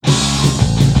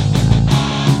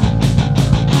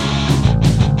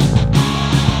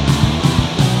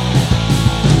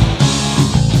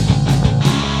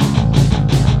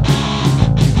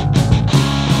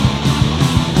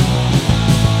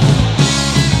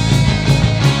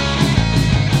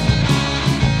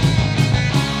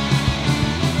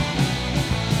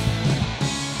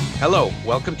Hello,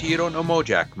 welcome to You Don't Know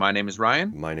Mojack. My name is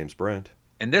Ryan. My name's Brent.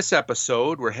 In this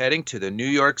episode, we're heading to the New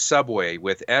York subway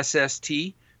with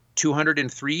SST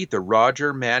 203, the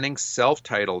Roger Manning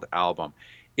self-titled album.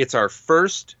 It's our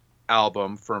first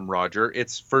album from Roger.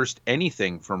 It's first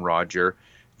anything from Roger.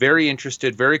 Very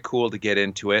interested, very cool to get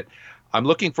into it. I'm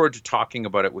looking forward to talking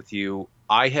about it with you.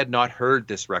 I had not heard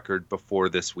this record before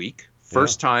this week. Yeah,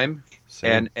 First time,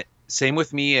 same. and same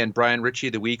with me and Brian Ritchie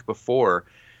the week before.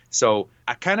 So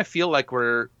I kind of feel like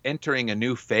we're entering a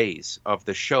new phase of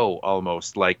the show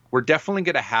almost. Like we're definitely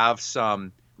going to have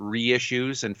some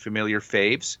reissues and familiar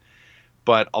faves,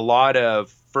 but a lot of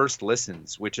first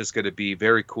listens, which is going to be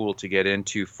very cool to get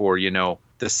into for,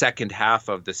 the second half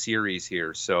of the series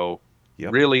here. So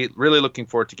Yep. really, really looking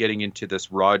forward to getting into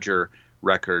this Roger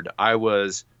record. I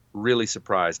was really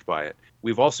surprised by it.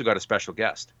 We've also got a special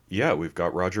guest. Yeah, we've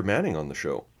got Roger Manning on the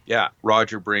show. Yeah,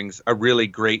 Roger brings a really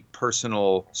great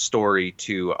personal story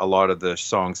to a lot of the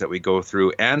songs that we go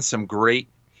through and some great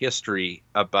history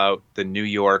about the New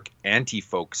York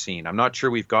anti-folk scene. I'm not sure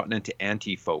we've gotten into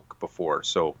anti-folk before,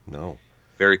 so No.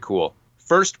 very cool.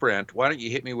 First, Brent, why don't you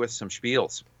hit me with some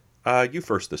spiels? You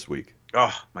first this week.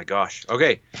 Oh my gosh.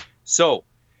 Okay, so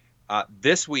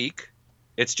this week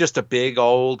it's just a big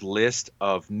old list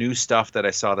of new stuff that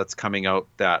I saw that's coming out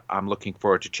that I'm looking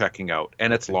forward to checking out,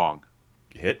 and it's Okay. long.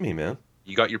 Hit me, man.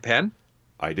 You got your pen?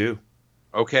 I do.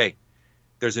 Okay.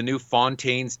 There's a new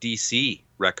Fontaines DC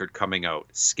record coming out,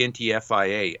 Skinty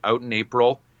FIA, out in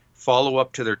April. Follow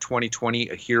up to their 2020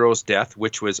 A Hero's Death,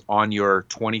 which was on your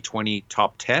 2020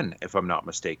 top 10, if I'm not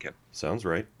mistaken. Sounds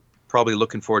right. Probably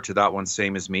looking forward to that one,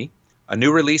 same as me. A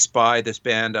new release by this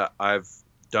band I've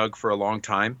dug for a long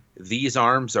time, These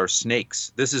Arms Are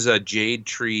Snakes. This is a Jade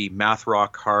Tree math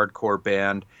rock hardcore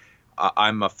band.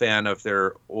 I'm a fan of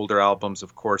their older albums,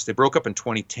 of course. They broke up in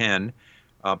 2010,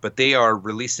 but they are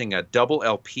releasing a double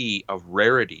LP of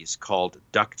rarities called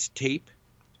Duct Tape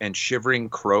and Shivering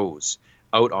Crows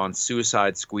out on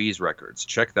Suicide Squeeze Records.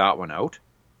 Check that one out.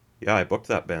 Yeah, I booked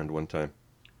that band one time.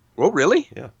 Oh, really?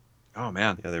 Yeah. Oh,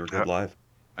 man. Yeah, they were good live.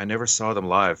 I never saw them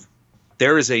live.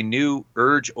 There is a new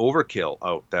Urge Overkill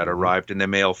out that Mhm. arrived in the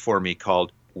mail for me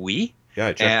called We. Yeah,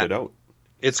 I checked And it out.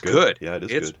 it's good. Yeah, it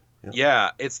is It's good. Yeah.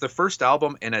 Yeah, it's the first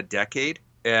album in a decade,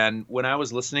 and when I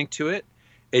was listening to it,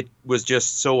 it was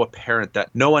just so apparent that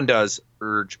no one does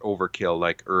Urge Overkill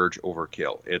like Urge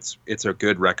Overkill. It's a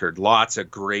good record. Lots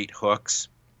of great hooks.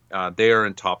 They are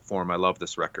in top form. I love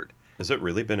this record. Has it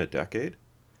really been a decade?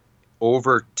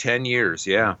 Over 10 years,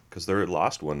 yeah. Because their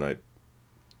last one, I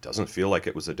doesn't feel like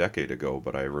it was a decade ago,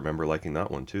 but I remember liking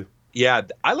that one too. Yeah,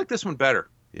 I like this one better.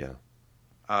 Yeah.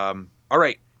 All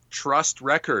right, Trust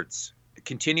Records.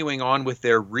 Continuing on with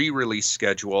their re-release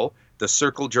schedule, the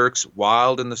Circle Jerks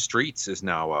Wild in the Streets is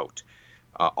now out.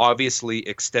 Obviously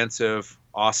extensive,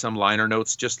 awesome liner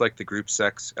notes, just like the Group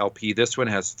Sex LP. This one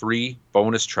has 3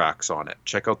 bonus tracks on it.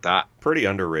 Check out that. Pretty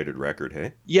underrated record,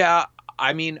 hey? Yeah,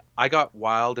 I mean, I got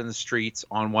Wild in the Streets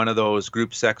on one of those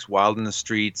Group Sex Wild in the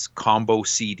Streets combo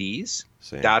CDs.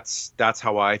 Same. That's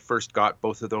how I first got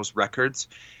both of those records.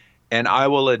 And I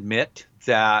will admit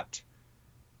that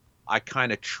I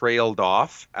kind of trailed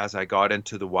off as I got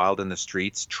into the Wild in the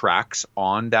Streets tracks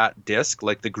on that disc.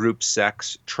 Like the Group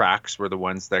Sex tracks were the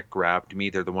ones that grabbed me.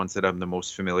 They're the ones that I'm the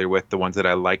most familiar with, the ones that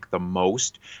I like the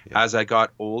most. Yeah. As I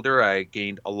got older, I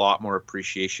gained a lot more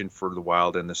appreciation for the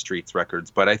Wild in the Streets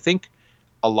records. But I think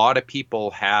a lot of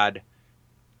people had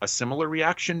a similar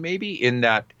reaction, maybe, in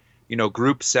that,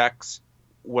 Group Sex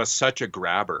was such a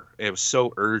grabber. It was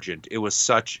so urgent. It was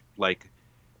such like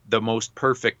the most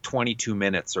perfect 22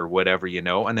 minutes or whatever,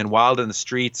 and then Wild in the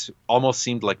Streets almost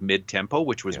seemed like mid-tempo,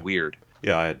 which was Yeah. weird.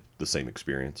 Yeah, I had the same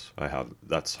experience.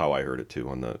 That's how I heard it too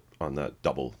on that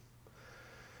double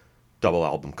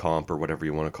album comp or whatever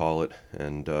you want to call it.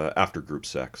 And after Group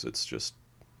Sex, it's just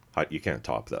you can't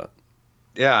top that.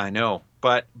 Yeah, I know.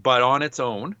 But on its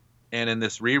own and in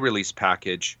this re-release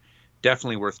package,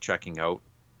 definitely worth checking out.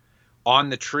 On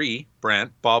the Tree,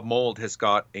 Brent, Bob Mould has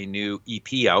got a new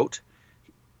EP out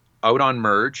on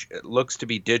Merge. It looks to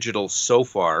be digital so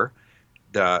far.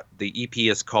 The EP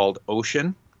is called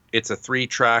Ocean. It's a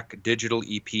 3-track digital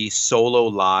EP, solo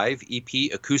live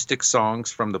EP, acoustic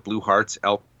songs from the Blue Hearts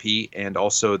LP and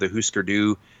also the Husker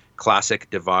Du classic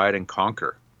Divide and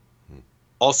Conquer.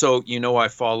 Also, I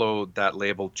follow that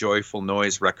label Joyful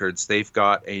Noise Records. They've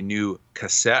got a new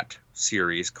cassette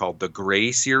series called the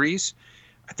Gray Series.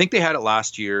 I think they had it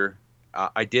last year.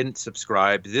 I didn't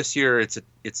subscribe. This year, it's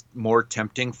more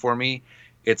tempting for me.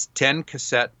 It's 10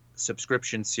 cassette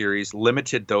subscription series,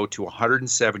 limited though to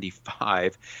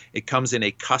 175. It comes in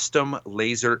a custom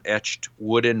laser etched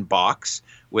wooden box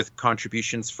with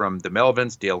contributions from the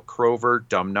Melvins, Dale Crover,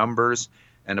 Dumb Numbers,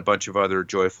 and a bunch of other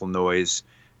Joyful Noise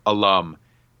alum.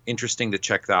 Interesting to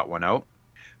check that one out.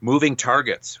 Moving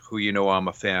Targets, who you know I'm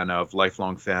a fan of,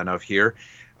 lifelong fan of here.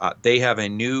 They have a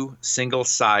new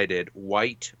single-sided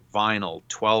white vinyl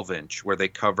 12-inch where they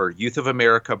cover Youth of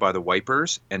America by the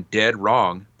Wipers and Dead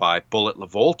Wrong by Bullet La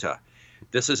Volta.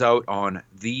 This is out on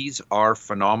These Are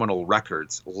Phenomenal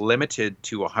Records, limited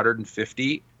to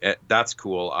 150. That's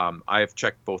cool. I have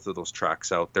checked both of those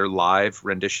tracks out. They're live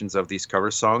renditions of these cover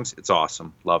songs. It's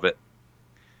awesome. Love it.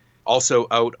 Also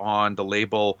out on the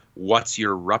label What's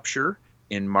Your Rupture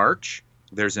in March.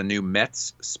 There's a new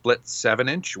Mets split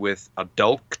 7-inch with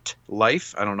Adulkt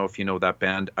Life. I don't know if you know that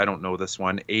band. I don't know this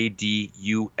one.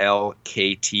 Adulkt,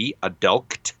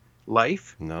 Adulkt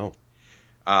Life. No.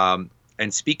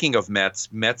 And speaking of Mets'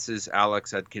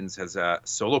 Alex Edkins has a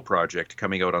solo project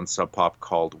coming out on Sub Pop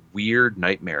called Weird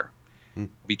Nightmare.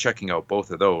 Be checking out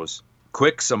both of those.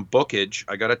 Quick, some bookage.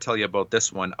 I got to tell you about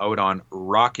this one out on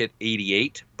Rocket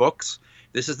 88 Books.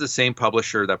 This is the same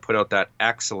publisher that put out that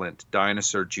excellent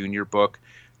Dinosaur Jr. book,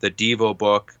 the Devo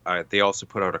book. They also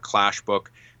put out a Clash book,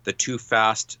 the Too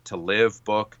Fast to Live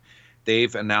book.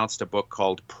 They've announced a book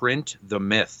called Print the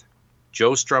Myth,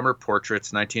 Joe Strummer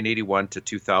Portraits 1981 to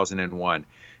 2001.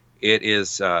 It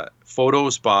is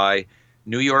photos by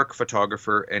New York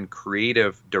photographer and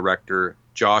creative director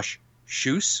Josh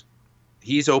Schuss.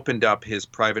 He's opened up his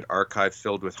private archive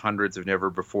filled with hundreds of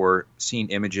never-before-seen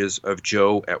images of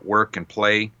Joe at work and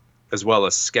play, as well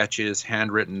as sketches,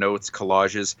 handwritten notes,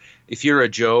 collages. If you're a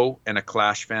Joe and a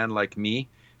Clash fan like me,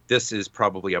 this is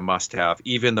probably a must-have.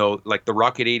 Even though, like, the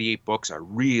Rocket 88 books are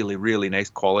really, really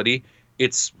nice quality,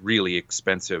 it's really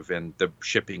expensive, and the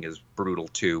shipping is brutal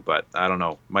too, but I don't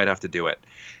know. Might have to do it.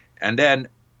 And then,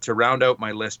 to round out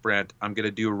my list, Brent, I'm going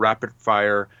to do a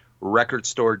rapid-fire record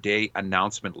store day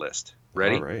announcement list.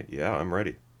 Ready? All right. Yeah, I'm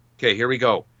ready. Okay, here we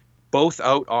go. Both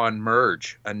out on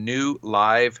Merge, a new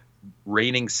live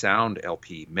Raining Sound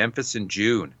LP, Memphis in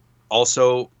June.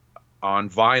 Also on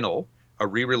vinyl, a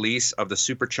re-release of the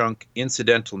Superchunk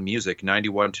Incidental Music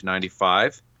 91 to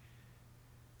 95.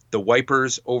 The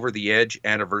Wipers Over the Edge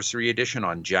Anniversary Edition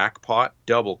on Jackpot,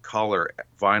 double color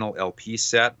vinyl LP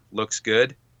set. Looks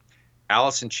good.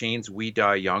 Alice in Chains We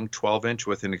Die Young 12-inch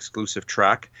with an exclusive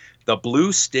track. The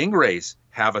Blue Stingrays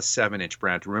have a 7-inch,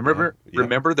 Brent. Remember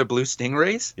the Blue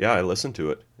Stingrays? Yeah, I listened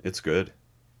to it. It's good.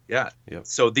 Yeah. Yep.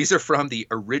 So these are from the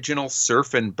original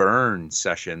Surf and Burn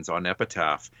sessions on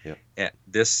Epitaph. Yep. And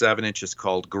this 7-inch is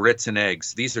called Grits and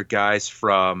Eggs. These are guys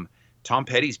from Tom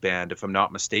Petty's band, if I'm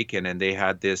not mistaken, and they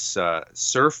had this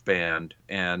surf band.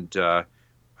 And I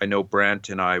know Brent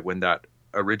and I, when that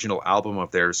original album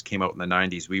of theirs came out in the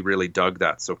 90s, we really dug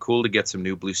that. So cool to get some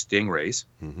new Blue Stingrays.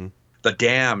 Mm-hmm. The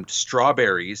Damned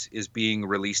Strawberries is being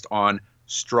released on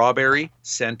Strawberry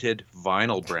Scented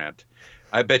Vinyl, Brand.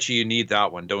 I bet you need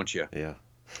that one, don't you? Yeah.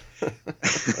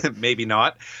 Maybe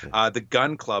not. The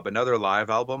Gun Club, another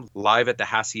live album, live at the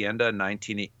Hacienda in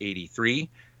 1983.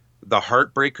 The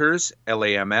Heartbreakers,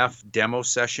 LAMF demo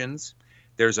sessions.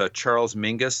 There's a Charles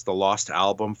Mingus, The Lost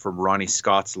Album from Ronnie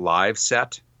Scott's live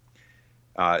set.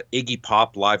 Iggy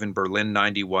Pop live in Berlin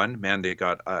 91. Man, they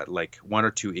got like one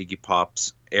or two Iggy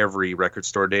Pops every record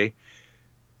store day.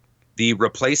 The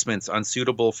Replacements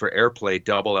Unsuitable for Airplay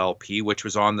double LP, which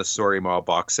was on the Sorry Ma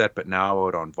box set, but now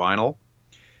out on vinyl.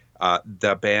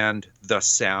 The band The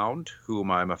Sound, whom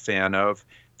I'm a fan of,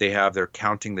 they have their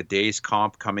Counting the Days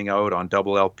comp coming out on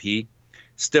double LP.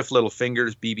 Stiff Little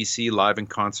Fingers, BBC live in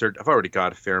concert. I've already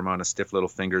got a fair amount of Stiff Little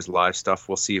Fingers live stuff.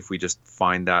 We'll see if we just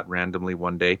find that randomly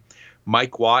one day.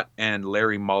 Mike Watt and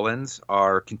Larry Mullins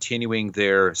are continuing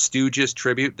their Stooges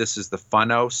tribute. This is the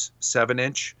Funhouse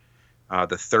 7-inch,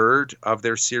 the third of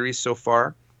their series so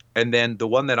far. And then the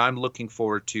one that I'm looking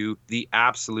forward to the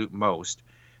absolute most,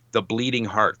 the Bleeding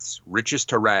Hearts, Riches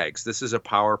to Rags. This is a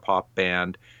power pop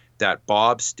band that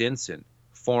Bob Stinson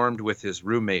formed with his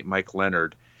roommate Mike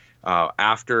Leonard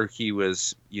after he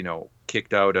was,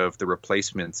 kicked out of the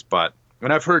Replacements.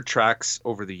 And I've heard tracks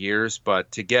over the years,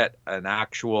 but to get an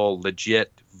actual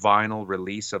legit vinyl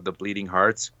release of the Bleeding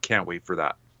Hearts, can't wait for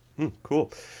that.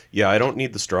 Cool. Yeah, I don't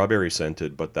need the Strawberry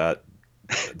Scented, but that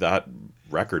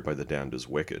record by The Damned is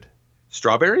wicked.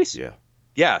 Strawberries? Yeah.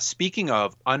 Yeah, speaking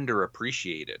of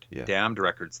underappreciated, Yeah. Damned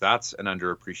records, that's an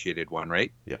underappreciated one,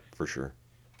 right? Yeah, for sure.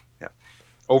 Yeah.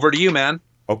 Over to you, man.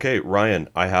 Okay, Ryan,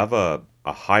 I have a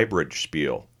hybrid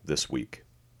spiel this week.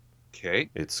 Okay.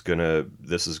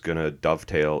 This is gonna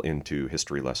dovetail into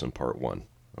History Lesson Part 1.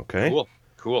 Okay?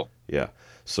 Cool. Yeah.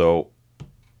 So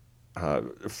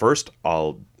First,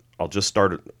 I'll just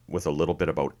start with a little bit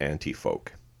about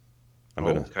anti-folk. Oh,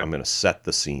 okay. I'm gonna set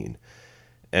the scene.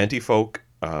 Anti-folk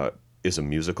is a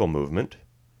musical movement.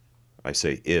 I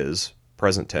say is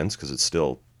present tense because it's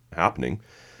still happening.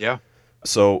 Yeah.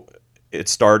 So it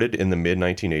started in the mid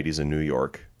 1980s in New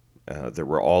York. There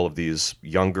were all of these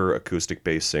younger acoustic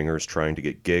based singers trying to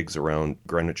get gigs around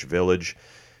Greenwich Village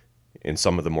in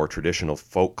some of the more traditional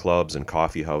folk clubs and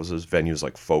coffee houses, venues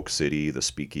like Folk City, the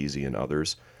Speakeasy, and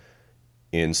others.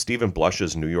 In Stephen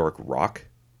Blush's New York Rock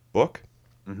book,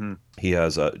 Hmm. he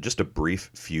has just a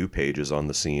brief few pages on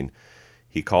the scene.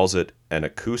 He calls it an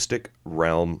acoustic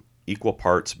realm, equal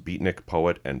parts beatnik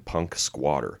poet and punk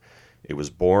squatter. It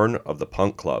was born of the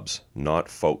punk clubs, not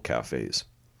folk cafes.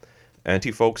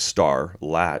 Anti-folk star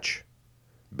Latch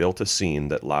built a scene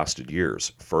that lasted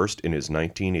years, first in his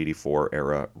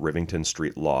 1984-era Rivington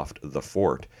Street loft, The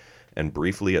Fort, and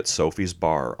briefly at Sophie's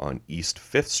Bar on East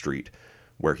 5th Street,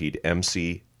 where he'd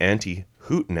MC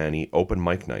anti-hootenanny open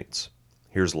mic nights.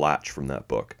 Here's Latch from that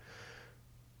book.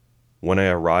 When I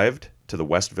arrived to the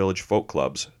West Village folk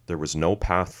clubs, there was no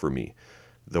path for me,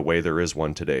 the way there is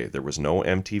one today. There was no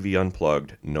MTV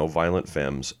Unplugged, no Violent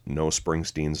Femmes, no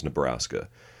Springsteen's Nebraska.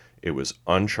 It was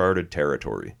uncharted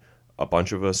territory. A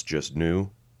bunch of us just knew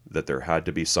that there had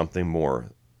to be something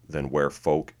more than where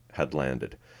folk had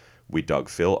landed. We dug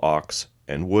Phil Ochs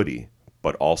and Woody,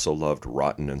 but also loved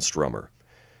Rotten and Strummer.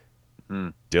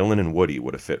 Mm. Dylan and Woody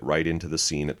would have fit right into the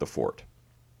scene at the Fort.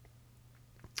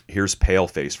 Here's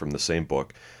Paleface from the same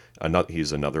book.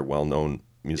 He's another well-known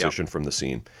musician from the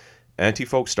scene.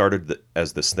 Anti-folk started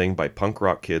as this thing by punk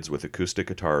rock kids with acoustic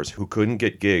guitars who couldn't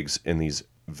get gigs in these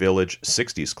village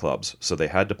 60s clubs, so they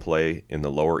had to play in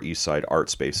the Lower East Side art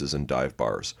spaces and dive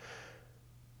bars.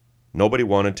 Nobody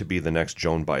wanted to be the next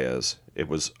Joan Baez. It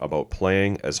was about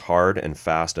playing as hard and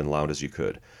fast and loud as you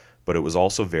could. But it was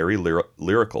also very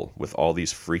lyrical with all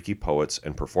these freaky poets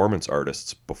and performance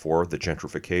artists before the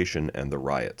gentrification and the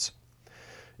riots.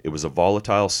 It was a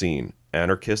volatile scene.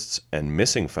 Anarchists and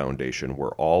Missing Foundation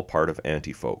were all part of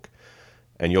Anti-Folk.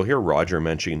 And you'll hear Roger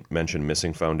mention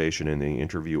Missing Foundation in the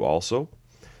interview also.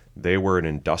 They were an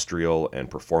industrial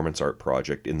and performance art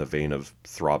project in the vein of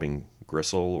Throbbing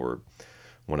Gristle or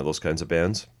one of those kinds of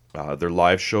bands. Their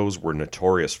live shows were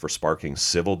notorious for sparking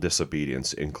civil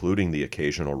disobedience, including the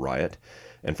occasional riot,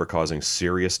 and for causing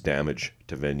serious damage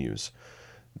to venues.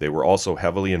 They were also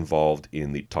heavily involved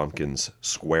in the Tompkins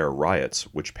Square riots,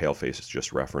 which Paleface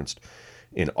just referenced,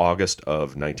 in August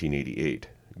of 1988.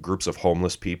 Groups of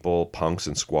homeless people, punks,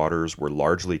 and squatters were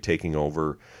largely taking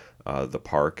over the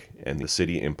park, and the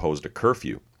city imposed a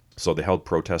curfew. So they held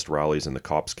protest rallies, and the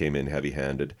cops came in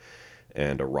heavy-handed,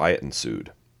 and a riot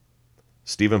ensued.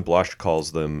 Stephen Blush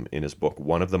calls them, in his book,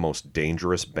 one of the most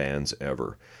dangerous bands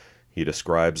ever. He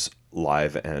describes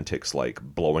live antics like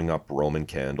blowing up Roman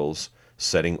candles,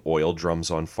 setting oil drums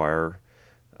on fire,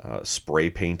 spray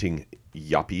painting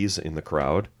yuppies in the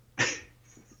crowd.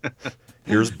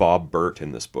 Here's Bob Burt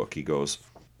in this book. He goes,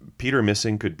 Peter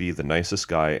Missing could be the nicest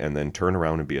guy and then turn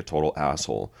around and be a total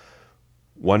asshole.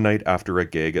 One night after a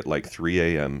gig at like 3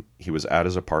 a.m., he was at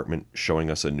his apartment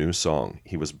showing us a new song.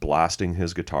 He was blasting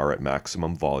his guitar at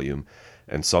maximum volume,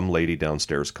 and some lady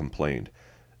downstairs complained.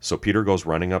 So Peter goes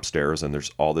running upstairs, and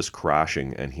there's all this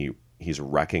crashing, and he's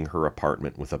wrecking her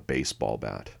apartment with a baseball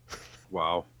bat.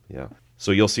 Wow. Yeah.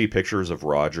 So you'll see pictures of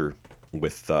Roger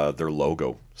with their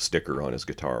logo sticker on his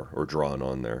guitar or drawn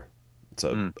on there. It's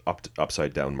a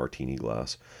upside down martini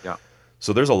glass. Yeah.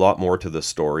 So there's a lot more to this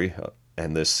story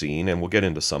and this scene, and we'll get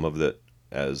into some of it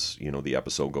as the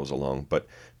episode goes along. But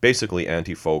basically,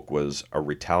 Anti-Folk was a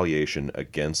retaliation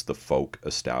against the folk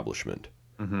establishment.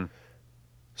 Mm-hmm.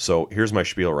 So here's my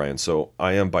spiel, Ryan. So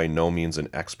I am by no means an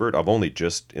expert. I've only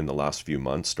just in the last few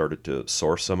months started to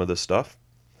source some of this stuff.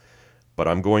 But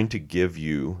I'm going to give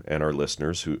you and our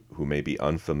listeners who may be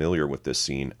unfamiliar with this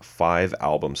scene 5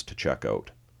 albums to check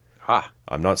out.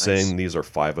 I'm not saying these are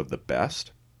 5 of the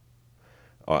best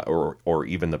or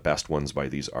even the best ones by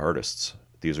these artists.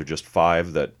 These are just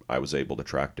 5 that I was able to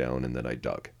track down and that I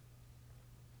dug.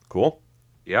 Cool?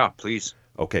 Yeah, please.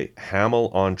 Okay, Hamill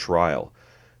on Trial,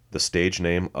 the stage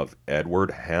name of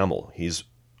Edward Hamill. He's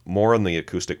more on the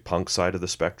acoustic punk side of the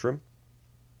spectrum,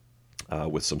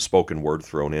 with some spoken word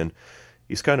thrown in.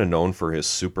 He's kind of known for his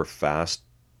super fast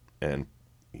and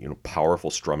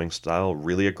powerful strumming style,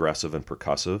 really aggressive and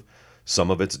percussive.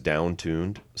 Some of it's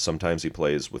down-tuned. Sometimes he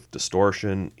plays with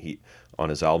distortion. On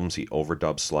his albums, he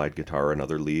overdubs slide guitar and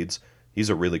other leads. He's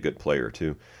a really good player,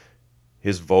 too.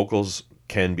 His vocals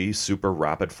can be super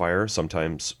rapid-fire.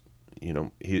 Sometimes,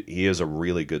 he is a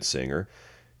really good singer.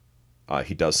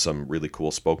 He does some really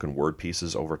cool spoken word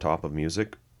pieces over top of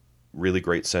music. really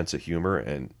great sense of humor,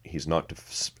 and he's not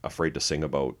afraid to sing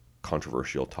about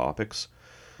controversial topics.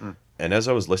 Mm. And as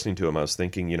I was listening to him, I was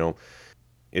thinking,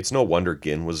 it's no wonder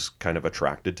Ginn was kind of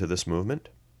attracted to this movement.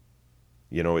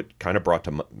 It kind of brought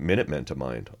Minutemen to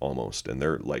mind almost, and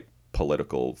their like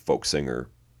political folk singer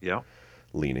Yeah.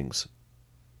 leanings.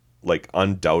 Like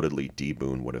undoubtedly, D.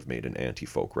 Boon would have made an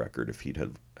anti-folk record if he'd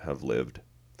have lived.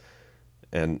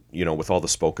 And with all the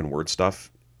spoken word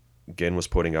stuff Ginn was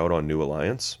putting out on New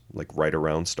Alliance, like right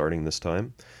around starting this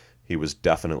time, he was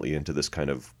definitely into this kind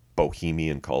of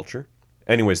bohemian culture.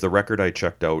 Anyways, the record I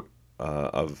checked out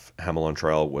of Hamel on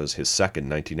Trial was his second,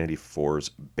 1994's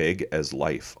Big as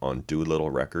Life on Doolittle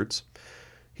Records.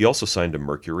 He also signed to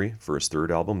Mercury for his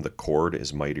third album, The Chord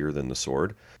is Mightier Than the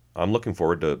Sword. I'm looking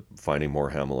forward to finding more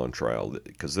Hamel on Trial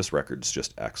because this record's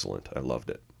just excellent. I loved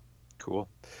it. Cool.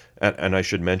 And I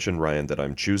should mention, Ryan, that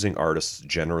I'm choosing artists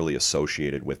generally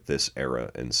associated with this era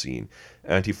and scene.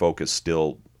 Anti-folk is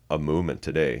still a movement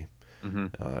today,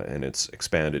 Mm-hmm. and it's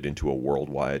expanded into a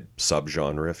worldwide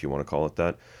subgenre, if you want to call it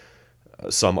that.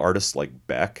 Some artists like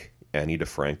Beck, Annie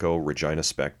DeFranco, Regina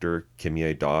Spektor,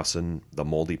 Kimye Dawson, The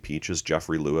Moldy Peaches,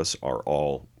 Jeffrey Lewis are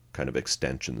all kind of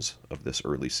extensions of this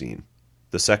early scene.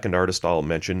 The second artist I'll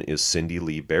mention is Cindy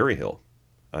Lee Berryhill,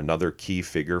 another key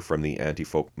figure from the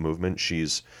anti-folk movement.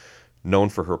 She's known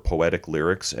for her poetic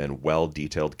lyrics and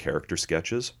well-detailed character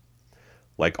sketches.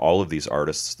 Like all of these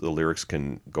artists, the lyrics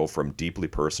can go from deeply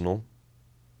personal,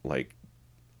 like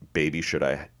baby, should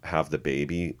I have the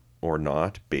baby or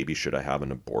not? Baby, should I have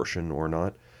an abortion or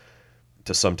not?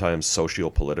 To sometimes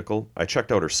socio-political. I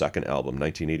checked out her second album,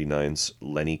 1989's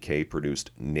Lenny Kaye produced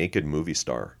Naked Movie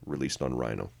Star, released on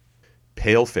Rhino.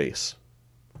 Paleface,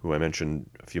 who I mentioned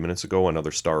a few minutes ago,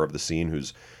 another star of the scene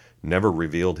who's never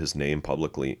revealed his name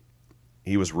publicly.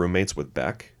 He was roommates with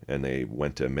Beck, and they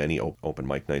went to many open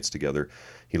mic nights together.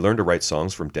 He learned to write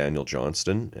songs from Daniel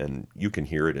Johnston, and you can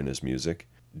hear it in his music.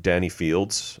 Danny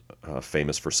Fields,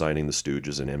 famous for signing the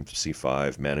Stooges and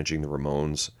MC5, managing the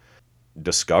Ramones,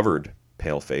 discovered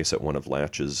Paleface at one of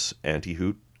Latch's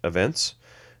Anti-Hoot events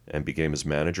and became his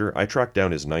manager. I tracked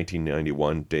down his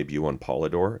 1991 debut on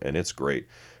Polydor, and it's great.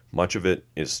 Much of it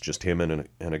is just him and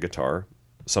a guitar.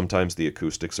 Sometimes the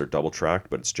acoustics are double-tracked,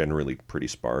 but it's generally pretty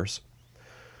sparse.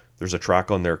 There's a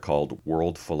track on there called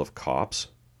World Full of Cops,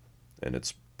 and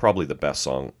it's probably the best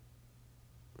song,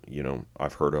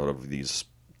 I've heard out of these,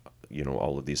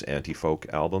 all of these anti-folk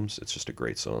albums. It's just a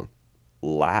great song.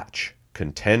 Latch,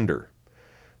 Contender,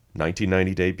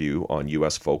 1990 debut on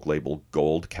U.S. folk label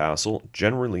Gold Castle,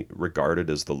 generally regarded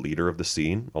as the leader of the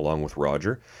scene, along with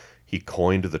Roger. He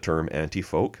coined the term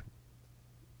anti-folk,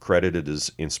 credited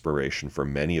as inspiration for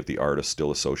many of the artists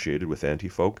still associated with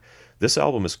anti-folk. This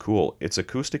album is cool. It's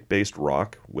acoustic-based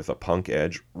rock with a punk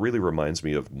edge. Really reminds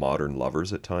me of Modern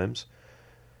Lovers at times.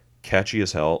 Catchy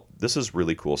as hell. This is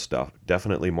really cool stuff.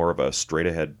 Definitely more of a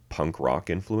straight-ahead punk rock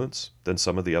influence than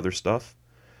some of the other stuff.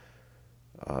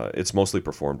 It's mostly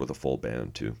performed with a full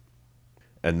band, too.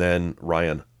 And then,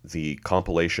 Ryan, the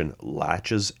compilation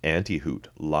Latch's Anti-Hoot,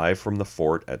 live from the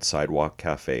fort at Sidewalk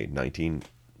Cafe,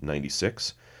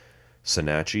 1996.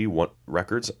 Sinachi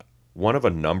Records, one of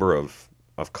a number of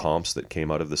comps that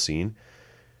came out of the scene.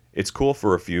 It's cool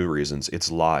for a few reasons.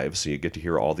 It's live, so you get to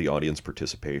hear all the audience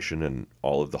participation and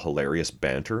all of the hilarious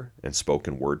banter and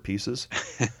spoken word pieces,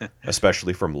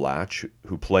 especially from Latch,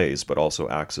 who plays but also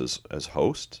acts as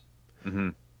host. Mm-hmm.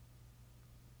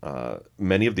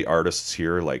 Many of the artists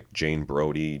here, like Jane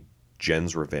Brody,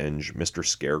 Jen's Revenge, Mr.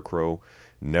 Scarecrow,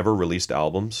 never released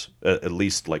albums, at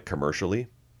least like commercially.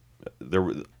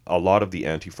 A lot of the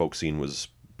anti-folk scene was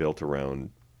built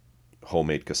around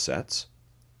homemade cassettes.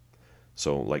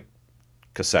 So like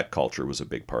cassette culture was a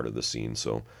big part of the scene.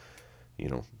 So,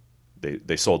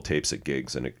 they sold tapes at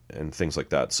gigs and things like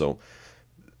that. So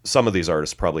some of these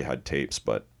artists probably had tapes,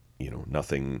 but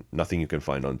nothing you can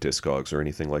find on Discogs or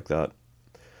anything like that.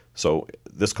 So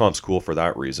this comp's cool for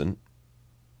that reason.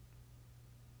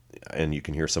 And you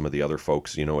can hear some of the other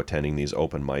folks, attending these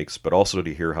open mics, but also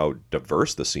to hear how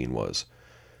diverse the scene was.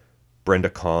 Brenda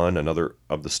Kahn, another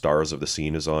of the stars of the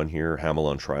scene, is on here. Hamel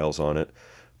on Trial's on it.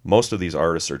 Most of these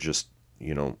artists are just,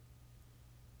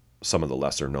 some of the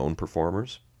lesser known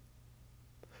performers.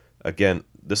 Again,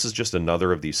 this is just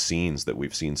another of these scenes that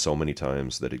we've seen so many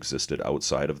times that existed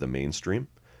outside of the mainstream.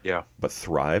 Yeah. But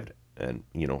thrived and,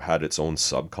 had its own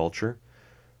subculture.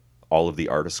 All of the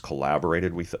artists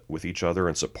collaborated with each other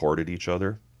and supported each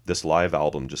other. This live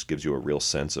album just gives you a real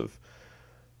sense of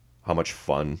how much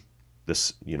fun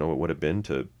this, it would have been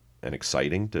and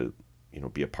exciting to,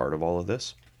 be a part of all of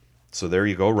this. So there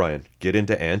you go, Ryan. Get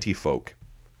into anti-folk.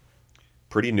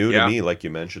 Pretty new to me, like you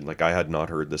mentioned. Like I had not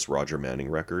heard this Roger Manning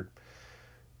record.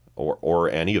 or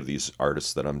any of these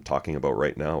artists that I'm talking about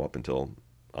right now up until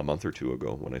a month or two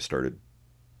ago when I started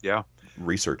Yeah.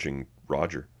 researching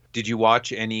Roger. Did you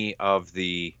watch any of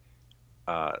the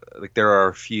like there are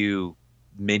a few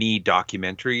mini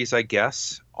documentaries, I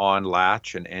guess, on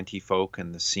Latch and anti-folk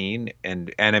and the scene,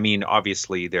 and I mean,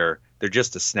 obviously they're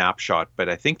just a snapshot, but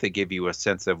I think they give you a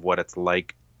sense of what it's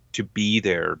like to be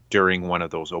there during one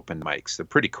of those open mics. They're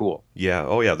pretty cool. Yeah,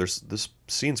 oh yeah, there's this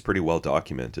scene's pretty well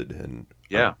documented, and I'm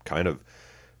Yeah. kind of,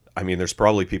 I mean, there's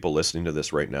probably people listening to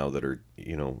this right now that are,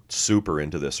 super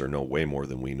into this or know way more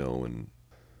than we know, and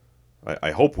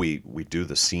I hope we do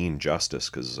the scene justice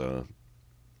because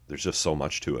there's just so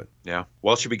much to it. Yeah.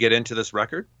 Well, should we get into this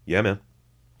record? Yeah, man.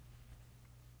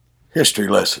 History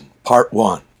lesson, part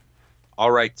 1.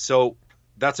 All right. So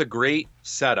that's a great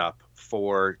setup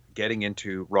for getting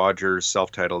into Roger's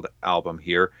self-titled album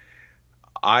here.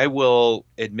 I will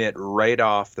admit right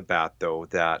off the bat, though,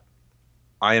 that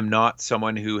I am not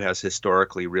someone who has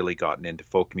historically really gotten into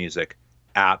folk music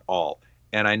at all.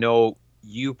 And I know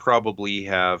you probably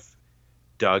have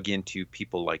dug into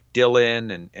people like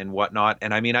Dylan and whatnot.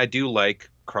 And I mean, I do like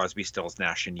Crosby, Stills,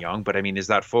 Nash and Young, but I mean, is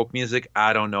that folk music?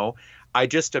 I don't know. I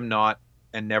just am not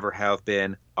and never have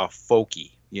been a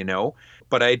folkie.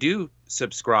 But I do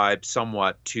subscribe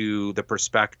somewhat to the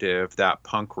perspective that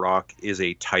punk rock is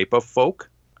a type of folk,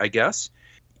 I guess.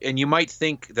 And you might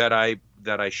think that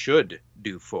I should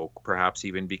do folk, perhaps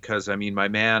even because I mean my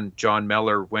man John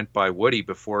Mellor went by Woody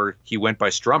before he went by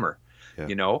Strummer,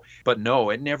 Yeah. But no,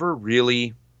 it never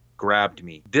really grabbed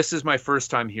me. This is my first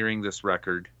time hearing this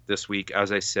record this week.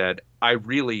 As I said, I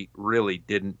really, really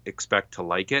didn't expect to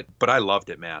like it, but I loved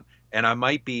it, man. And I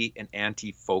might be an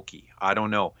anti-folky. I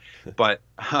don't know, but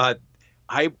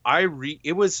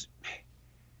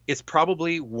it's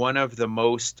probably one of the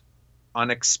most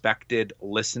unexpected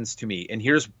listens to me. And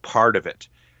here's part of it.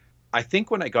 I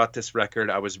think when I got this record,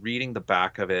 I was reading the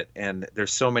back of it, and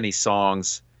there's so many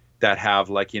songs that have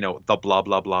like, the blah,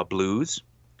 blah, blah blues.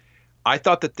 I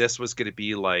thought that this was going to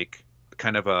be like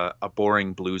kind of a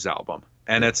boring blues album,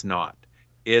 and it's not.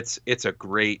 It's a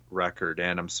great record,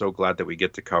 and I'm so glad that we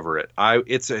get to cover it.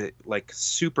 It's a like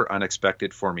super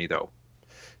unexpected for me though.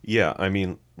 Yeah, I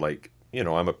mean, like,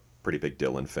 I'm a pretty big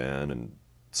Dylan fan and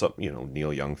some,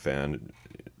 Neil Young fan,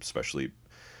 especially,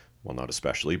 well, not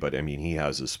especially, but I mean, he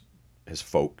has his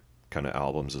folk kind of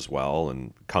albums as well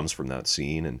and comes from that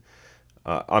scene. And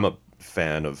I'm a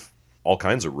fan of all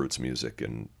kinds of roots music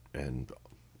and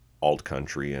alt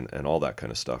country and all that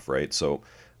kind of stuff, right? So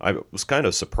I was kind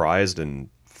of surprised and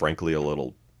frankly a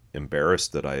little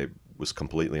embarrassed that I was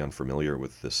completely unfamiliar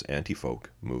with this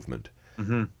anti-folk movement.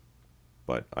 Mm-hmm.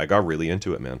 But I got really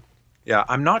into it, man. Yeah,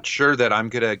 I'm not sure that I'm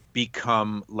going to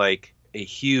become like a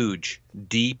huge,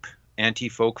 deep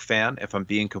anti-folk fan, if I'm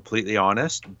being completely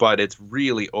honest, but it's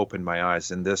really opened my eyes,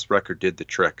 and this record did the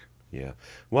trick. Yeah.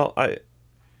 Well,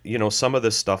 some of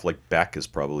this stuff like Beck is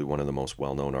probably one of the most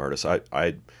well-known artists.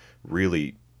 I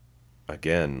really,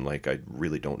 again, like I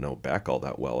really don't know Beck all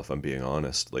that well, if I'm being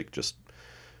honest. Like just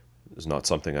is not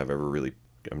something I've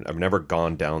never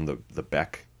gone down the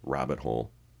Beck rabbit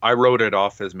hole. I wrote it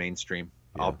off as mainstream.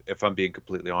 Yeah. If I'm being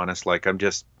completely honest, like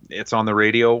it's on the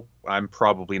radio. I'm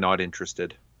probably not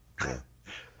interested. Yeah.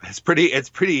 It's pretty,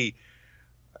 pretty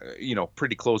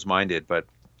close-minded, but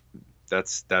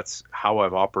that's how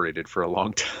I've operated for a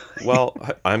long time. Well,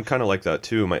 I'm kind of like that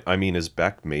too. I mean, is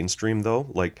Beck mainstream though?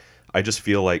 Like, I just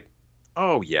feel like,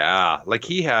 Oh yeah, like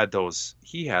he had those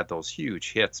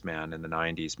huge hits, man, in the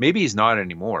 90s. Maybe he's not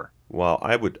anymore. well,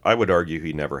 I would argue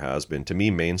he never has been. To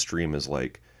me, mainstream is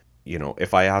like,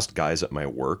 if I asked guys at my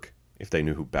work if they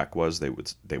knew who Beck was, they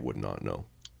would not know.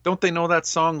 Don't they know that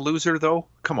song Loser though?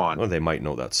 Come on. Well, they might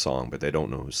know that song, but they don't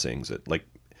know who sings it. Like,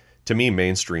 to me,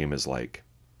 mainstream is like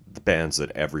the bands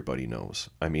that everybody knows.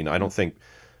 I mean, I don't think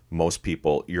most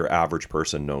people, your average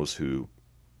person, knows who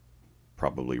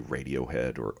probably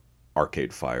Radiohead or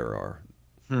Arcade Fire are.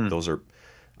 Hmm. Those are,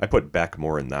 I put Beck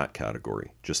more in that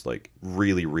category. Just like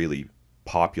really, really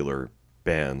popular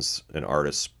bands and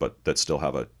artists, but that still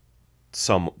have a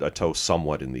toe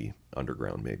somewhat in the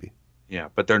underground, maybe. Yeah,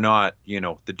 but they're not,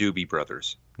 the Doobie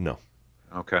Brothers. No,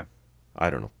 Okay. I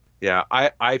don't know. Yeah,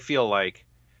 I feel like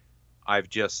I've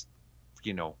just,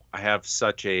 I have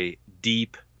such a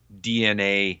deep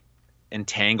DNA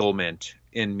entanglement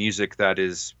in music that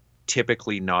is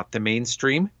typically not the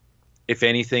mainstream. If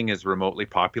anything is remotely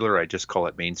popular, I just call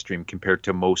it mainstream compared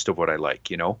to most of what I like.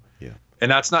 Yeah. And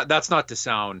that's not to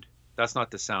sound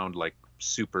like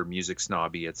super music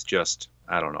snobby. It's just,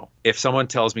 I don't know. If someone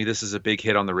tells me this is a big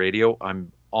hit on the radio,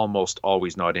 I'm almost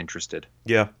always not interested.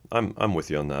 Yeah, I'm with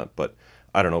you on that, but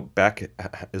I don't know. Beck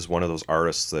is one of those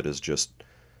artists that is just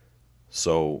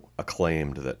so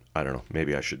acclaimed that I don't know. Mm.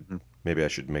 Maybe I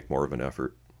should make more of an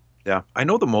effort. Yeah, I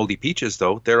know the Moldy Peaches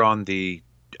though. They're on the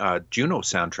Juno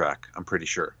soundtrack. I'm pretty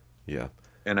sure, Yeah.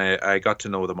 and I got to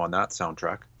know them on that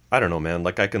soundtrack. I don't know, man.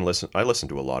 Like I listen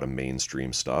to a lot of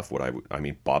mainstream stuff. I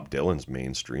mean, Bob Dylan's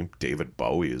mainstream. David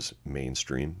Bowie is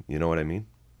mainstream. You know what I mean?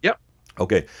 Yep.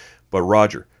 Okay, but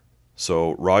Roger.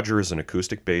 So Roger is an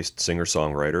acoustic-based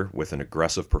singer-songwriter with an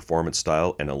aggressive performance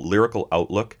style and a lyrical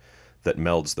outlook that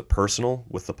melds the personal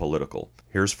with the political.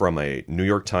 Here's from a New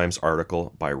York Times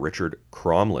article by Richard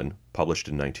Cromlin, published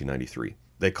in 1993.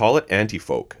 They call it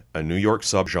anti-folk, a New York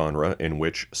subgenre in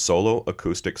which solo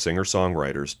acoustic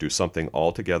singer-songwriters do something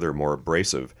altogether more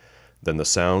abrasive than the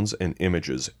sounds and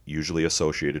images usually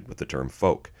associated with the term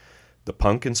folk. The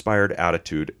punk-inspired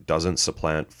attitude doesn't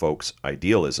supplant folk's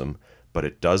idealism, but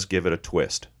it does give it a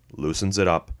twist, loosens it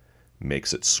up,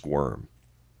 makes it squirm.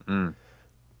 Mm.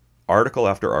 Article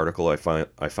after article I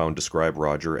found describe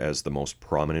Roger as the most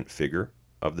prominent figure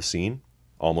of the scene,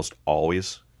 almost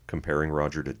always comparing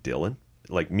Roger to Dylan.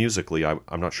 Like musically, I'm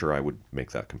not sure I would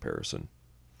make that comparison.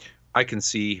 I can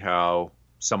see how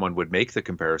someone would make the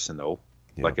comparison though.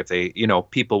 Yeah. Like if they,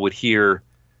 people would hear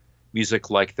music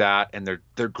like that and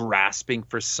they're grasping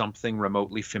for something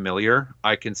remotely familiar,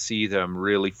 I can see them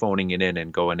really phoning it in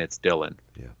and going, it's Dylan.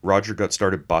 Yeah. Roger got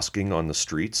started busking on the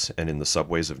streets and in the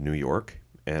subways of New York,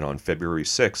 and on February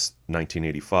 6,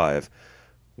 1985,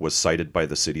 was cited by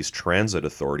the city's transit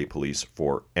authority police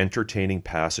for entertaining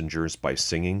passengers by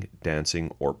singing,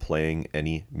 dancing, or playing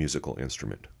any musical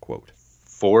instrument, quote.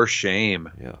 For shame.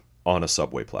 Yeah, on a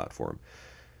subway platform.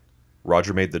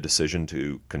 Roger made the decision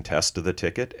to contest the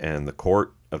ticket, and the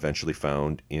court eventually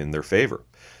found in their favor.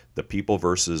 The People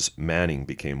versus Manning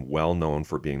became well known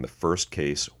for being the first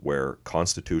case where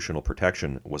constitutional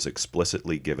protection was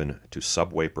explicitly given to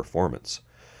subway performance.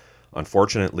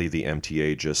 Unfortunately, the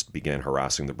MTA just began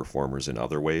harassing the performers in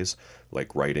other ways,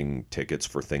 like writing tickets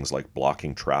for things like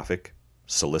blocking traffic,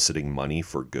 soliciting money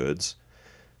for goods,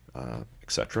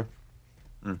 etc.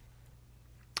 Mm.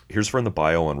 Here's from the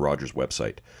bio on Roger's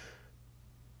website.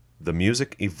 The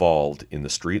music evolved in the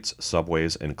streets,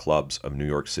 subways, and clubs of New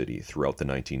York City throughout the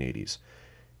 1980s.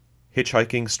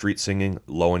 Hitchhiking, street singing,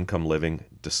 low-income living,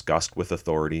 disgust with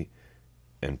authority,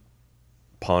 and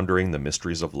pondering the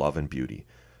mysteries of love and beauty.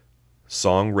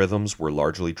 Song rhythms were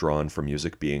largely drawn from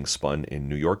music being spun in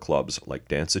New York clubs like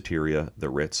Danceteria, the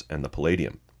Ritz, and the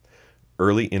Palladium.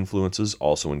 Early influences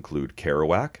also include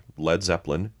Kerouac, Led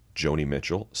Zeppelin, Joni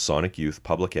Mitchell, Sonic Youth,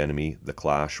 Public Enemy, The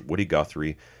Clash, Woody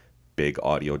Guthrie, Big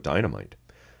Audio Dynamite.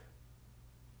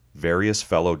 Various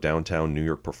fellow downtown New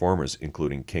York performers,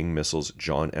 including King Missile's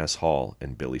John S. Hall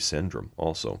and Billy Syndrome,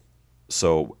 also.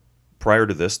 So, prior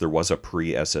to this, there was a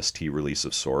pre-SST release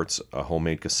of sorts, a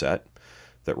homemade cassette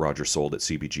that Roger sold at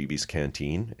CBGB's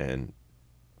Canteen and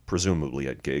presumably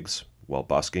at gigs while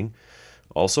busking.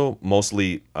 Also,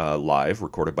 mostly live,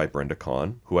 recorded by Brenda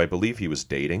Kahn, who I believe he was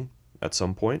dating at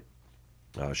some point.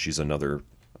 She's another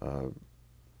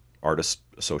artist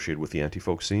associated with the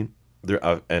anti-folk scene.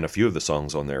 And a few of the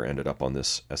songs on there ended up on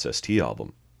this SST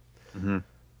album. Mm-hmm.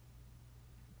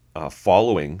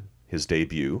 Following his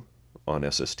debut on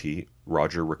SST,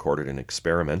 Roger recorded an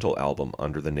experimental album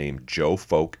under the name Joe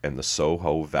Folk and the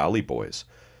Soho Valley Boys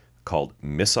called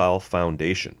Missile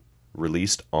Foundation,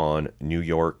 released on New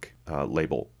York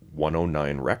label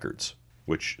 109 Records,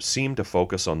 which seemed to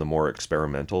focus on the more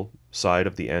experimental side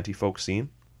of the anti-folk scene.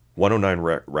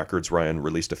 109 Records, Ryan,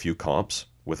 released a few comps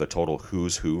with a total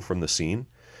who's who from the scene.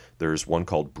 There's one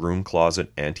called Broom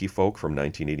Closet Anti-Folk from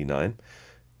 1989.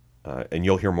 And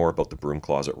you'll hear more about the Broom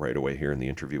Closet right away here in the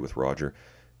interview with Roger.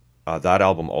 That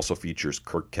album also features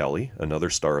Kirk Kelly, another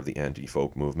star of the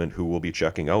anti-folk movement, who we'll be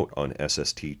checking out on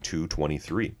SST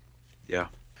 223. Yeah.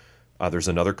 There's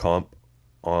another comp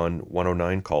on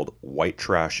 109 called White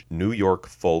Trash New York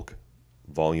Folk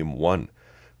Volume 1,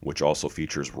 which also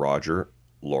features Roger,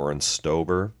 Lawrence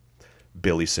Stober,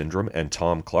 Billy Syndrome, and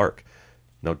Tom Clark.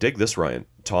 Now dig this, Ryan.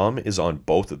 Tom is on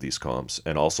both of these comps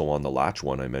and also on the Latch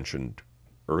one I mentioned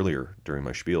earlier during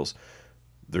my spiels.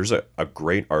 There's a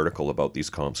great article about these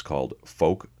comps called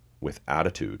Folk with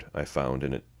Attitude, I found,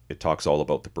 and it talks all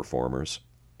about the performers.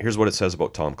 Here's what it says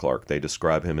about Tom Clark. They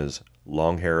describe him as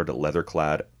long-haired,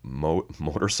 leather-clad,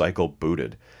 motorcycle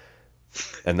booted.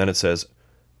 And then it says,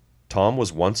 Tom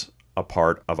was once a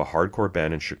part of a hardcore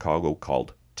band in Chicago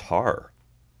called Tar.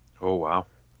 Oh, wow.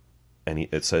 And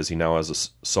it says he now has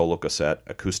a solo cassette,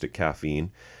 Acoustic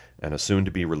Caffeine, and a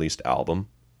soon-to-be-released album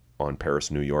on Paris,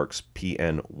 New York's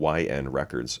PNYN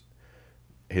Records.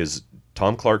 His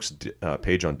Tom Clark's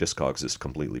page on Discogs is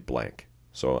completely blank.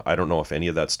 So I don't know if any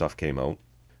of that stuff came out.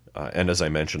 And as I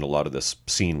mentioned, a lot of this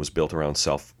scene was built around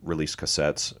self-released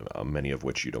cassettes, many of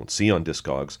which you don't see on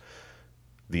Discogs.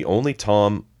 The only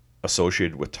Tom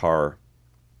associated with Tar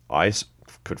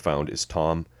could found is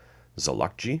Tom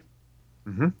Zalakji.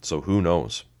 Mm-hmm. So who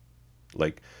knows?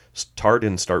 Like, Tar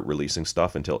didn't start releasing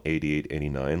stuff until 88,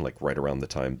 89, like right around the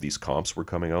time these comps were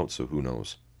coming out, so who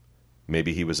knows?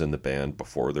 Maybe he was in the band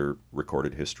before their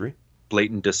recorded history.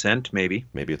 Blatant Descent, maybe.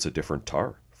 Maybe it's a different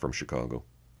Tar from Chicago.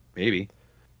 Maybe.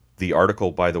 The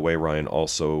article, by the way, Ryan,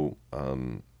 also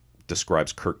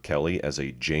describes Kirk Kelly as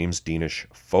a James Deanish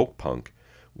folk punk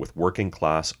with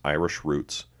working-class Irish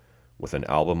roots, with an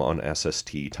album on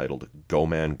SST titled Go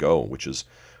Man Go, which is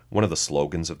one of the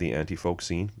slogans of the anti-folk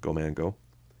scene, Go Man Go.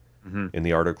 Mm-hmm. In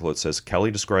the article it says,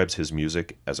 Kelly describes his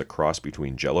music as a cross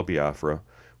between Jello Biafra,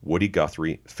 Woody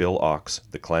Guthrie, Phil Ochs,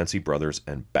 the Clancy Brothers,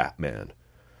 and Batman.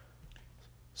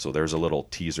 So there's a little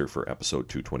teaser for episode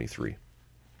 223.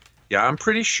 Yeah, I'm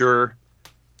pretty sure,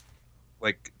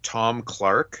 like, Tom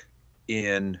Clark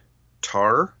in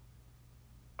Tar.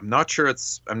 I'm not sure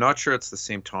it's the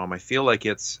same Tom. I feel like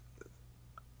it's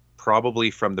probably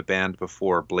from the band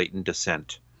before Blatant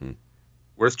Descent.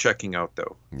 Worth checking out,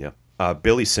 though. Yeah.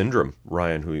 Billy Syndrome,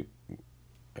 Ryan, who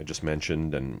I just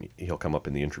mentioned, and he'll come up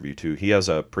in the interview too. He has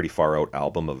a pretty far out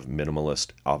album of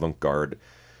minimalist avant-garde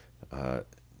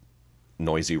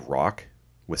noisy rock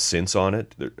with synths on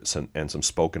it and some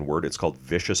spoken word. It's called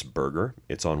Vicious Burger.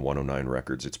 It's on 109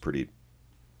 Records. It's pretty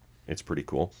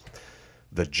cool.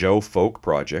 The Joe Folk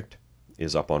Project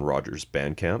is up on Roger's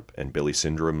Bandcamp, and Billy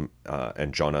Syndrome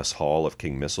and John S. Hall of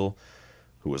King Missile,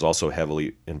 who was also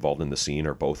heavily involved in the scene,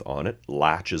 are both on it.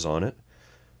 Latch is on it.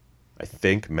 I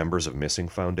think members of Missing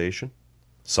Foundation.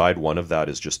 Side one of that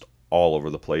is just all over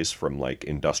the place, from like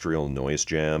industrial noise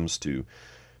jams to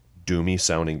doomy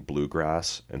sounding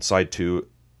bluegrass. And side two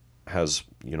has,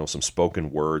 some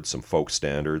spoken words, some folk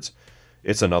standards.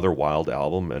 It's another wild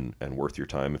album and worth your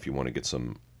time if you want to get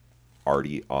some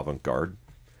arty avant-garde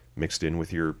mixed in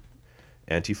with your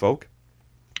anti-folk.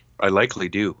 I likely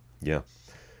do. Yeah.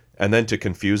 And then to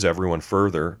confuse everyone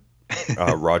further,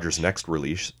 Roger's next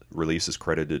release is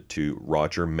credited to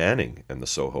Roger Manning and the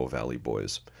Soho Valley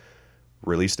Boys.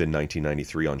 Released in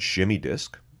 1993 on Shimmy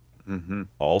Disc,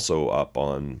 also up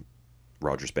on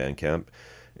Roger's Bandcamp.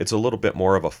 It's a little bit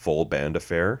more of a full band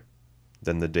affair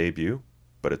than the debut,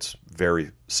 but it's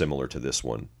very similar to this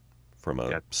one from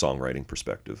a songwriting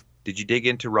perspective. Did you dig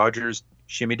into Roger's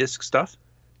Shimmy Disc stuff?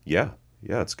 Yeah,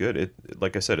 it's good. It,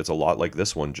 like I said, it's a lot like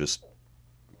this one, just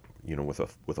with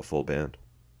a full band.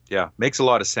 Yeah, makes a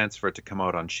lot of sense for it to come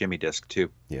out on Shimmy Disc too.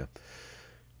 Yeah.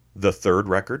 The third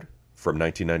record from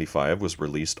 1995 was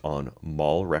released on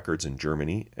Mall Records in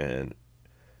Germany and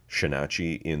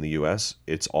Shinachi in the US.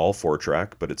 It's all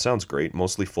 4-track, but it sounds great,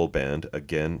 mostly full band,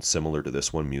 again similar to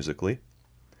this one musically.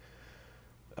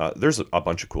 There's a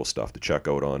bunch of cool stuff to check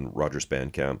out on Roger's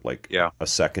Bandcamp, like a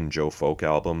second Joe Folk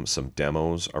album, some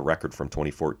demos, a record from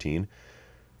 2014.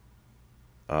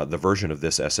 The version of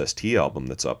this SST album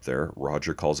that's up there,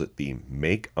 Roger calls it the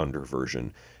Make Under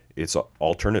version. It's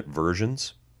alternate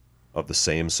versions of the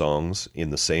same songs in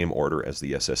the same order as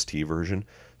the SST version.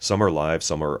 Some are live,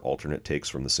 some are alternate takes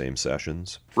from the same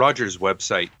sessions. Roger's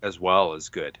website as well is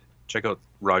good. Check out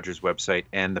Roger's website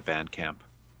and the Bandcamp.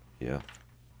 Yeah.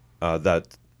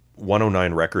 That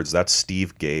 109 Records, that's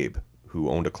Steve Gabe, who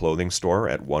owned a clothing store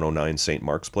at 109 St.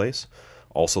 Mark's Place,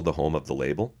 also the home of the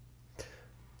label.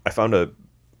 I found a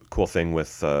cool thing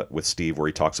with Steve where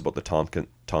he talks about the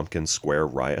Tompkins Square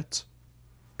riots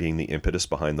being the impetus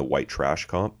behind the White Trash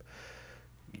comp.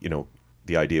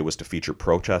 The idea was to feature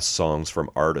protest songs from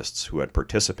artists who had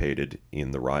participated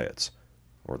in the riots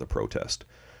or the protest.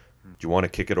 Do you want to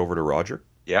kick it over to Roger?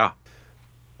 Yeah.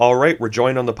 All right, we're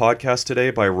joined on the podcast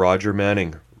today by Roger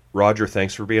Manning. Roger,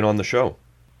 thanks for being on the show.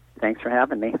 Thanks for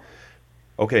having me.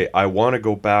 Okay, I want to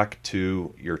go back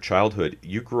to your childhood.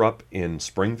 You grew up in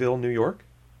Springville, New York?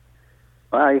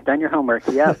 Well, you've done your homework.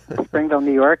 Yeah, Springville,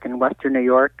 New York, and Western New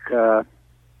York, a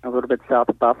little bit south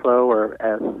of Buffalo, or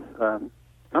as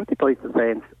some people used to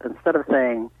say, instead of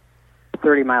saying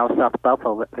 30 miles south of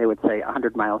Buffalo, they would say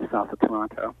 100 miles south of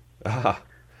Toronto. Ah.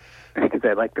 Because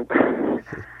they like to,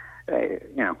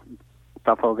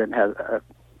 Buffalo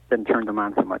didn't turn them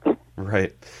on so much.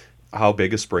 Right. How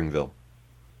big is Springville?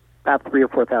 About 3,000 or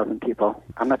 4,000 people.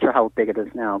 I'm not sure how big it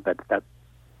is now, but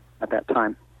at that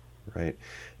time. Right.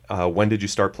 When did you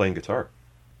start playing guitar?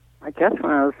 I guess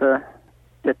when I was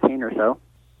 15 or so.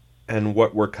 And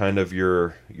what were kind of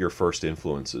your first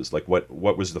influences? Like what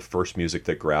was the first music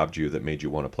that grabbed you that made you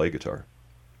want to play guitar?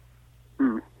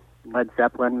 Led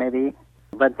Zeppelin, maybe.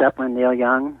 Led Zeppelin, Neil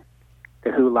Young,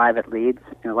 The Who live at Leeds,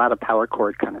 a lot of power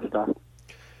chord kind of stuff.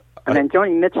 And then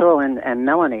Joni Mitchell and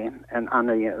Melanie, and on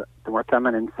the more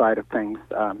feminine side of things,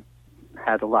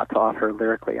 had a lot to offer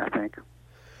lyrically, I think.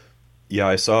 Yeah,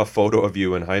 I saw a photo of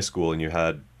you in high school, and you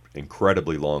had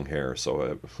incredibly long hair.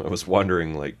 So I was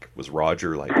wondering, like, was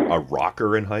Roger like a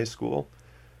rocker in high school?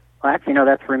 Well, actually,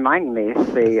 that's reminding me.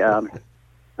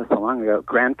 Not so long ago,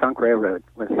 Grand Funk Railroad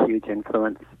was a huge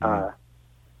influence.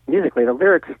 Musically, their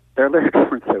lyrics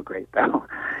weren't so great, though.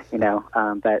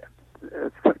 But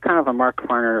it's kind of a Mark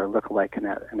Farner lookalike in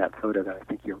that photo that I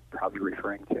think you're probably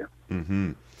referring to.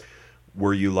 Mm-hmm.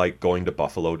 Were you like going to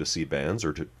Buffalo to see bands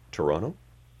or to Toronto?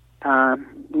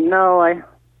 No, I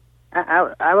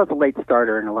was a late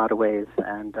starter in a lot of ways,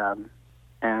 and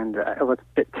I was a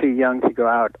bit too young to go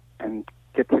out and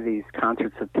get to these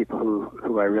concerts of people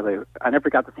who I never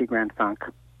got to see Grand Funk,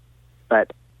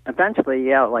 but eventually,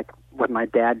 yeah, like with my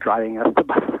dad driving us to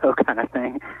Buffalo kind of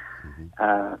thing.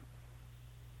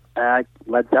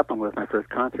 Led Zeppelin was my first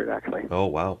concert, actually. Oh,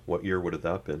 wow. What year would have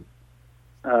that been?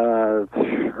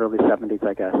 Early 70s,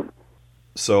 I guess.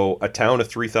 So a town of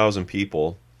 3,000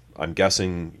 people, I'm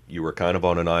guessing you were kind of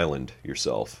on an island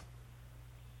yourself.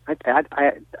 I'd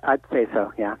say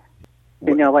so, yeah.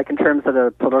 What? Like in terms of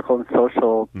the political and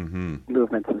social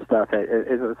movements and stuff,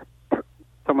 it was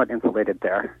somewhat insulated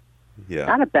there. Yeah.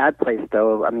 Not a bad place,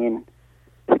 though. I mean,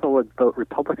 people would vote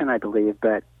Republican, I believe,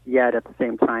 but yet at the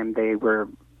same time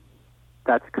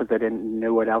that's because they didn't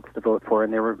know what else to vote for,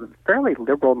 and they were fairly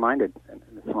liberal-minded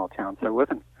in a small town, so it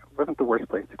wasn't the worst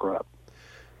place to grow up.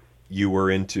 You were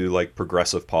into like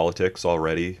progressive politics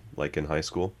already, like in high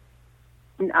school?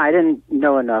 I didn't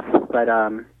know enough, but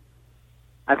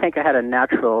I think I had a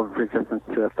natural resistance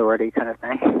to authority kind of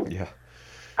thing.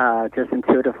 Yeah. Just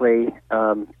intuitively.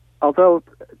 Although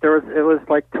it was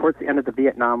like towards the end of the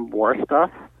Vietnam War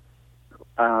stuff,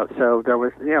 so there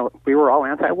was, we were all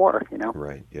anti-war,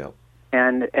 Right. Yeah.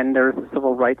 And there was a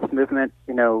civil rights movement,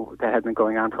 that had been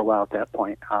going on for a while at that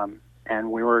point,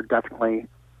 and we were definitely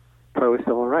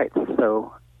pro-civil rights.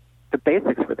 So the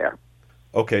basics were there.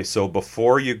 Okay, so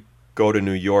before you go to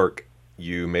New York,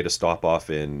 you made a stop off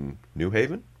in New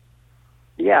Haven?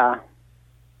 Yeah.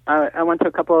 I went to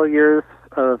a couple of years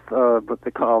of what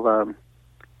they call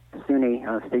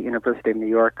SUNY, State University of New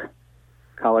York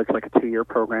college, like a 2-year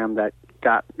program that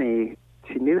got me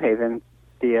to New Haven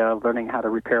via learning how to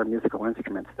repair musical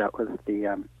instruments. That was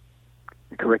the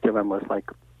curriculum was like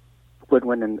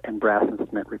woodwind and brass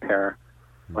instrument repair,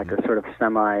 like a sort of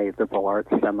semi-liberal arts,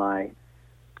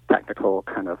 semi-technical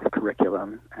kind of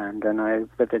curriculum. And then I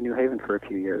lived in New Haven for a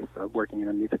few years, working in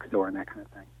a music store and that kind of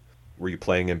thing. Were you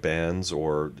playing in bands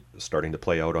or starting to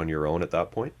play out on your own at that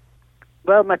point?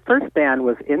 Well, my first band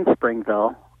was in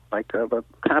Springville, like kind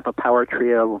of a power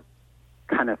trio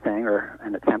kind of thing, or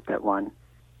an attempt at one.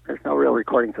 There's no real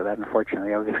recordings of that,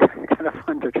 unfortunately. It was kind of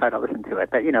fun to try to listen to it.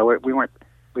 But, we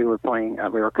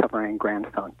were covering Grand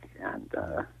Funk and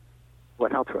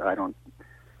what else?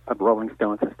 Rolling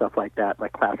Stones and stuff like that,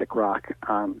 like classic rock.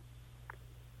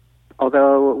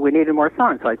 Although we needed more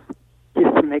songs, so I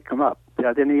used to make them up.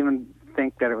 I didn't even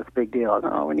think that it was a big deal.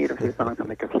 Oh, we need a few songs, I'll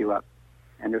make a few up.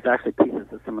 And there's actually pieces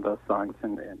of some of those songs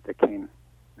and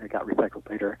they got recycled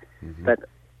later. Mm-hmm. But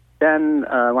then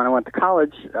when I went to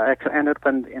college, I actually ended up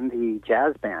in the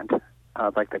jazz band,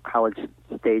 like the college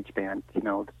stage band,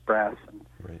 with brass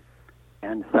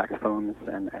and saxophones,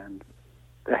 and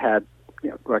they had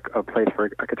like a place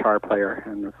for a guitar player,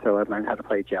 and so I learned how to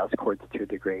play jazz chords to a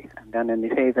degree. And then in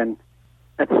New Haven,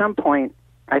 at some point,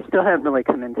 I still hadn't really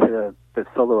come into the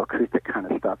solo acoustic kind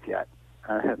of stuff yet.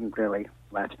 I hadn't really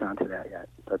latched onto that yet.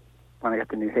 But when I got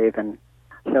to New Haven,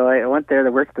 so I went there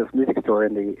to work at this music store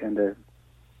in the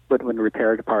woodwind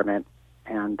repair department,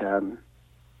 and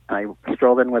I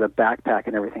strolled in with a backpack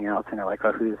and everything else, and they're like,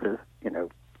 "Oh, who's this?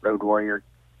 Road warrior,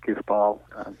 goofball,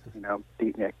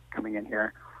 beatnik coming in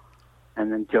here?"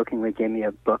 And then jokingly gave me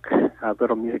a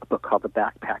little music book called the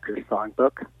Backpacker's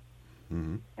Songbook.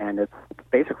 Mm-hmm. And it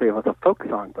was a folk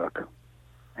song book.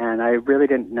 And I really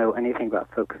didn't know anything about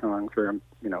folk songs or,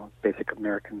 basic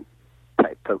American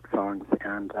type folk songs.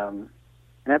 And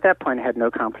at that point I had no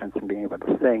confidence in being able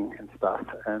to sing and stuff.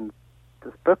 And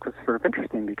this book was sort of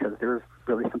interesting because there was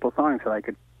really simple songs that I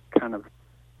could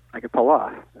pull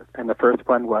off. And the first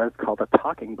one was called The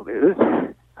Talking Blues.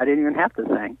 I didn't even have to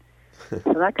sing.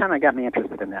 So that kind of got me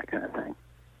interested in that kind of thing.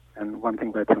 And one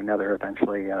thing led to another,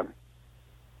 eventually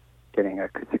getting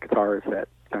acoustic guitars that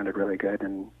sounded really good,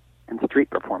 and street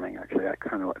performing, actually. I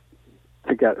kind of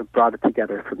brought it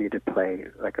together for me to play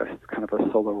like a kind of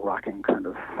a solo rocking kind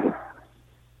of,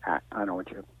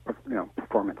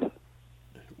 performance.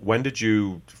 When did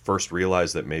you first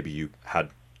realize that maybe you had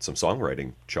some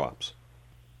songwriting chops?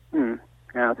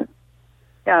 Yeah,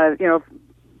 Yeah,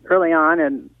 early on,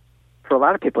 and for a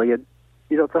lot of people, it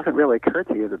doesn't really occur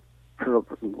to you that, for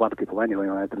a lot of people anyway,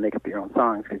 you have to make up your own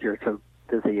songs because you're so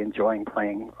busy enjoying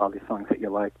playing all these songs that you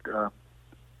like. But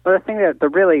the thing that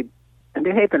really, in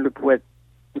New Haven, what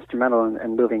instrumental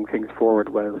in moving things forward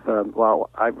was,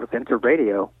 I was into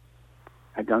radio.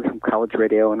 I'd done some college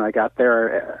radio, and I got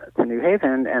there to New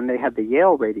Haven, and they had the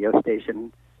Yale radio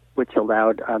station, which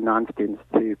allowed non-students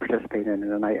to participate in it.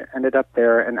 And I ended up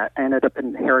there, and I ended up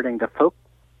inheriting the folk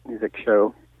music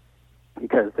show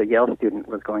because the Yale student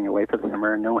was going away for the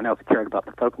summer, and no one else cared about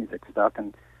the folk music stuff.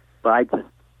 And but I just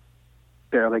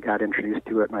barely got introduced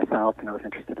to it myself, and I was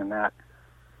interested in that.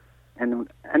 And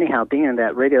anyhow, being in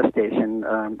that radio station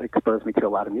exposed me to a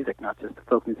lot of music, not just the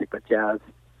folk music, but jazz.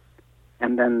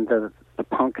 And then the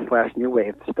punk/new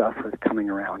wave stuff was coming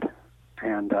around,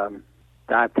 and that,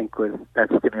 I think, that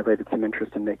stimulated some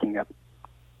interest in making up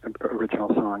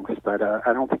original songs. But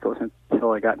I don't think it was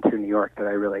until I got into New York that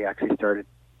I really actually started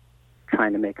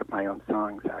trying to make up my own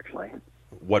songs, actually.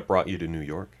 What brought you to New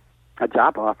York? A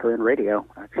job offer in radio,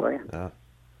 actually.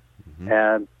 Mm-hmm.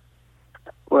 And,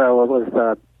 well, it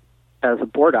was as a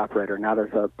board operator, not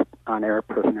as a on-air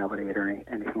personality or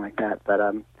anything like that. But,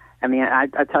 I mean, I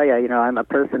tell you, I'm a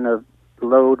person of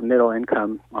low middle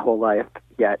income my whole life,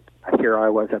 yet here I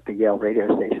was at the Yale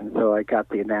radio station, so I got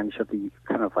the advantage of the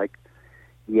kind of like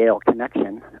Yale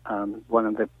connection. One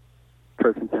of the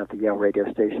persons at the Yale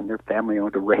radio station, their family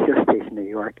owned a radio station in New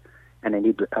York, and they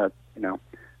needed a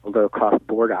low-cost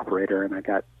board operator, and I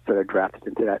got sort of drafted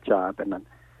into that job. And then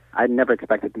I never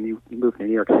expected to move to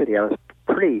New York City. I was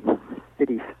pretty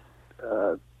city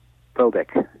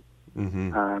phobic.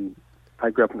 Mm-hmm. I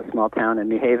grew up in a small town, and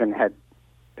New Haven had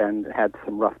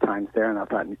some rough times there, and I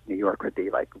thought New York would be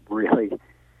like really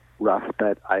rough,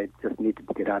 but I just needed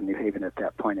to get out of New Haven at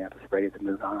that point. I was ready to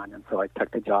move on, and so I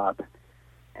took the job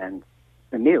and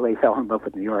immediately fell in love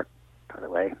with New York, by the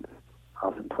way. It's an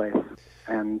awesome place.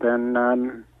 And then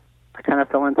I kind of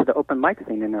fell into the open mic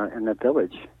scene in the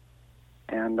village,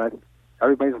 and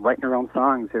everybody's writing their own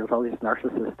songs. There's all these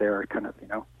narcissists there, kind of,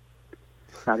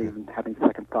 not even having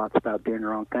second thoughts about doing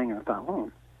their own thing. And I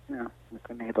thought,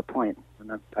 they may have a point.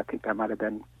 And I think that might have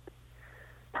been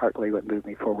partly what moved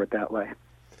me forward that way.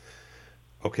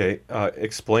 Okay,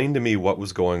 explain to me what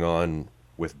was going on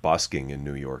with busking in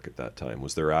New York at that time.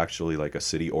 Was there actually like a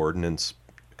city ordinance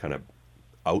kind of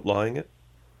outlying it?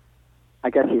 I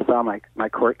guess you saw my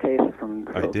court case from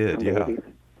I did, from yeah. the 80s.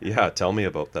 Yeah, tell me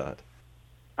about that.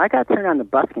 I got turned on to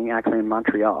busking actually in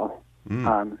Montreal.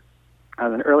 On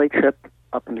an early trip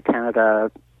up into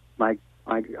Canada, my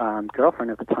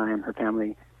girlfriend at the time, her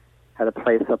family had a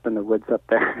place up in the woods up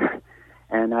there,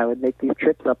 and I would make these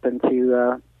trips up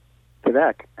into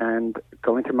Quebec, and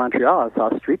going to Montreal, I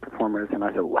saw street performers, and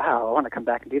I said, wow, I want to come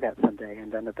back and do that someday.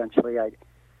 And then eventually I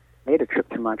made a trip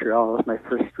to Montreal. It was my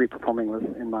first street performing was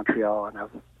in Montreal, and I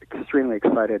was extremely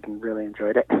excited and really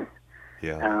enjoyed it.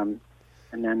 Yeah.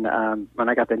 And then when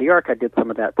I got to New York, I did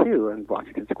some of that too, in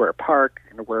Washington Square Park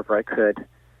and wherever I could.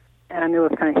 And it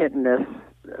was kind of hit and miss.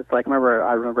 It's like, I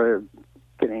remember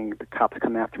getting the cops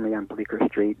come after me on Bleecker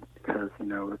Street because,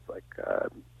 it's like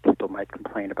people might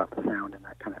complain about the sound and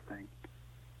that kind of thing.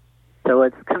 So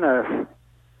it's kind of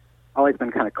always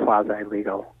been kind of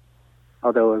quasi-legal,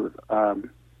 although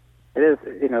it is,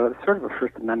 it's sort of a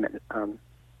First Amendment,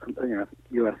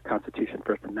 U.S. Constitution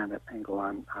First Amendment angle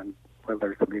on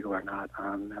whether it's legal or not.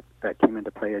 That came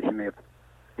into play, as you may have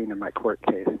seen in my court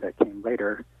case that came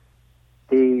later.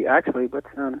 There's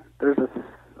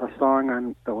a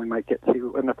song that we might get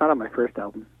to, and it's not on my first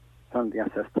album, it's on the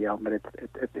SST album, but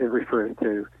it refers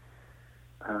to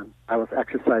I was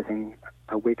exercising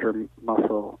a weaker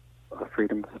muscle of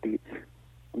freedom of speech.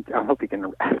 I hope you can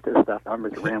write this stuff. I'm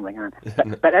just rambling on.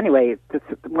 But anyway, to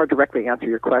more directly answer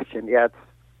your question, yeah,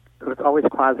 it's always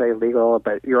quasi-legal,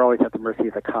 but you're always at the mercy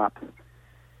of the cops.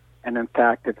 And in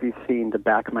fact, if you've seen the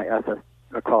back of my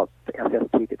I call it the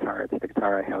SST guitar. It's the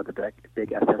guitar I have with the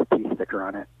big SST sticker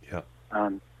on it. Yeah.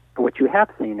 What you have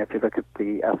seen, if you look at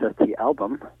the SST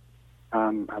album,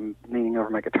 I'm leaning over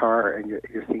my guitar, and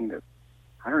you're seeing the,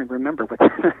 I don't even remember what,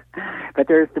 but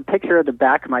there's the picture of the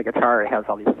back of my guitar. It has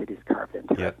all these cities carved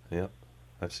into it. Yeah,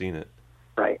 I've seen it.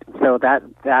 Right. So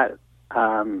that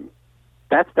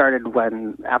started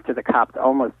when, after the cops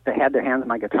they had their hands on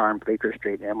my guitar on Bleecker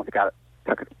Street, and almost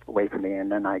took it away from me,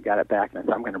 and then I got it back, and I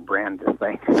said, I'm going to brand this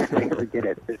thing. They never get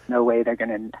it. There's no way they're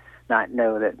going to not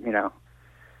know that,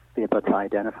 be able to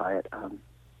identify it.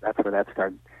 That's where that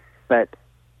started. But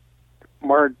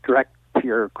more direct to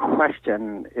your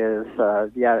question is,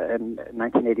 in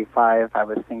 1985, I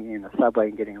was singing in the subway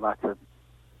and getting lots of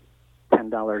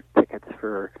 $10 tickets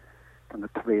for from the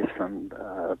police from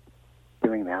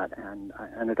doing that, and I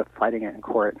ended up fighting it in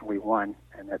court, and we won.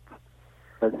 And it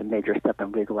was a major step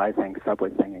in legalizing subway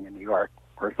singing in New York,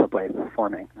 or subway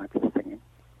performing, not just singing.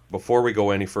 Before we go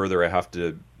any further, I have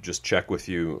to just check with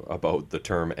you about the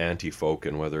term anti-folk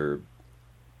and whether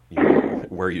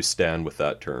where you stand with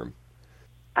that term.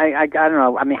 I don't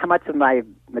know. I mean, how much of my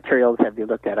materials have you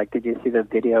looked at? Like, did you see the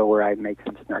video where I make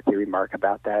some snarky remark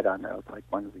about that on like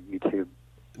one of the YouTube?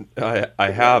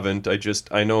 I haven't.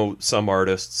 I know some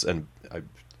artists, and I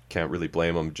can't really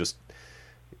blame them, just,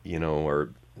 are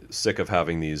sick of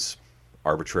having these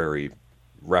arbitrary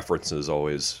references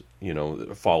always,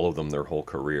 follow them their whole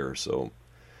career. So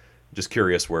just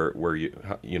curious where you,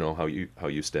 how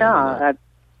you stand on that.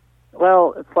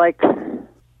 Well, it's like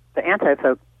the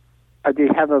anti-folk. Do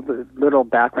you have a little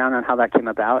background on how that came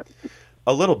about?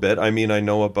 A little bit. I mean, I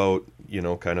know about,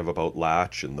 kind of about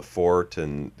Latch and the Fort,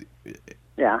 and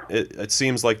yeah, it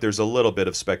seems like there's a little bit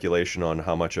of speculation on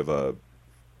how much of a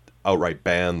outright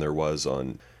ban there was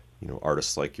on,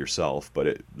 artists like yourself, but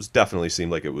it definitely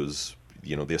seemed like it was,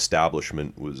 the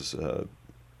establishment was,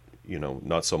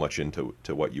 not so much into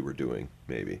what you were doing,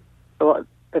 maybe. Well,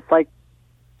 it's like,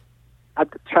 I'll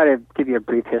try to give you a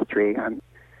brief history.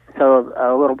 So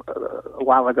a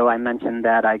while ago, I mentioned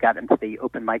that I got into the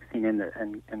open mic scene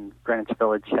in Greenwich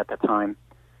Village at the time,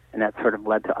 and that sort of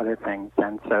led to other things.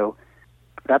 And so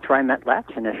that's where I met Latch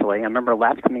initially. I remember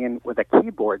Latch coming in with a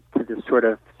keyboard to this sort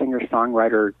of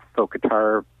singer-songwriter, folk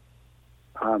guitar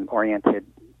oriented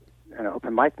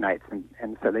open mic nights.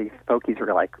 And so these folkies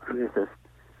were like, who is this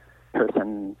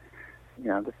person?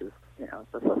 This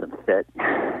doesn't fit,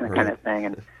 that kind of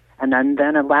thing. And then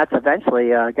Latch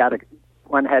eventually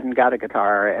went ahead and got a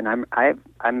guitar, and I'm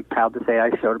proud to say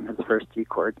I showed him his first G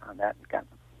chord on that, and got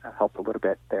helped a little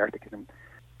bit there to get him.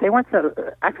 They went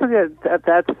to actually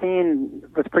that scene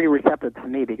was pretty receptive to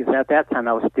me, because at that time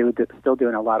I was still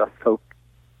doing a lot of folk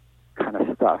kind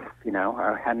of stuff.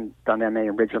 I hadn't done that many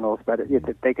originals, but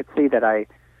they could see that I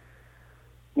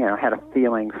had a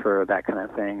feeling for that kind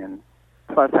of thing, and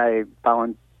plus I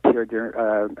volunteered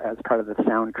as part of the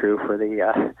sound crew for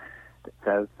the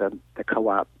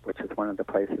Co-op, which is one of the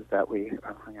places that we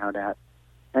hung out at.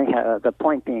 Anyhow, the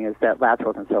point being is that Latch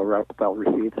wasn't so well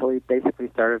received, so he basically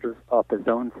started up his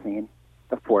own scene,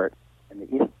 the Fort, in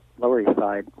the Lower East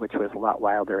Side, which was a lot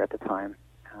wilder at the time,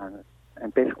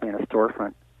 and basically in a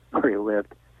storefront where he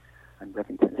lived on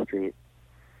Rivington Street.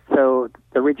 So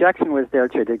the rejection was there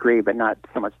to a degree, but not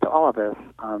so much to all of us.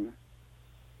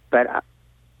 But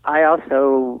I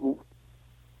also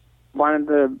wanted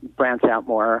to branch out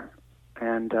more,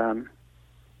 and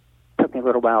took me a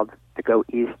little while to go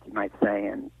east, you might say,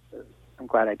 and I'm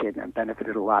glad I did, and I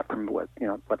benefited a lot from what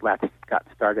Latch got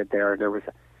started there. There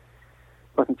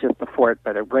wasn't just the Fort,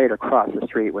 but right across the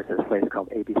street was this place called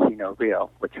ABC No Real,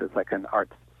 which was like an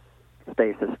art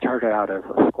space that started out as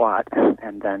a squat,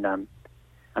 and then on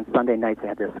Sunday nights they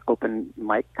had this open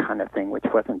mic kind of thing, which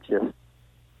wasn't just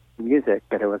music,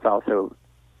 but it was also,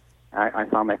 I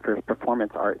saw my first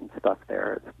performance art and stuff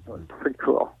there. It was pretty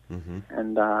cool. Mm-hmm.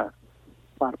 And a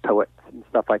lot of poets and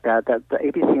stuff like that. The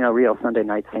ABC No Real Sunday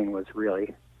night scene was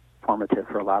really formative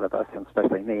for a lot of us, and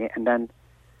especially me. And then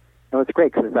it was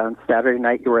great, because on Saturday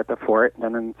night you were at the Fort, and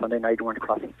then on Sunday night you went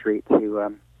across the street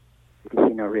to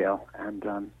ABC No Real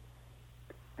and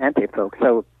anti-folk.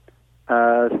 So they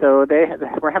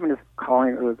were having this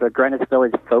calling, it was the Greenwich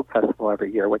Village Folk Festival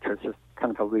every year, which was just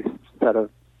kind of a loose set of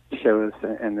shows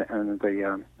in the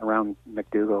around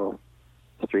McDougal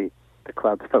Street, the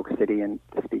clubs, Folk City and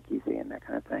the Speakeasy and that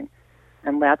kind of thing.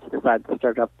 And Latch decided to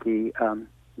start up the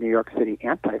New York City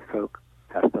Anti-Folk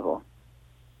Festival.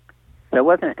 So it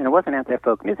wasn't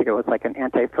anti-folk music; it was like an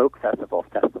anti-folk festival.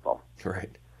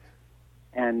 Right.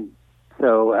 And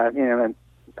so I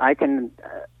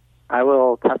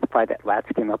will testify that Latch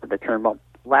came up with the term. Well,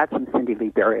 Latch and Cindy Lee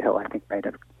Berryhill, I think, might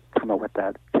have come up with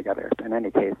that together. In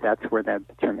any case, that's where the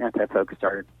term anti-folk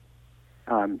started,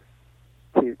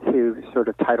 to sort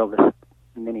of title this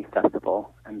mini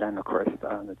festival, and then of course it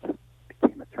just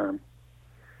became a term.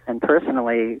 And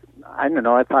personally, I don't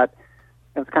know, I thought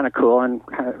it was kind of cool and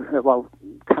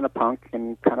kind of punk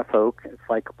and kind of folk. It's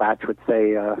like Latch would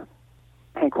say,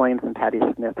 Hank Williams and Patti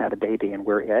Smith had a baby and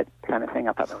we're it, kind of thing.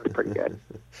 I thought that was pretty good.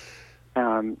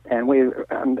 And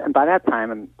by that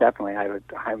time, definitely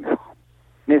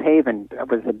New Haven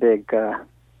was a big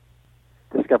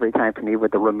discovery time for me,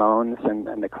 with the Ramones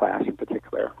and the Clash in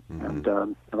particular. Mm-hmm.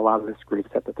 And a lot of those groups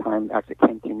at the time actually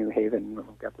came to New Haven. We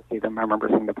got to see them. I remember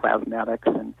seeing the Plasmatics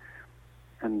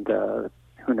and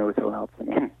who knows who else. I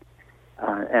mean,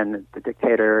 and the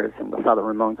Dictators, and I saw the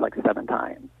Ramones like 7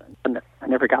 times. And I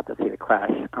never got to see the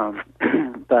Clash.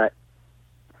 But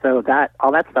So that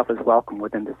all that stuff was welcome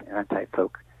within this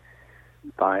anti-folk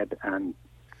vibe,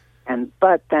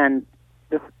 but then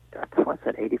this what's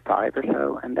it, 85 or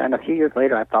so, and then a few years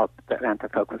later, I felt that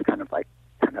anti-folk was kind of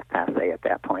passé at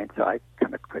that point, so I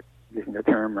kind of quit using the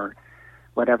term or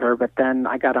whatever. But then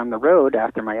I got on the road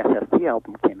after my SST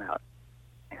album came out,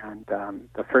 and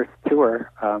the first tour,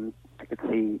 I could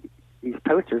see these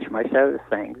posters for my shows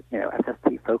saying,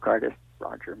 SST folk artist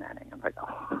Roger Manning. I'm like,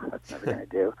 oh, that's never going to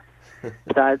do.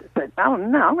 So I said, oh,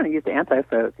 no, I'm going to use the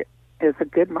anti-folk. It's a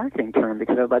good marketing term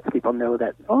because it lets people know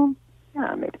that, oh,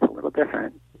 yeah, maybe it's a little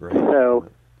different. Right. So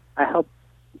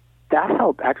that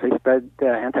helped actually spread the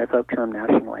anti-folk term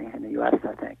nationally in the U.S.,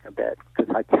 I think, a bit,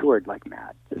 because I toured like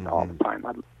mad just all the time.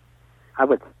 I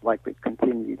would likely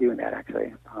continue doing that,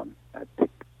 actually,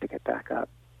 to get back up.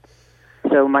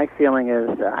 So my feeling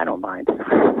is I don't mind.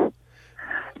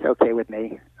 It's okay with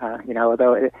me,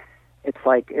 although it's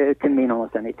like it can mean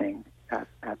almost anything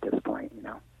at this point,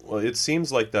 Well, it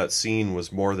seems like that scene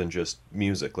was more than just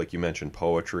music. Like you mentioned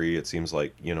poetry. It seems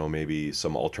like, maybe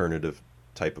some alternative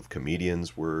type of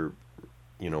comedians were,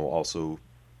 also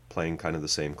playing kind of the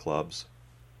same clubs.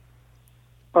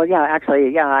 Well, yeah,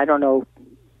 actually, I don't know.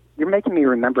 You're making me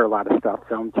remember a lot of stuff,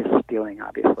 so I'm just spewing,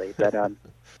 obviously. But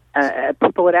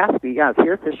people would ask me,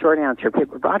 here's the short answer.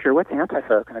 People, Roger, what's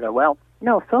anti-folk? And I go, well,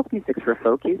 folk music's for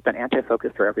folkies, but anti-folk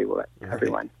is for everyone.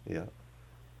 Right. Yeah.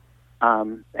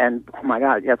 And oh my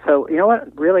God, yeah. So you know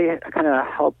what really kind of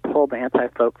helped pull the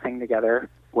anti-folk thing together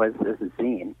was this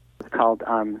zine. It's called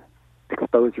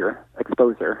Exposure.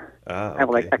 Okay,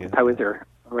 Like Exposure.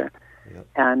 Yeah.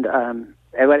 And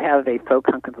it would have a folk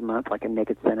hunk of the month, like a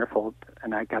naked centerfold,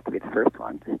 and I got to be the first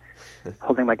one,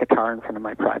 holding my guitar in front of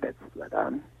my privates. But,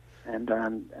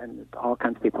 and all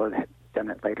kinds of people had done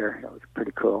it later. It was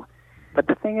pretty cool. But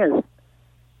the thing is,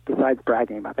 besides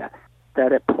bragging about that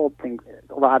it pulled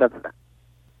a lot of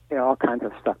all kinds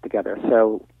of stuff together.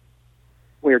 So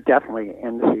we're definitely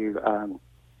into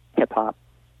hip hop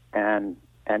and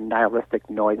nihilistic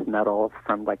noise metal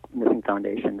from like Missing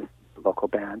Foundation, the local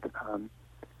band,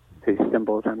 whose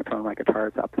cymbals on the front of my guitar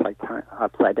is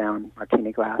upside down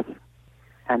martini glass,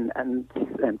 and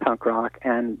punk rock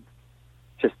and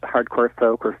just hardcore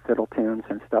folk or fiddle tunes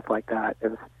and stuff like that.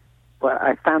 Well,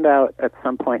 I found out at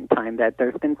some point in time that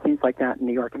there's been scenes like that in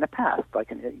New York in the past,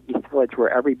 like in East Village, where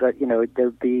everybody,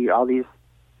 there'd be all these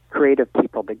creative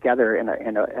people together in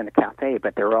a cafe,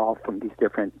 but they're all from these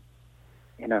different,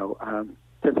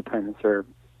 disciplines or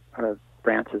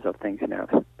branches of things,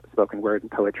 spoken word and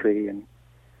poetry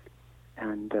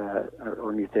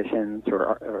or musicians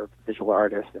or visual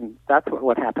artists, and that's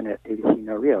what happened at ABC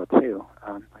No Rio too.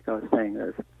 Like I was saying,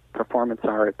 there's performance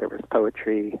art, there was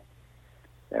poetry.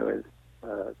 There was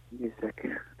music.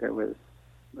 There was,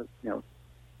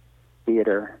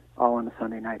 theater, all on a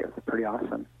Sunday night. It was pretty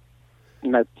awesome. I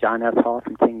met John S. Hall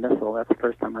from King Missile. That's the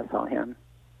first time I saw him.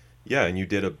 Yeah, and you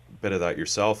did a bit of that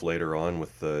yourself later on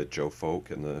with Joe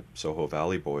Folk and the Soho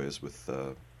Valley Boys with,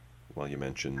 you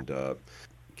mentioned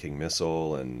King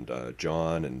Missile and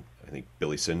John, and I think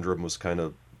Billy Syndrome was kind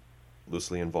of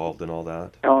loosely involved in all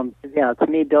that. Yeah, to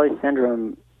me, Billy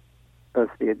Syndrome was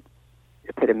the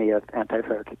epitome of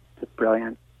anti-folk. It's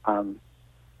brilliant. And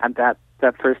that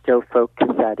first Joe Folk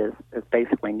cassette is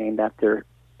basically named after,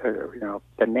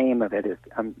 the name of it is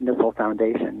Missile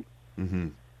Foundation. Mm-hmm.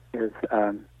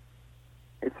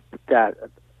 It's that,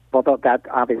 although that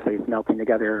obviously is melting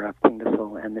together King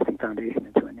Missile and Missing Foundation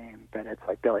into a name, but it's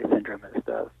like Billy Syndrome is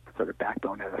the sort of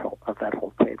backbone of that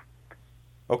whole tape.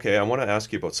 Okay, I want to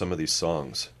ask you about some of these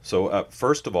songs. So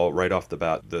first of all, right off the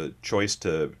bat, the choice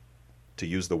to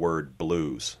use the word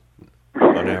blues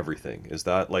on everything. Is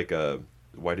that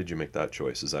why did you make that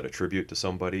choice? Is that a tribute to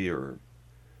somebody or?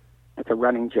 It's a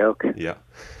running joke. Yeah.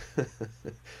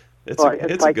 it's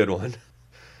a good one.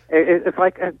 It's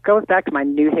like, it goes back to my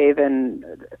New Haven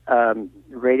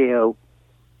radio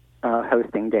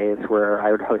hosting days where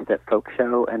I would host that folk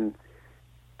show, and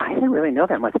I didn't really know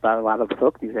that much about a lot of the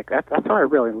folk music. That's where I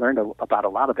really learned about a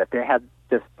lot of it. They had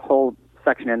this whole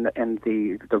section in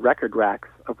the record racks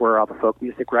of where all the folk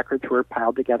music records were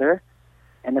piled together,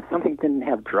 and if something didn't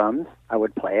have drums, I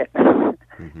would play it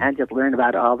mm-hmm. and just learn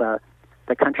about all the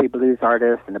country blues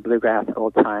artists and the bluegrass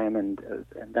old time, and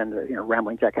then the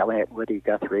Rambling Jack Elliott, Woody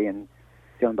Guthrie, and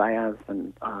Joan Baez,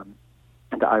 and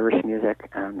the Irish music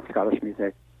and Scottish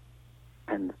music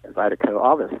and Zydeco,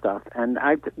 all this stuff. And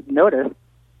I noticed,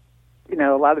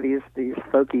 a lot of these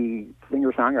folky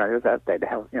singer-songwriters that they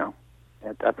have,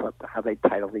 that's how they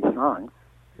title these songs.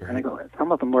 Right. And I go,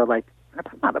 some of them were like, that's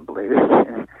not a blues,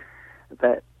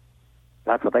 but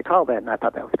that's what they called it, and I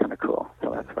thought that was kind of cool,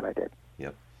 so that's what I did.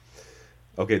 Yep.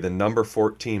 Okay, the number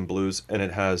 14 blues, and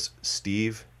it has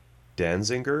Steve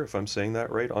Danziger, if I'm saying that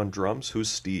right, on drums. Who's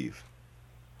Steve?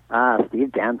 Steve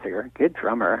Danziger, good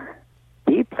drummer.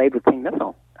 He played with King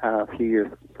Missile a few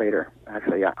years later,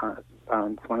 actually.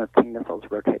 It's one of King Missile's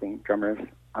rotating drummers.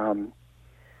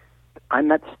 I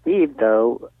met Steve,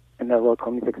 though, in the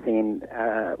local music scene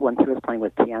when he was playing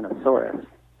with Pianosaurus.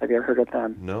 Have you ever heard of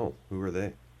them? No. Who are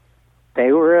they?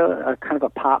 They were a kind of a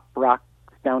pop rock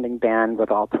sounding band with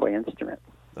all toy instruments.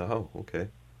 Oh, okay.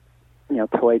 You know,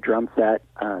 toy drum set,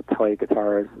 toy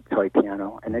guitars, toy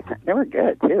piano, and they were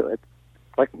good too. It's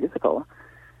like musical.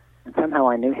 And somehow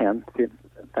I knew him through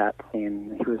that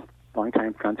scene. He was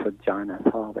longtime friends with John S.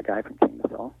 Hall, the guy from King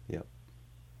Missile. Yep.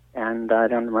 And I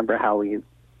don't remember how he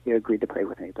agreed to play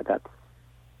with me, but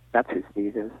that's who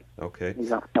Steve is. Okay.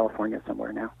 He's out in California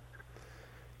somewhere now.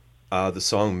 The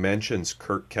song mentions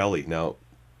Kirk Kelly. Now,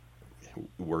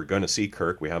 we're going to see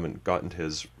Kirk. We haven't gotten to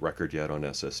his record yet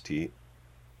on SST. Is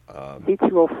he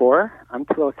 204? I'm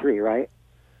 203, right?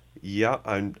 Yeah,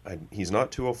 he's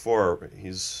not 204.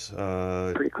 He's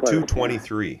pretty close,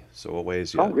 223, so a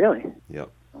ways yet. Oh, really? Yep.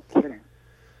 No kidding.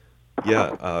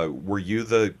 Yeah, were you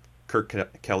the Kirk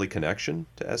Kelly connection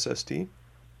to SST?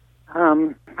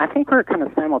 I think we're kind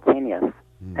of simultaneous,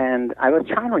 and I was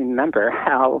trying to remember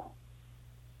how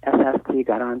SST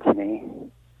got onto me.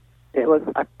 It was,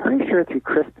 I'm pretty sure, through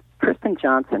Kristen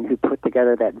Johnson, who put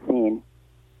together that zine,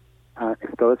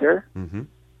 Exposure. Mm-hmm.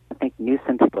 I think knew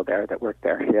some people there that worked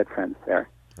there. She had friends there.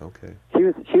 Okay. She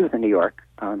was in New York,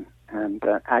 and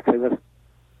actually was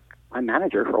my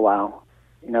manager for a while.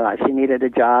 You know, she needed a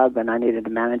job, and I needed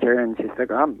a manager, and she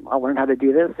said, I'll learn how to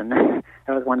do this, and that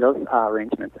was one of those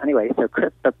arrangements. Anyway, so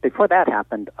but before that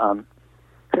happened,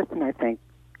 Kristen, I think,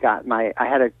 I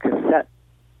had a cassette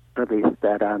release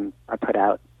that I put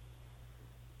out,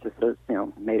 just a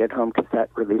made-at-home cassette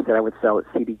release that I would sell at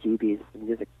CBGB's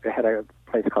music. I had a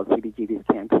place called CBGB's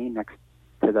Canteen next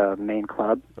to the main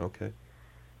club. Okay.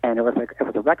 And it was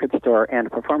a record store and a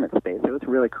performance space. It was a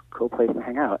really cool place to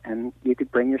hang out, and you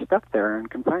could bring your stuff there on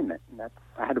consignment. And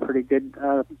I had a pretty good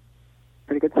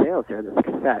sales there, this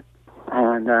cassette.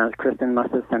 And Kristen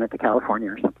must have sent it to California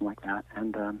or something like that.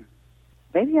 And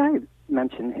maybe I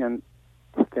mentioned him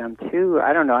to them too.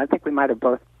 I don't know. I think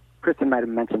Kristen might have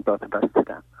mentioned both of us to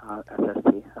them, SST.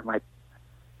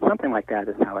 Something like that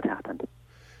is how it happened.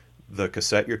 The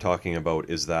cassette you're talking about,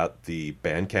 is that the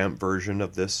Bandcamp version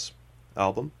of this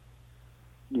album?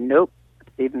 Nope,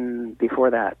 even before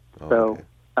that. Oh, So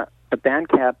okay. the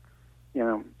Bandcamp,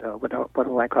 what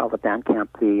do I call the Bandcamp?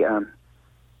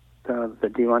 The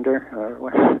do under or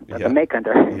what? Yeah. The make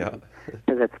under. Yeah.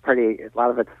 Because a lot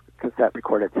of it's cassette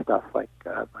recorded stuff like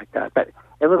that. But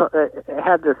it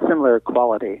had this similar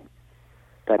quality.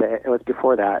 But it was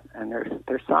before that, and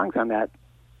there's songs on that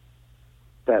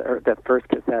first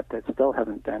cassette that still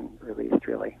haven't been released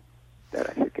really, that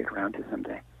I should get around to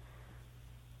someday.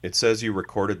 It says you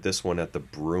recorded this one at the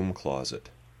Broom Closet.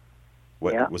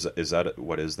 What Yeah.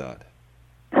 What is that?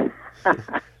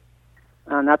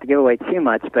 Not to give away too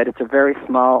much, but it's a very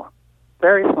small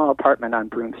apartment on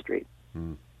Broom Street.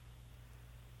 Hmm.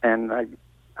 And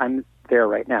I'm there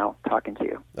right now talking to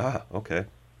you. Ah, okay.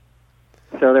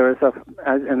 So there was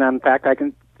and in fact,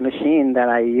 the machine that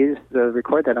I used to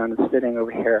record that on is sitting over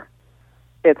here.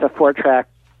 It's a 4-track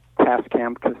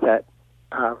Tascam cassette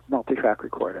multi-track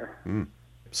recorder. Hmm.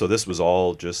 So this was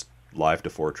all just live to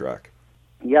 4-track.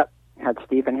 Yep, had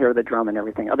Steve in here with the drum and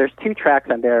everything. Oh, there's 2 tracks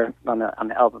on there on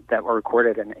the album that were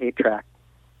recorded in 8-track.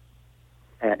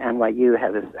 At NYU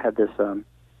had this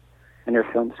in their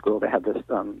film school. They had this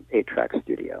 8-track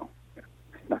studio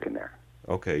snuck in there.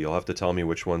 Okay, you'll have to tell me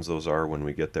which ones those are when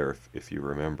we get there, if you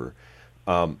remember.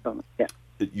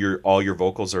 Yeah. All your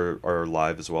vocals are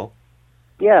live as well?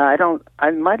 Yeah,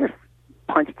 I might have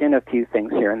punched in a few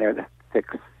things here and there to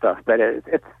fix stuff, but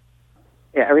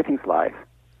everything's live.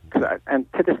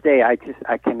 And to this day, I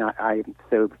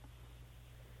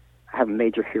have a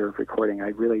major fear of recording. I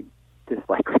really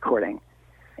dislike recording.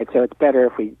 And so it's better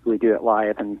if we do it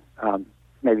live and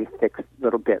maybe fix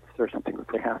little bits or something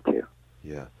if we have to.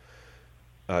 Yeah.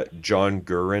 John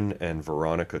Gurin and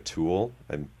Veronica Toole,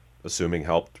 I'm assuming,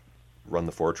 helped run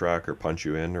the 4-track or punch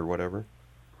you in or whatever?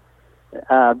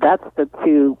 That's the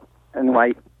 2 in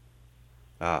white.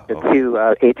 Okay.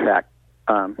 2 8-track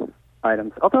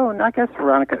items. Although, I guess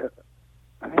Veronica,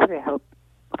 maybe they helped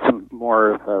some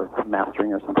more of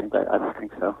mastering or something, but I don't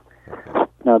think so. Okay.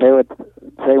 No,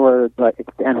 they were like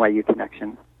the NYU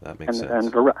connection. That makes sense.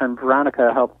 And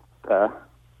Veronica helped.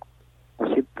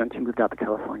 She moved out to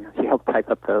California. She helped type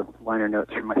up the liner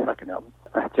notes for my second album.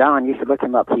 John, you should look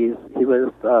him up. He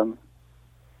was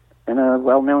in a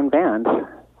well-known band,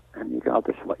 and I'll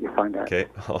just let you find that. Okay,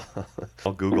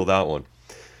 I'll Google that one.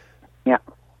 Yeah.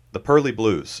 The Pearly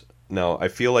Blues. Now, I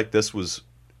feel like this was,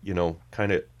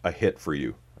 kind of a hit for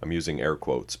you. I'm using air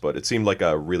quotes, but it seemed like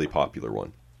a really popular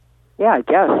one. Yeah, I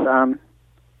guess.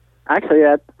 Actually,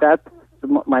 that's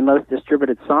my most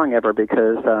distributed song ever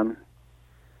because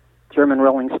German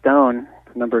Rolling Stone,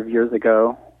 a number of years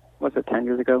ago, was it 10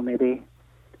 years ago maybe?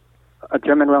 A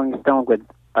German Rolling Stone would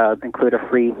include a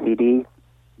free CD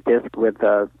disc with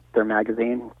their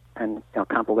magazine and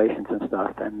compilations and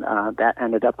stuff, and that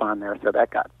ended up on there, so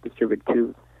that got distributed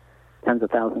to tens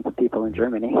of thousands of people in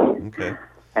Germany. Okay.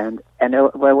 And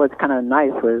what was kind of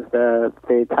nice was the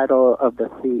title of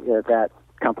that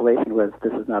compilation was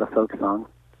 "This Is Not a Folk Song,"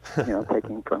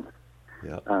 taking from.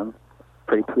 Yeah.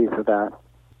 Pretty pleased with that.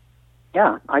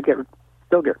 Yeah, I got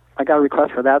a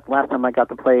request for that last time I got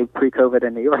to play pre-COVID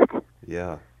in New York.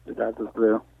 Yeah. That was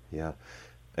blue. Yeah.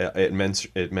 It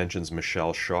mentions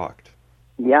Michelle Shocked.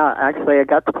 Yeah, actually, I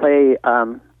got to play.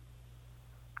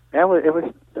 It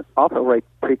was also right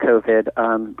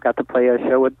pre-COVID. Got to play a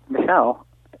show with Michelle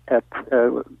at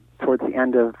towards the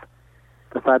end of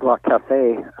the Sidewalk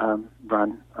Cafe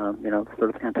run.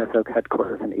 Sort of anti-folk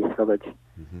headquarters in East Village.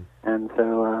 Mm-hmm. And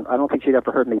so I don't think she'd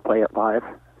ever heard me play it live.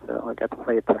 So I got to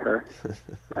play it to her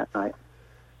that night.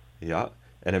 Yeah,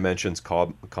 and it mentions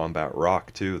combat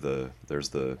rock too. There's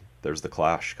the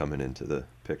Clash coming into the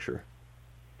picture.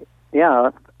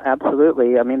 Yeah,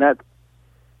 absolutely. I mean that.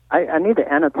 I need to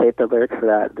annotate the lyrics for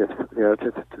that. Just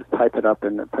type it up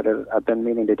and put it. I've been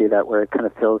meaning to do that, where it kind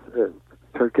of sort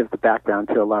of gives the background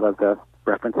to a lot of the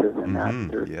references in that.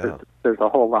 There's a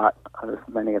whole lot. There's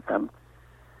many of them,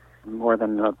 more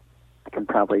than I can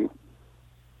probably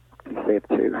be safe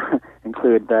to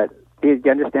include. But do you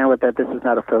understand what that "This Is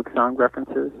Not a Folk Song"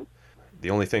 references? The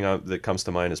only thing that comes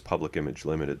to mind is Public Image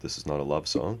Limited. This is not a love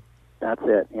song. That's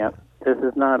it. Yep. This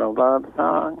is not a love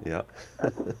song. Yeah.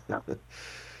 No.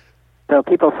 So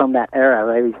people from that era,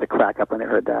 they used to crack up when they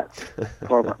heard that.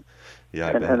 Horrible. Yeah,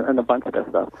 I bet. And a bunch of this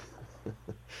stuff.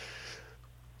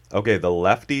 Okay, the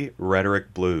Lefty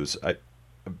Rhetoric Blues. A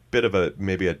bit of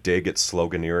maybe a dig at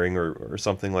sloganeering or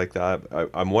something like that.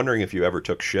 I'm wondering if you ever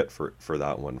took shit for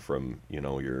that one from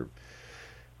your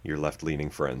left-leaning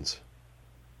friends.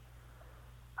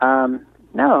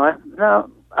 No.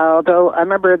 Although I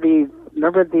remember the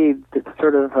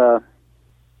sort of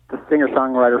the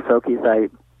singer-songwriter folkies I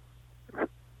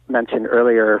mentioned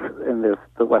earlier in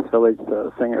the West Village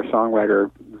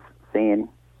singer-songwriter scene.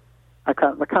 I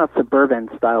kind of suburban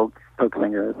style folk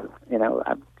singers.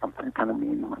 I'm kind of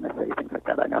mean when I say things like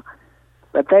that. I know,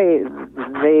 but they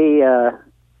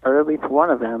or at least one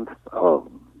of them,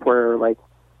 were like,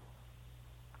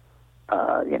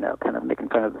 kind of making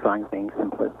fun of the songs being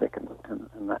simplistic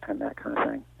and that kind of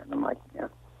thing. And I'm like,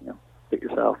 suit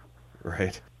yourself.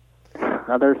 Right.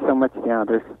 Now there's so much.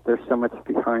 There's so much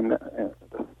behind.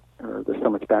 There's so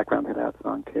much background to that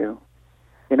song too.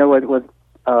 What was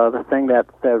the thing that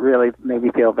really made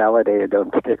me feel validated, though,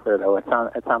 in particular, though, it's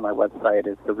on my website,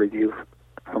 is the review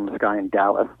from this guy in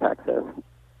Dallas, Texas,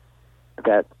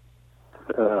 that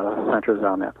centers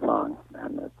on that song,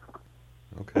 and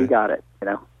okay. He got it.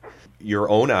 Your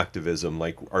own activism,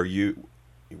 like, were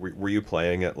you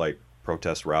playing at like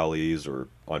protest rallies or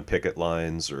on picket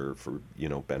lines or for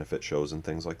benefit shows and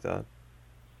things like that?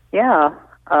 Yeah.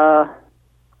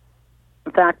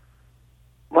 In fact,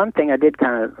 one thing I did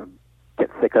kind of get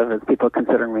sick of is people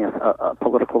considering me a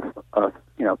political,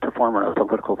 performer, a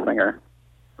political singer,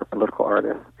 or political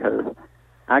artist, because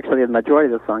actually the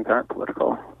majority of the songs aren't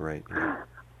political. Right.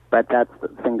 But that's the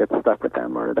thing that stuck with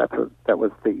them, or that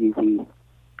was the easy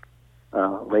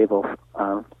label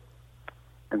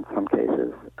in some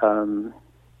cases.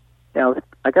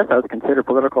 I guess I was considered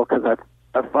political because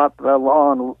I fought the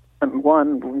law and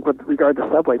won with regard to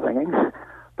subway singing.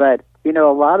 But a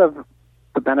lot of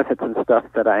the benefits and stuff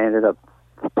that I ended up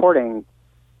supporting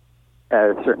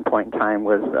at a certain point in time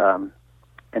was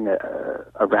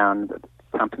around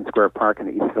Tompkins Square Park in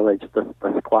the East Village, the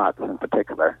squats in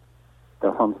particular,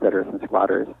 the homesteaders and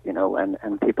squatters,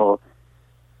 and people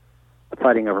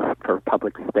fighting for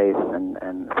public space and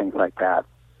things like that.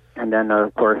 And then,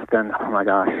 of course, oh my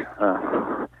gosh,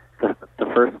 the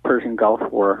first Persian Gulf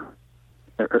War,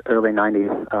 the early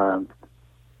 90s.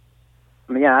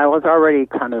 I was already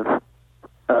kind of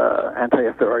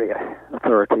anti-authority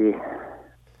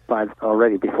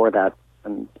already before that,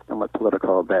 and somewhat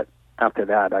political. But after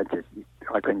that, I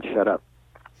couldn't shut up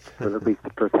for at least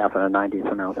the first half of the 90s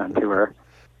when I was on tour.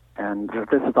 And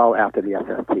this is all after the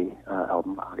SST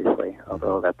album, obviously.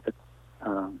 Although that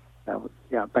was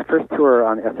my first tour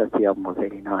on the SST album was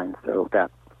 '89, so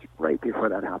that's right before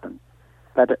that happened.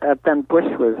 But then Bush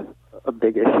was a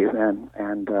big issue then,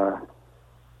 and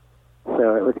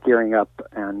so it was gearing up.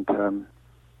 And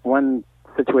one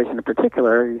situation in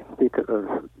particular,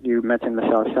 you mentioned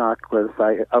Michelle Shock, was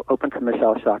I opened for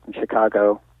Michelle Shock in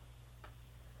Chicago.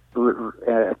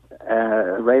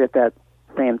 Right at that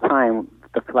same time,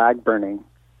 the flag burning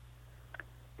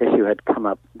issue had come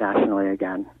up nationally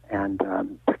again, and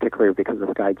particularly because this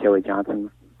guy Joey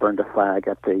Johnson burned a flag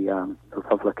at the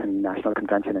Republican National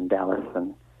Convention in Dallas.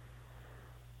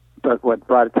 But what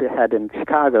brought it to a head in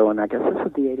Chicago, and I guess this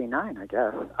would be '89,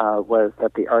 was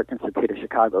that the Art Institute of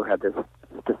Chicago had this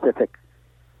specific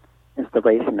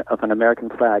installation of an American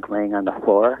flag laying on the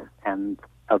floor and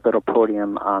a little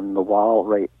podium on the wall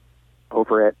right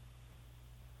over it,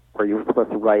 where you were supposed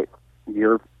to write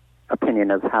your opinion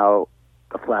of how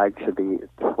the flag should be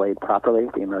displayed properly,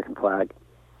 the American flag.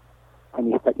 And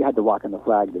you had to walk on the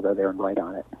flag to go there and write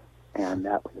on it. And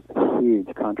that was a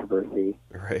huge controversy.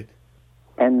 Right.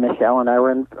 And Michelle and I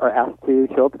were asked to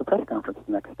show up at the press conference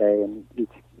the next day and each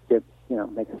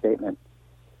make a statement.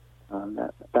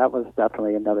 That was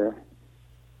definitely another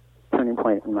turning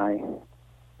point in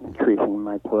increasing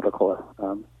my political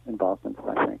involvement,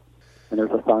 I think. And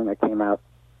there's a song that came out,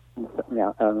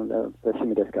 the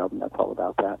Shimmy Disc album, that's all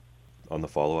about that. On the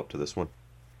follow-up to this one?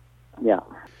 Yeah.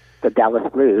 The Dallas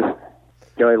Blues.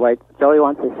 Joey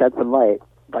wants to shed some light.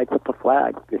 Lights up the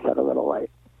flag to shed a little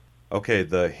light. Okay,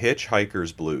 the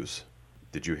Hitchhiker's Blues.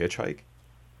 Did you hitchhike?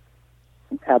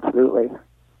 Absolutely.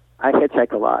 I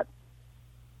hitchhike a lot.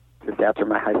 Just after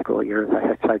my high school years, I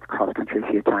hitchhiked cross country a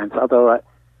few times. Although,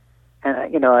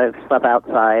 I slept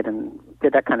outside and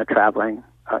did that kind of traveling.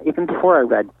 Even before I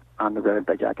read On the Road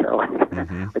by Jack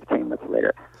Kerouac, which came much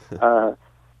later.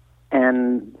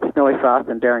 And Snowy Frost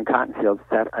and Darren Cottonfield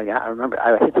said, I remember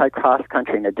I hitchhiked cross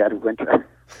country in the dead of winter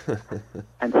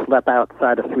and slept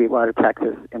outside of Sweetwater,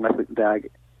 Texas in my sleeping bag,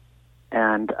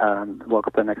 and woke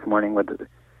up the next morning with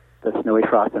the Snowy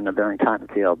Frost and the Darren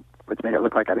Cottonfield, which made it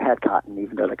look like I'd had cotton,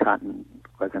 even though the cotton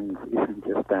wasn't even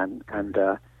just then. And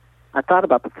I thought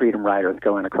about the Freedom Riders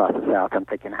going across the South. I'm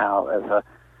thinking how, as a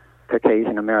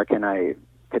Caucasian American, I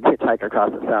could hitchhike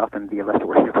across the South and be less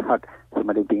worried about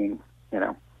somebody being,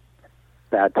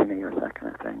 bad to me or that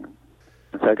kind of thing.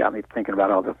 And so it got me thinking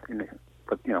about all the,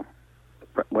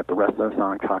 what the rest of the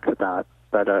song talks about.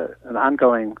 But an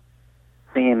ongoing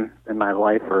theme in my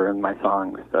life or in my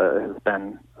songs has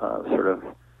been sort of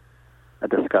a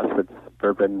disgust with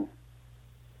suburban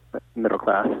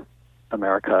middle-class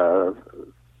America,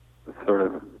 sort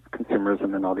of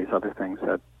consumerism and all these other things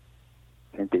that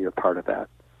can be a part of that.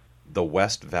 The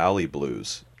West Valley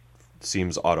Blues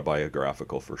seems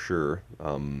autobiographical for sure.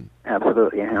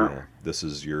 Absolutely, yeah. This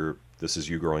is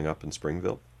you growing up in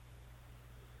Springville?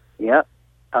 Yep.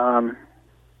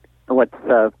 What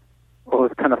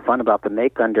was kind of fun about the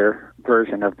Make Under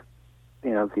version of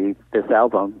this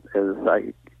album is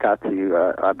I got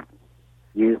to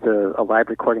use a live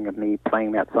recording of me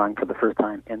playing that song for the first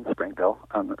time in Springville.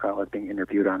 I was being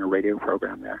interviewed on a radio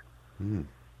program there. And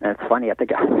it's funny, at the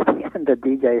end, the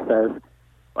DJ says,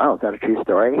 "Wow, is that a true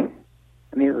story?"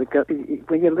 I mean,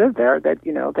 when you live there, that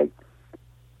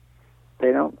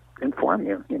they don't inform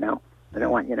you. They don't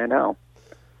want you to know.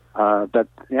 But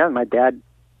yeah, my dad,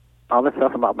 all the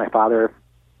stuff about my father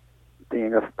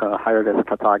being hired as a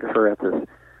photographer at this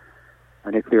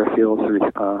nuclear fuels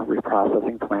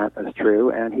reprocessing plant is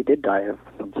true, and he did die of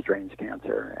some strange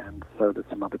cancer, and so did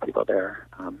some other people there.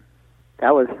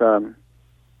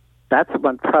 That's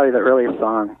probably the earliest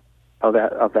song of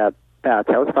that batch.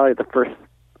 That was probably the first,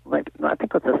 I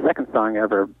think it was the second song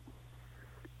ever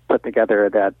put together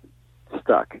that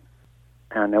stuck.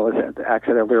 And it was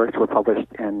actually, the lyrics were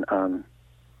published in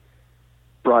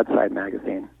Broadside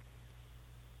magazine,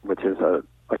 which is a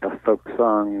folk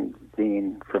song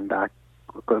zine from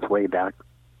goes way back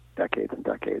decades and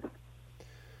decades.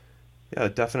 Yeah,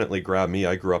 it definitely grabbed me.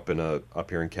 I grew up up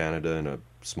here in Canada in a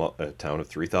town of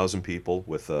 3,000 people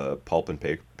with a pulp and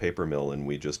paper mill, and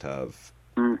we just have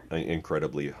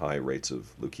incredibly high rates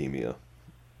of leukemia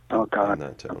in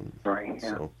that town. Right, yeah.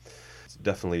 So it's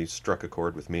definitely struck a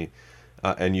chord with me.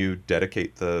 And you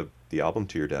dedicate the album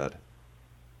to your dad.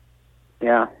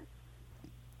 Yeah.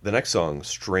 The next song,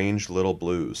 Strange Little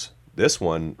Blues. This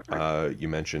one, you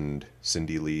mentioned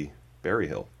Cindy Lee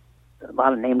Berryhill. A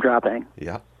lot of name dropping.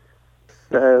 Yeah.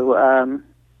 So,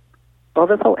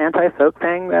 this whole anti-folk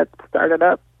thing that started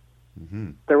up,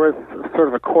 there was sort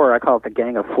of a core, I call it the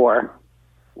Gang of Four.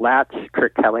 Latch,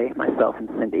 Kurt Kelly, myself, and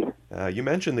Cindy. You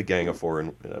mentioned the Gang of Four,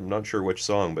 and I'm not sure which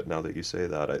song, but now that you say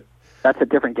that, That's a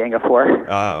different Gang of Four.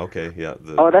 Okay, yeah.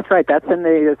 That's right. That's in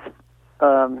the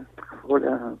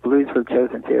Blues for the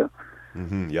Chosen too.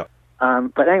 Yep.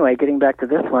 But anyway, getting back to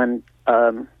this one,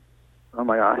 oh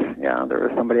my gosh, yeah, there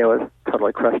was somebody I was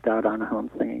totally crushed out on who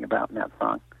I'm singing about in that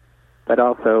song. But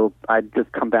also, I'd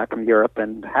just come back from Europe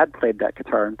and had played that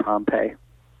guitar in Pompeii.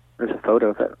 There's a photo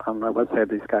of it on my website of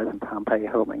these guys in Pompeii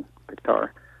holding the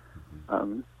guitar. I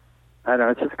don't know,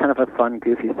 it's just kind of a fun,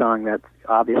 goofy song that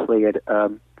obviously it's a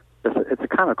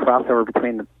kind of crossover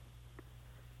between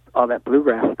all that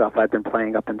bluegrass stuff I've been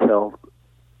playing up until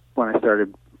when I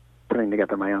started putting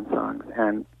together my own songs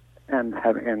and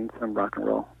having some rock and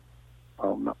roll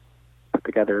put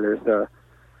together.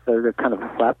 There's a kind of a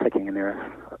flat picking in there.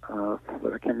 I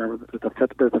can't remember.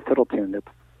 There's a fiddle tune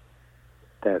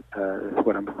that is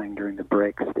what I'm playing during the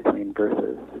breaks between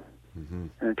verses. Mm-hmm.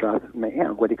 And it drops,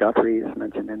 Woody Guthrie is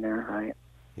mentioned in there, right?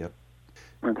 Yep.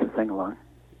 Runs a sing along.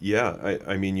 Yeah,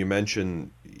 I mean, you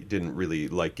mentioned you didn't really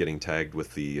like getting tagged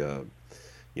with the,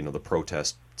 the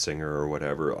protest singer or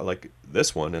whatever. Like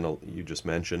this one, and you just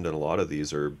mentioned, and a lot of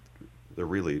these they're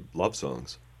really love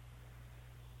songs.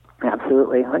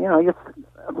 Absolutely.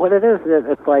 What it is,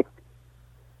 it's like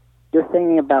you're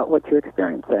singing about what you're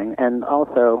experiencing, and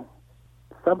also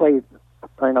subway,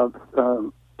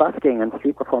 busking and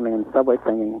street performing and subway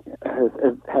singing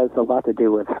has a lot to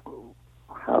do with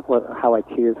how I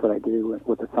choose what I do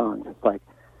with the songs. It's like,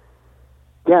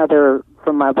 they're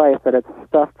from my life, but it's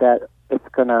stuff that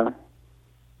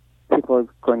people are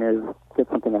going to get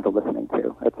something out of listening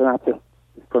to. It's not just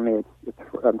for me.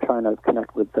 I'm trying to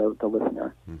connect with the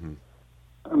listener. Mm-hmm.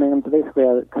 I mean, basically,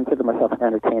 I consider myself an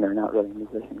entertainer, not really a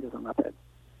musician, because I'm not that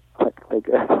good.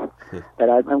 But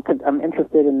I'm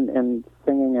interested in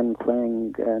singing and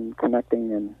playing and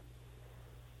connecting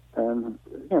and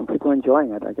people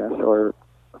enjoying it, I guess, or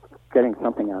getting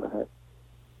something out of it.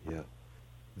 Yeah.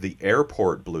 The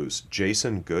Airport Blues,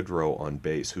 Jason Goodrow on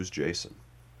bass. Who's Jason?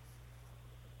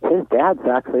 His dad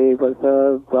actually was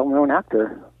a well-known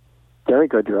actor, Jerry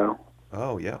Goodrow.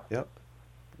 Oh, yeah.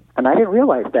 And I didn't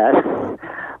realize that.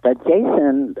 But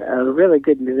Jason, a really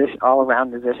good musician,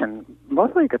 all-around musician,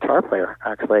 mostly a guitar player,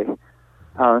 actually.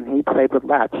 He played with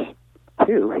Latch,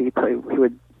 too. He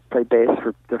would play bass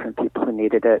for different people who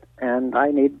needed it, and I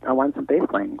wanted some bass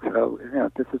playing. So,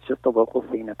 this is just a local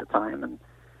scene at the time,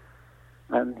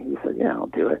 and he said, yeah, I'll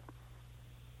do it.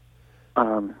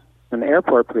 And the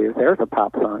Airport Blues, there's a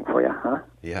pop song for you, huh?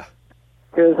 Yeah.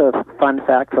 Here's a fun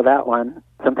fact for that one,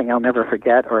 something I'll never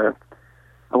forget, or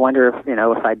I wonder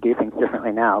if I do things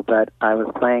differently now, but I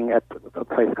was playing at a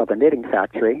place called the Knitting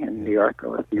Factory in New York. It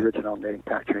was the original Knitting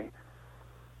Factory.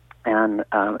 And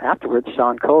afterwards,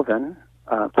 Sean Colvin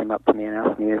came up to me and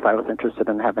asked me if I was interested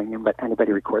in having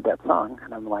anybody record that song.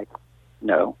 And I'm like,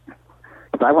 no.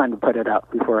 Because I wanted to put it out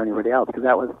before anybody else, because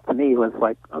that was, to me, was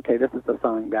like, okay, this is the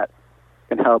song that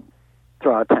can help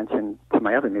draw attention to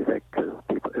my other music, because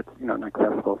it's an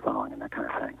accessible song and that kind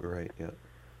of thing. Right, yeah.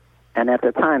 And at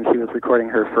the time, she was recording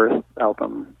her first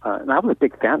album, and I was a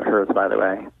big fan of hers, by the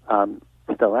way.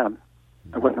 Still am.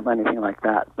 It wasn't anything like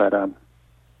that, but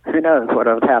who knows what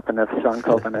would happen if Sean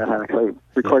Colvin had actually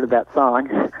recorded that song.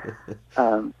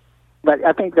 But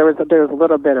I think there was a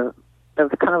little bit of, there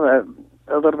was kind of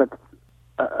a little bit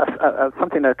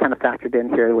something that kind of factored in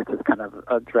here, which is kind of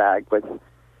a drag, which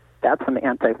that's when the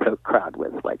anti-folk crowd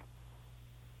was like,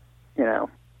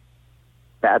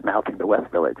 bad-mouthing the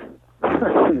West Village.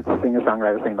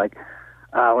 Singer-songwriter saying like,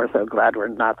 we're so glad we're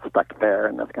not stuck there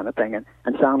and this kind of thing. And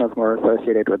Sean was more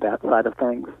associated with that side of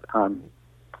things.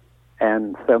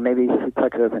 And so maybe she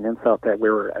took it as an insult that we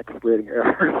were excluding her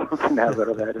or something that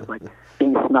little bit. It's like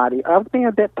being snotty. I was being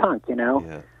a bit punk,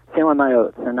 feeling my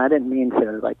oats. And I didn't mean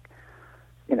to,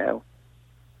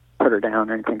 put her down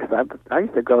or anything, because I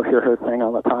used to go hear her sing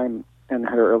all the time in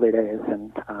her early days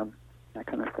and that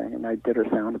kind of thing. And I did her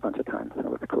sound a bunch of times, and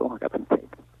it was cool. I got them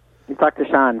taped. You talk to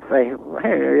Sean and say, hey,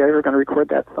 are you ever going to record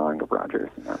that song of Rogers?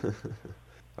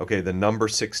 Okay, the Number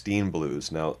 16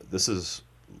 Blues. Now, this is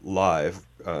live,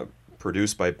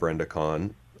 produced by Brenda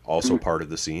Kahn, also part of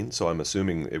the scene, so I'm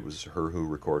assuming it was her who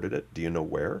recorded it. Do you know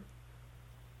where?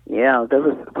 Yeah, there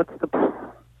was,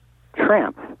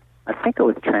 Tramps. I think it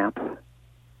was Tramps.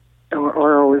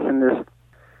 Or it was in this,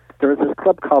 there was this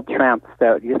club called Tramps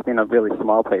that used to be in a really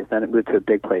small place, then it moved to a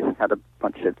big place and had a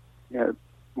bunch of,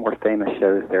 more famous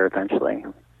shows there eventually.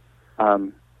 But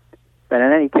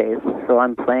in any case, so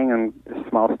I'm playing on a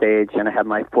small stage, and I have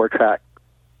my 4-track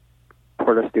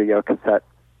Porta Studio cassette,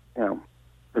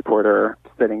 recorder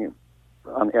sitting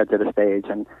on the edge of the stage,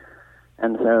 and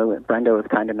so Brenda was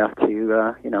kind enough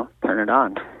to, turn it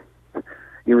on.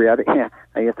 You ready? Yeah,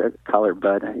 I used to call her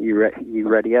Bud. You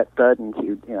ready yet, Bud? And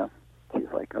she's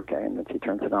like, okay, and then she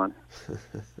turns it on.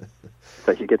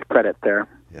 So she gets credit there.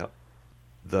 Yep.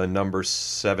 the number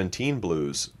 17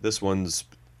 blues. This one's,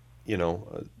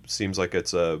 seems like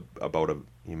it's about a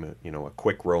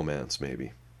quick romance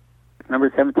maybe.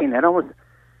 Number 17.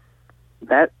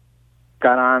 That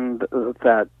got on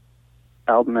that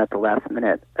album at the last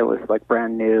minute. It was like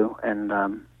brand new, and I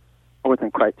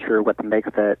wasn't quite sure what to make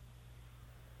of it.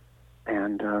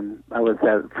 And I was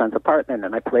at a friend's apartment,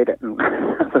 and I played it, and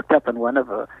I looked up, and one of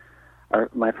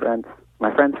my friend's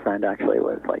friend actually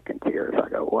was like in tears. I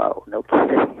go, "Whoa, no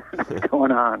kidding, what's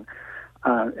going on?"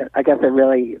 I guess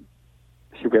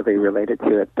she really related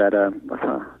to it. But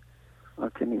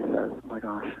what Jimmy says, oh my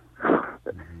gosh,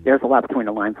 there's a lot between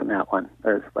the lines in that one.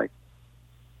 There's like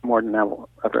more than I'll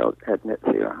ever admit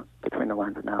to between the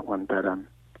lines in that one. But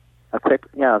a quick,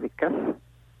 because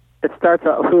it starts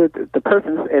out who the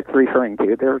person it's referring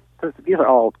to. These are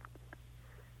all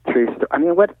true stories. I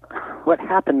mean, what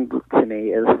happened to me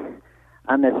is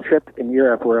on this trip in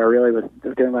Europe where I really was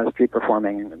doing a lot of street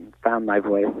performing and found my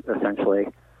voice essentially.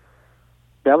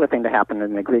 The other thing that happened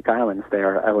in the Greek islands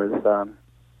there, I was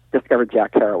discovered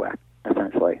Jack Kerouac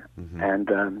essentially,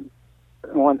 and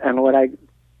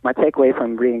my takeaway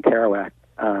from reading Kerouac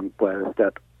was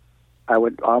that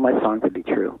all my songs would be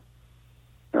true.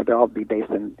 They'll all be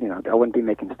based in, I wouldn't be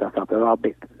making stuff up. They'll all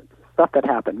be stuff that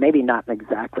happened. Maybe not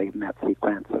exactly in that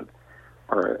sequence,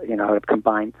 or I would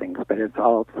combine things, but it's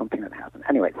all something that happened.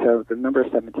 Anyway, so the number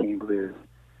 17 blues,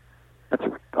 that's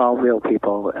all real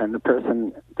people, and the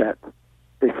person that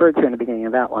referred to in the beginning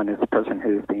of that one is the person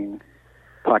who's being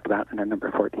talked about in the number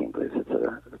 14 blues. It's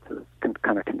a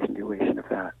kind of continuation of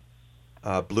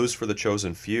that. Blues for the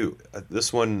Chosen Few.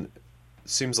 This one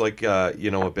seems like, a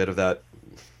bit of that,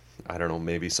 I don't know,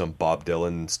 maybe some Bob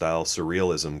Dylan style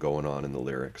surrealism going on in the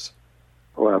lyrics.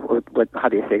 Well, how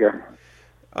do you figure?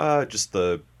 Just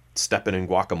the stepping in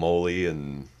guacamole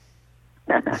and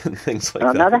things like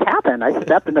that. Now that happened. I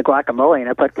stepped in the guacamole and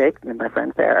I put cake in my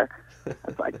friend's hair. I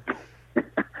was like,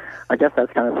 I guess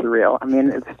that's kind of surreal. I mean,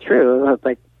 it's true. It's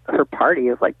like her party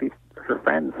is like her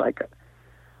friends. Like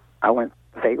I went,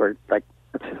 they were like,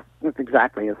 it's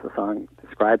exactly as the song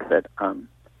describes it.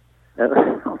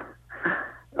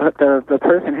 The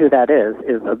person who that is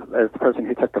the person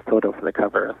who took the photo for the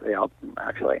cover of the album.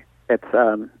 Actually, it's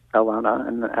Alana,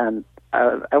 and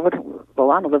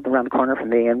Alana lived around the corner from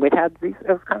me, and we'd had these.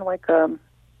 It was kind of like a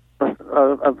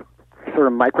sort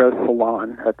of micro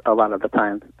salon a lot of the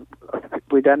time.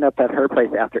 We'd end up at her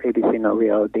place after ABC No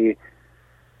Rio. It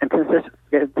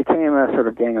became a sort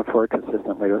of gang of four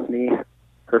consistently. It was me,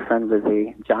 her friend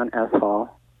Lizzie, John S.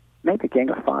 Hall, maybe a gang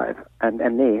of five, and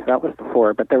me. That was the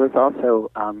four. But there was also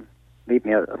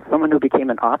someone who became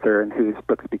an author and whose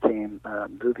books became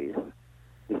movies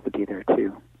used to be there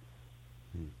too.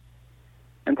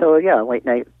 And so late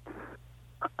night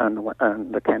on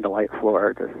the candlelight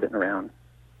floor, just sitting around,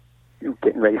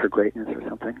 getting ready for greatness or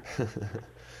something.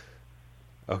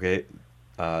 Okay,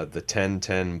 the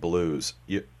 10-10 blues.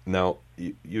 You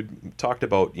talked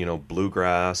about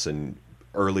bluegrass and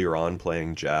earlier on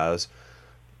playing jazz.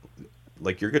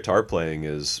 Like your guitar playing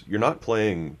you're not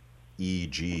playing E,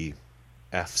 G,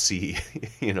 F, C.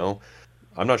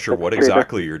 I'm not sure what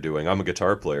exactly you're doing. I'm a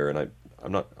guitar player, and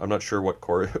I'm not sure what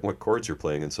chords you're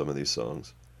playing in some of these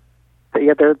songs. But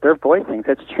yeah, they're voicings.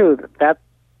 It's true that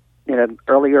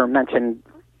earlier mentioned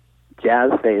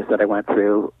jazz phase that I went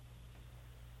through.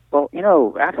 Well,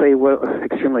 actually, what was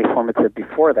extremely formative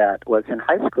before that was in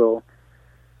high school.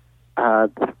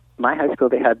 My high school,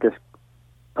 they had this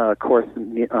course,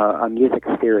 a music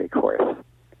theory course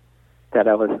that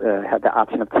I had the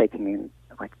option of taking in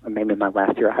like maybe my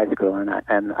last year of high school, and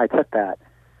I took that,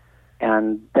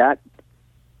 and that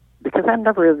because I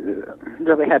never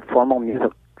really had formal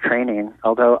music training,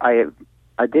 although I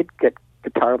did get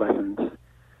guitar lessons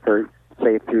through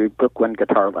Brooklyn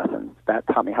guitar lessons. That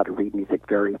taught me how to read music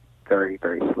very, very,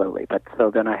 very slowly. But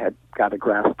so then I had got a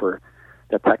grasp for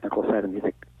the technical side of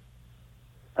music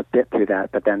a bit through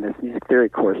that. But then this music theory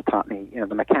course taught me,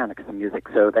 the mechanics of music.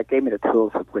 So that gave me the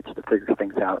tools with which to figure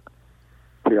things out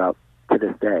throughout to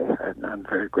this day. And I'm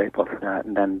very grateful for that.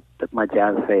 And then my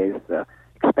jazz phase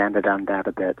expanded on that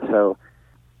a bit. So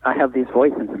I have these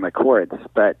voicings in my chords,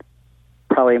 but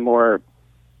probably more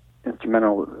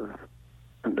instrumental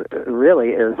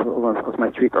really was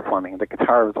my street performing. The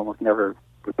guitar was almost never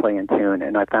would play in tune,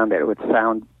 and I found that it would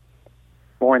sound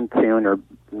more in tune or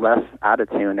less out of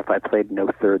tune if I played no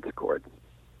thirds chords,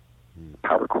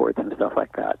 power chords and stuff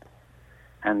like that.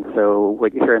 And so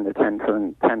what you hear in the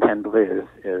 10-10 blues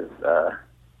is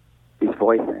these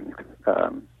voicings.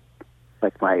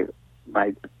 Like my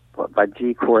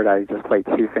G chord, I just play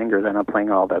two fingers, and I'm playing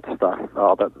all that stuff,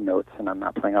 all the notes, and I'm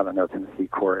not playing all the notes in the C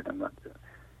chord.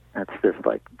 It's just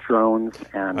like drones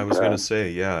and I was going to say,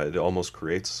 yeah, it almost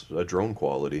creates a drone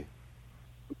quality.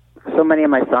 so many of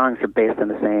my songs are based on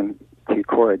the same two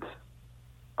chords.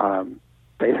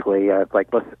 Basically,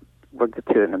 like we'll get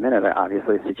to it in a minute.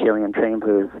 Obviously, Sicilian Train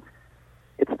Blues.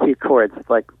 It's two chords. It's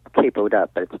like capoed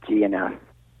up, but it's G and F.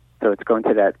 So it's going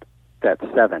to that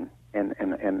 7 in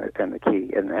the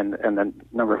key, and the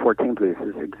number 14 blues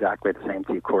is exactly the same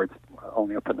two chords,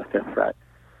 only up on the 5th fret.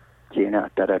 G and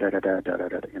F, da da da da da da da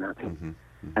da. You know.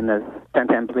 And the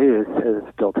 10-10 blues is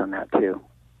built on that too.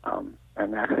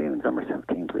 And actually, even number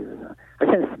 17 blues. I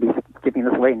shouldn't be giving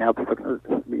this away now. People are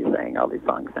going to be saying all these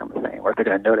songs sound the same, or they're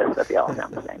going to notice that they all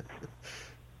sound the same.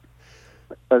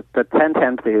 But the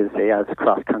 10-10 blues, yeah, it's a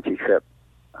cross-country trip.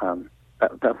 Was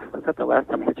that the last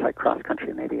time I hitchhiked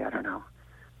cross-country? Maybe, I don't know.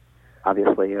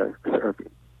 Obviously, sort of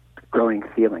growing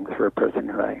feelings for a person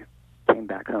who I came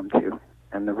back home to.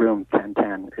 And the room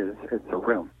 1010 is a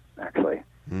room, actually,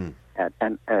 at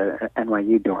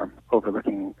NYU dorm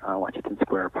overlooking Washington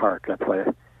Square Park. That's why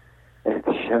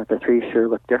the trees sure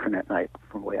look different at night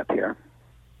from way up here.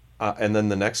 And then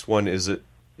the next one, is it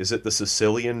the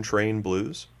Sicilian Train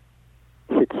Blues?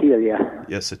 Sicilia.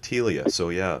 Yeah, Sicilia. So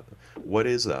yeah, what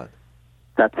is that?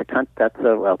 It's not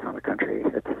a country.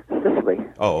 It's Sicily.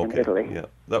 Oh, okay. In Italy. Yeah.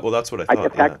 That's what I thought.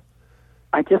 In fact,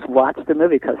 I just watched a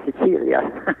movie called Sicilia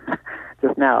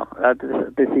just now,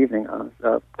 this evening,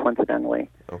 coincidentally.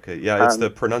 Okay. Yeah, it's the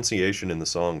pronunciation in the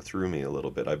song threw me a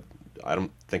little bit. I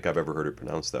don't think I've ever heard it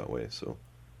pronounced that way. So.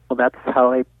 Well, that's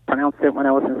how I pronounced it when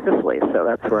I was in Sicily, so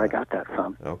that's where I got that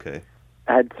from. Okay.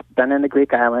 I had been in the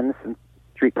Greek islands and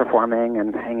street performing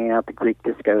and hanging out at the Greek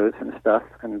discos and stuff,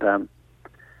 and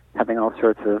having all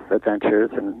sorts of adventures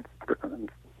and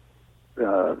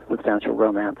substantial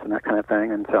romance and that kind of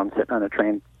thing. And so I'm sitting on a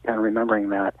train kind of remembering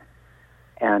that.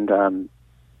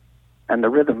 And the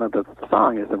rhythm of the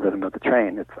song is the rhythm of the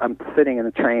train. I'm sitting in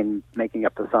the train making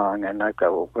up the song, and I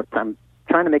go, I'm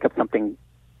trying to make up something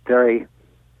very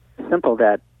simple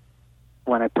that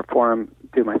when I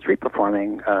do my street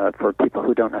performing for people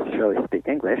who don't necessarily speak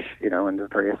English, in the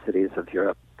various cities of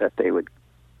Europe, that they would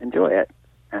enjoy it.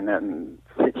 And then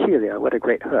Sicilia, what a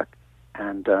great hook.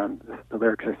 And the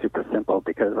lyrics are super simple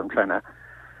because I'm trying to,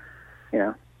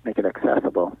 make it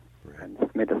accessible. Right. And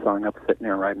just made the song up sitting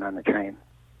there riding on the train,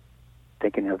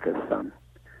 thinking of this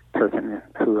person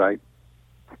who I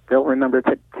still remember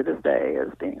to this day as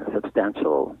being a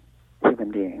substantial human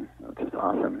being, which is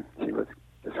awesome. She was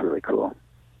just really cool.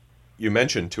 You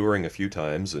mentioned touring a few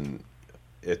times, and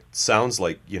it sounds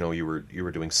like you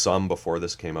were doing some before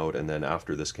this came out, and then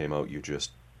after this came out, you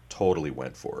just totally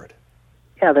went for it.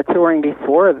 Yeah, the touring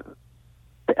before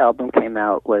the album came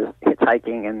out was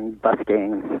hitchhiking and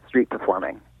busking and street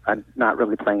performing. I'm not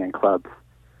really playing in clubs,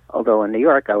 although in New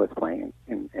York I was playing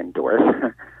indoors.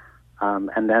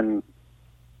 And then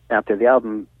after the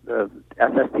album,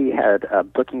 SST had a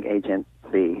booking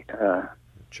agency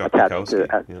Chuck attached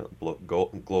to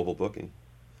Global Booking.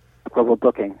 Global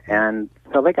Booking, and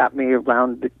so they got me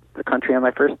around the country on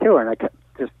my first tour, and I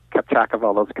kept track of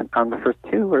all those on the first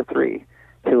 2 or 3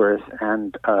 tours,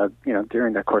 and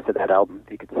during the course of that album,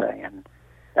 you could say, and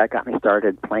that got me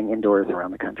started playing indoors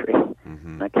around the country. Mm-hmm.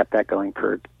 And I kept that going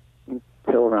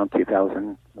until around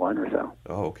 2001 or so.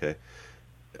 Oh, okay.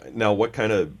 Now, what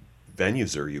kind of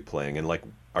venues are you playing? And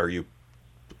are you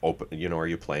open? Are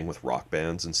you playing with rock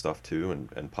bands and stuff too,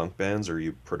 and punk bands? Or are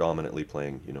you predominantly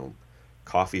playing,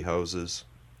 coffee houses?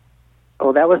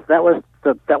 Oh, that was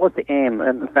the aim.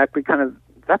 And in fact,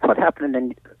 that's what happened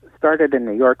and started in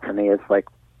New York for me. Is like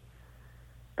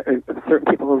certain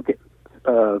people will get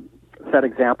set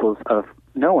examples of,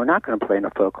 no, we're not going to play in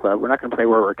a folk club. We're not going to play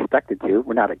where we're expected to.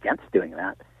 We're not against doing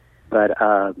that. But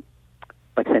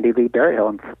like Cindy Lee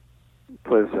Berryhill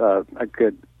was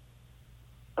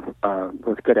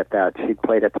was good at that. She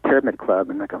played at the Pyramid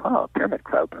Club, and I go, Pyramid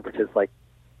Club, which is like,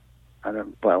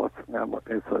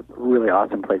 it's a really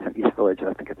awesome place in East Village.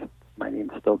 I think it might even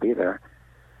still be there.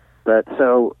 But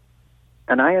so,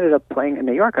 and I ended up playing in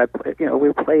New York. We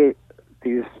would play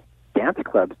these dance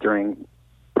clubs during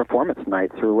performance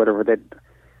nights or whatever.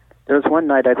 There was one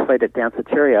night I played at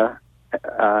Danceteria,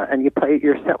 and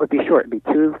your set would be short. It'd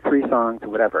be 2-3 songs or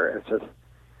whatever. It's just,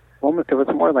 it was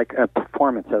more like a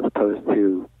performance as opposed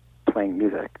to playing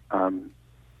music.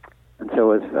 And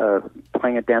so it was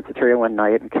playing at Danceteria one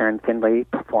night, and Karen Finley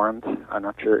performed. I'm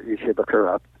not sure, you should look her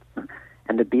up.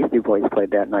 And the Beastie Boys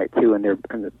played that night too,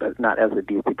 but not as the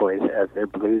Beastie Boys, as their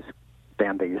blues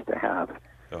band they used to have.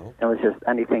 Oh. It was just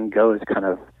anything goes kind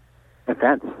of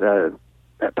events.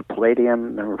 At the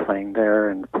Palladium, and we're playing there,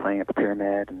 and playing at the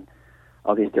Pyramid, and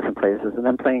all these different places, and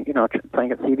then playing at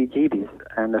CBGB's.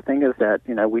 And the thing is that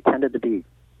we tended to be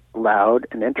loud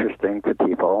and interesting to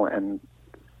people. And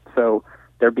so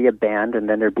there'd be a band, and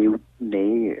then there'd be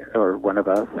me or one of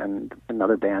us and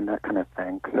another band, that kind of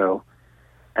thing. So,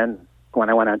 and when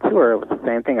I went on tour, it was the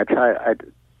same thing. I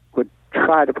would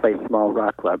try to play small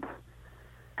rock clubs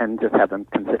and just have them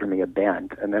consider me a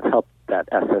band, and that helped. That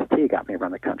SST got me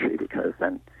around the country, because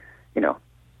then,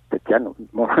 the general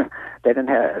more they didn't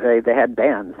have they had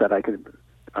bands that I could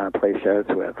play shows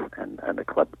with, and the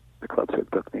clubs would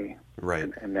book me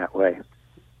right in that way.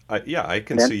 I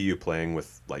can see you playing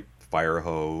with like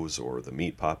Firehose or the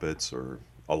Meat Puppets or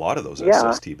a lot of those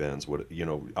SST bands.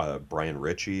 Brian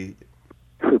Ritchie,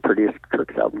 who produced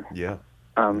Kirk's album. Yeah.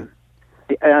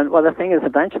 Well, the thing is,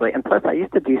 eventually, and plus I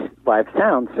used to do live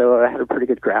sound, so I had a pretty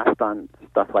good grasp on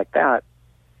stuff like that.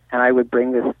 And I would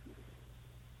bring this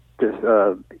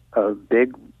a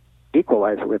big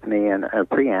equalizer with me and a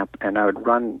preamp, and I would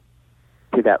run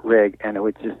to that rig, and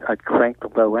I'd crank the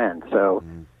low end. So.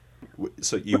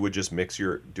 So you would just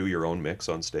do your own mix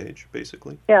on stage,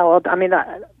 basically? Yeah. Well, I mean,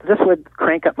 this would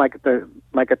crank up my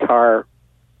guitar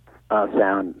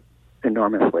sound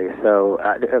enormously. So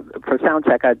for sound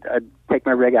check, I'd take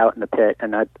my rig out in the pit,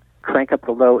 and I'd crank up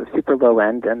the super low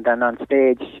end, and then on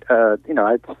stage,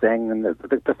 I'd sing, and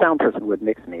the sound person would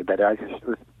mix me, but I just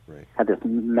had this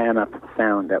mammoth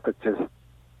sound that was just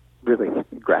really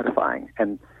gratifying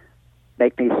and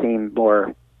make me seem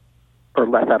more or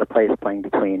less out of place playing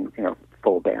between,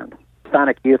 full bands.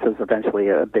 Sonic Youth was eventually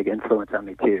a big influence on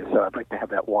me too, so I'd like to have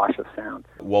that wash of sound.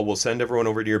 Well, we'll send everyone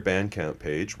over to your Bandcamp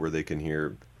page where they can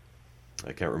hear,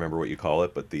 I can't remember what you call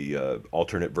it, but the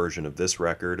alternate version of this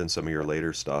record and some of your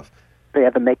later stuff. They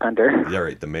have the Make Under. Yeah,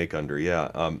 right, the Make Under,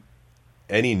 yeah.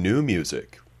 Any new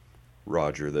music,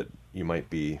 Roger, that you might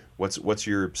be... What's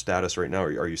your status right now?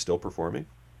 Are you still performing?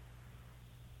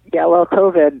 Yeah, well,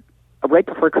 right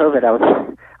before COVID, I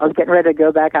was getting ready to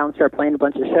go back out and start playing a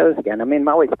bunch of shows again. I mean, I'm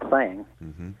always playing,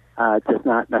 just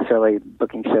not necessarily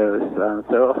booking shows.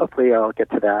 So hopefully I'll get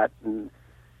to that. And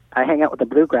I hang out with the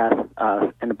bluegrass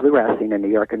in the bluegrass scene in New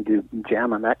York and do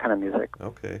jam on that kind of music.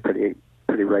 Okay. Pretty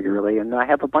regularly. And I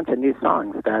have a bunch of new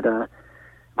songs that if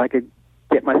I could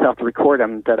get myself to record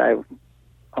them, that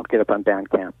I'll get up on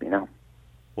Bandcamp.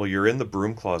 Well, you're in the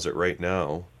broom closet right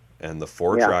now, and the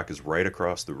 4-track is right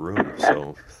across the room.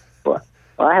 So. Well,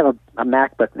 I have a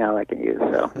MacBook now I can use,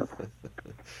 so.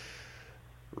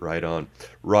 Right on.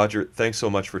 Roger, thanks so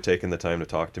much for taking the time to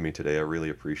talk to me today. I really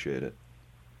appreciate it.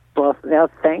 Well,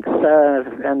 thanks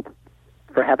and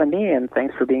for having me, and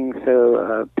thanks for being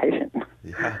so patient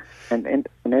and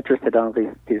interested in all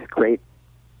these great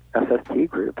SST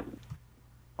groups.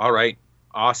 All right.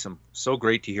 Awesome. So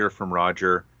great to hear from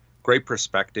Roger. Great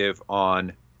perspective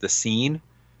on the scene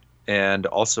and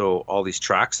also all these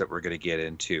tracks that we're going to get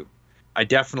into. I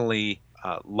definitely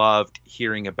loved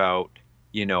hearing about,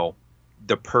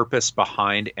 the purpose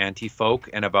behind Anti-Folk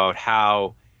and about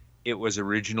how it was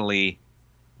originally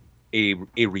a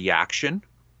reaction,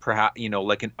 perhaps,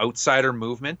 like an outsider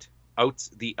movement,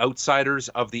 the outsiders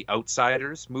of the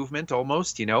outsiders movement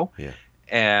almost,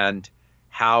 and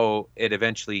how it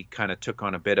eventually kind of took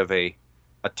on a bit of a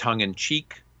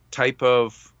tongue-in-cheek type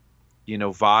of,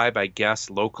 vibe, I guess,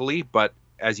 locally. But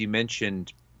as you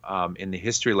mentioned, in the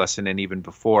history lesson and even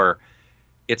before,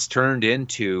 it's turned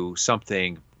into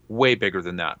something way bigger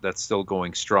than that. That's still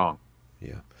going strong.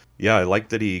 Yeah, I like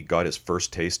that he got his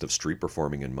first taste of street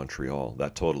performing in Montreal.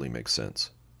 That totally makes sense.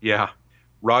 Yeah.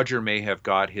 Roger may have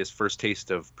got his first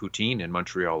taste of poutine in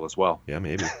Montreal as well. Yeah,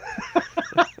 maybe.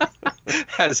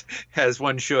 as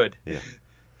one should.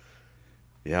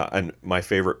 Yeah, and my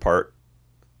favorite part,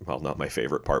 well, not my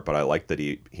favorite part, but I like that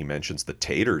he mentions the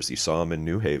Taters. He saw him in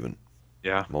New Haven.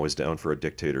 Yeah. I'm always down for a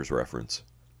Dictators reference.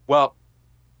 Well,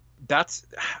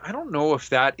 I don't know if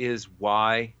that is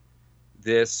why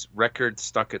this record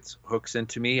stuck its hooks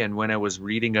into me. And when I was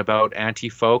reading about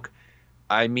Anti-Folk,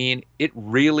 I mean, it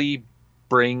really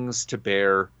brings to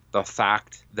bear the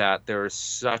fact that there are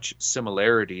such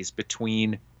similarities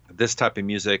between this type of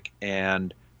music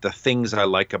and the things I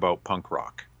like about punk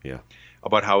rock. Yeah.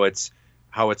 About how it's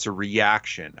a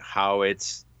reaction, how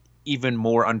it's even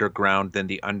more underground than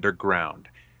the underground,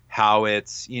 how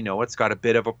it's got a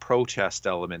bit of a protest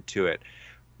element to it,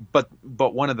 but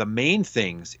one of the main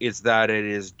things is that it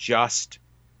is just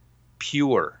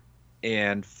pure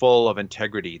and full of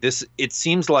integrity. It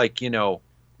seems like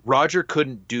Roger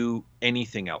couldn't do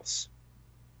anything else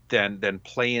than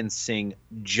play and sing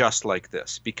just like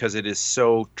this, because it is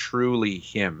so truly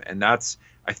him, and that's,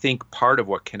 I think, part of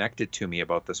what connected to me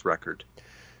about this record.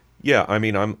 Yeah, I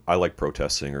mean, I like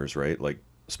protest singers, right? Like,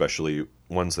 especially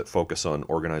ones that focus on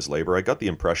organized labor. I got the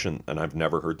impression, and I've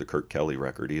never heard the Kirk Kelly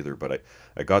record either, but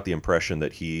I got the impression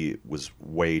that he was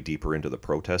way deeper into the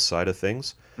protest side of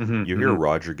things. Mm-hmm, You hear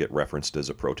Roger get referenced as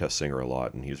a protest singer a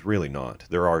lot, and he's really not.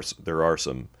 There are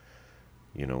some,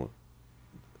 you know,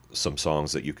 some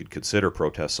songs that you could consider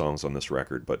protest songs on this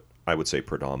record, but I would say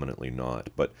predominantly not.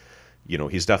 But, you know,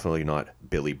 he's definitely not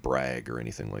Billy Bragg or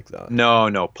anything like that.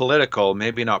 No, political,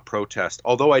 maybe not protest.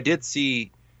 Although I did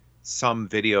see some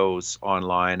videos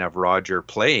online of Roger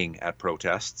playing at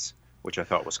protests, which I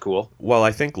thought was cool. Well,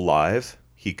 I think live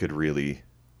he could really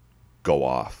go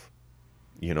off,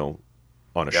 you know,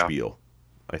 on a spiel.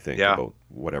 I think about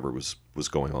whatever was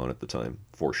going on at the time,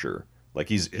 for sure. Like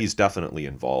he's definitely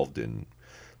involved in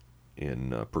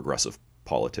progressive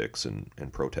politics and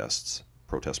protest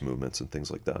movements and things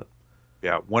like that.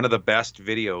 Yeah, one of the best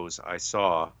videos I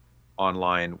saw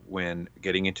online when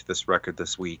getting into this record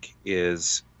this week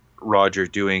is Roger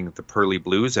doing the Pearly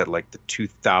Blues at like the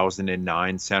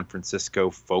 2009 San Francisco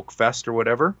Folk Fest or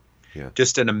whatever. Yeah.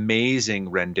 Just an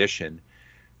amazing rendition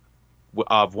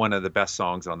of one of the best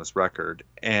songs on this record.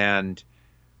 And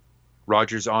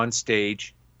Roger's on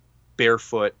stage,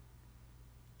 barefoot,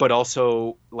 but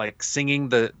also like singing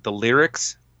the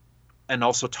lyrics and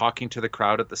also talking to the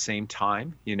crowd at the same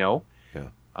time, you know?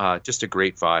 Yeah. Just a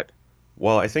great vibe.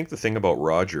 Well, I think the thing about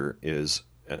Roger is,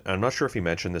 and I'm not sure if he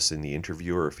mentioned this in the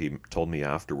interview or if he told me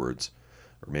afterwards,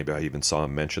 or maybe I even saw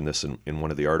him mention this in one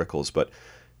of the articles, but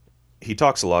he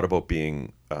talks a lot about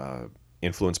being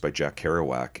influenced by Jack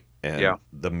Kerouac. And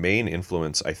the main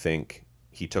influence I think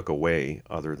he took away,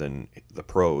 other than the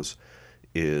prose,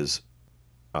 is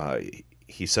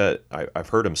he said, I've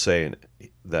heard him say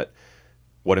that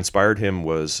what inspired him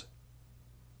was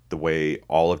the way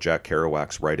all of Jack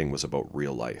Kerouac's writing was about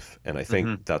real life. And I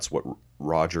think that's what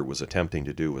Roger was attempting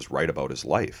to do, was write about his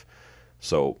life.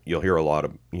 So you'll hear a lot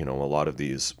of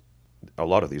these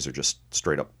are just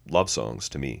straight up love songs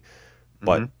to me.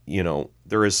 But, you know,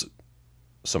 there is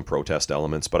some protest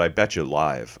elements, but I bet you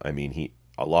live, I mean,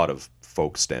 a lot of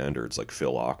folk standards like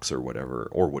Phil Ochs or whatever,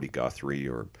 or Woody Guthrie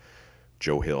or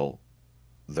Joe Hill,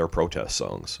 they're protest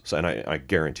songs. So, and I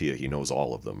guarantee you he knows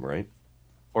all of them, right?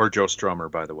 Or Joe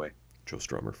Strummer, by the way. Joe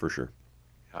Strummer, for sure.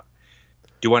 Yeah.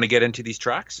 Do you want to get into these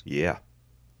tracks? Yeah.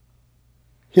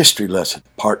 History Lesson,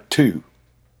 Part 2.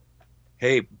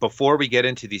 Hey, before we get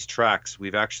into these tracks,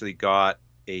 we've actually got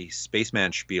a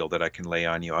Spaceman spiel that I can lay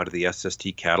on you out of the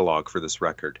SST catalog for this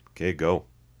record. Okay, go.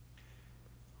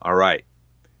 All right.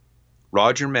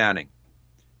 Roger Manning.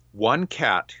 One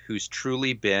cat who's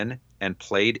truly been and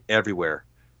played everywhere.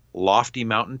 Lofty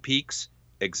mountain peaks,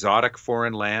 exotic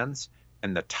foreign lands,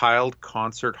 and the tiled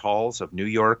concert halls of New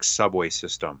York's subway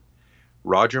system.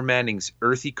 Roger Manning's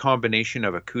earthy combination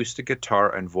of acoustic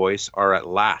guitar and voice are at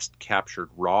last captured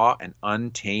raw and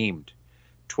untamed.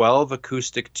 12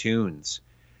 acoustic tunes,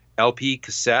 LP,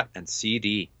 cassette, and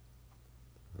CD.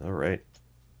 All right.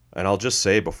 And I'll just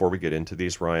say before we get into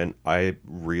these, Ryan, I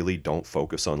really don't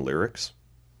focus on lyrics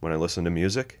when I listen to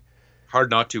music. Hard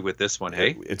not to with this one,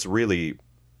 hey? It's really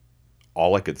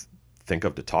all I could think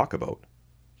of to talk about.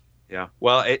 Yeah.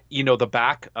 Well, the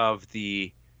back of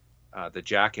the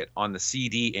jacket on the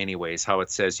CD anyways, how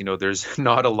it says, there's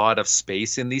not a lot of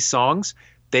space in these songs.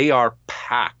 They are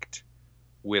packed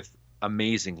with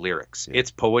amazing lyrics. Yeah.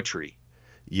 It's poetry.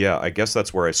 Yeah, I guess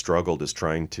that's where I struggled, is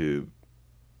trying to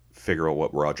figure out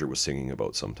what Roger was singing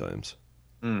about sometimes.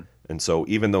 And so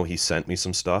even though he sent me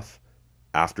some stuff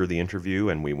after the interview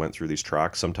and we went through these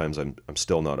tracks, sometimes I'm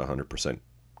still not 100%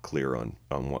 clear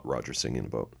on what Roger's singing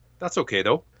about. That's okay,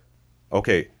 though.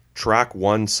 Okay, track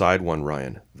 1, side 1,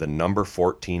 Ryan. The Number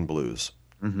 14 Blues.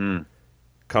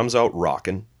 Comes out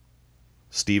rockin'.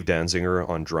 Steve Danziger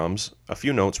on drums. A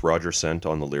few notes Roger sent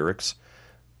on the lyrics.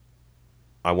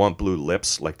 I want blue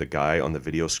lips like the guy on the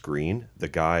video screen. The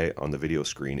guy on the video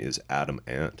screen is Adam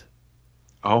Ant.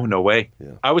 Oh, no way.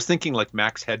 Yeah. I was thinking like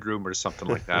Max Headroom or something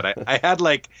like that.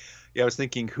 I was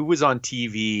thinking who was on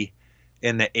TV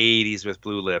in the 80s with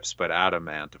blue lips, but Adam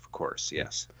Ant, of course,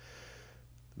 yes.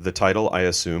 The title, I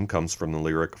assume, comes from the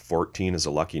lyric, 14 is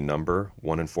a lucky number,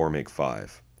 1 and 4 make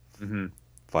 5.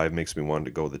 5 makes me want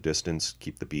to go the distance,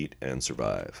 keep the beat, and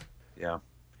survive. Yeah.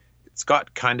 It's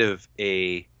got kind of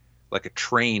a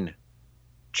train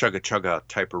chugga-chugga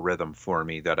type of rhythm for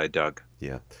me that I dug.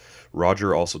 Yeah.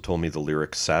 Roger also told me the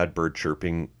lyric, sad bird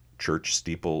chirping, church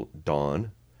steeple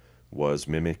dawn, was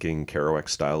mimicking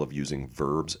Kerouac's style of using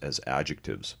verbs as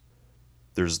adjectives.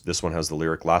 This one has the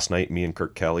lyric, last night, me and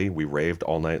Kirk Kelly, we raved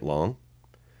all night long.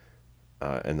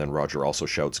 And then Roger also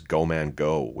shouts, go man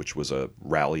go, which was a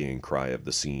rallying cry of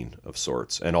the scene of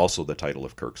sorts, and also the title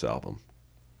of Kirk's album.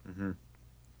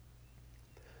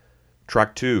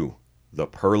 Track 2, The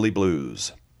Pearly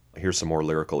Blues. Here's some more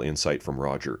lyrical insight from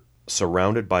Roger.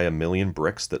 Surrounded by a million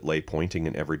bricks that lay pointing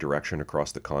in every direction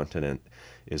across the continent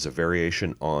is a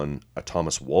variation on a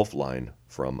Thomas Wolfe line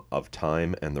from Of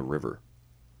Time and the River.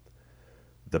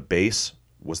 The bass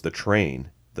was the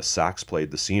train, the sax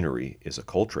played the scenery is a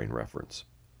Coltrane reference.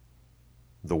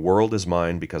 The world is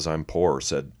mine because I'm poor,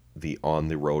 said the On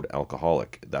the Road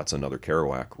Alcoholic. That's another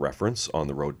Kerouac reference, On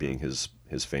the Road being his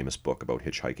famous book about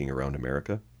hitchhiking around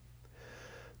America.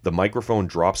 The microphone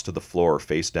drops to the floor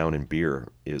face down in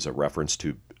beer is a reference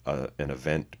to an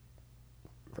event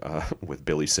with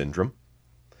Billy Syndrome,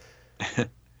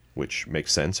 which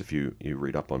makes sense if you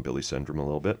read up on Billy Syndrome a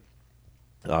little bit.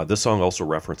 This song also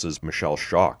references Michelle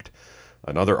Shocked,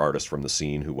 another artist from the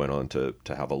scene who went on to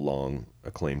have a long,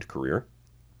 acclaimed career.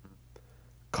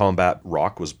 Combat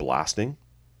Rock was blasting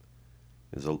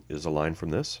is a line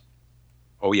from this.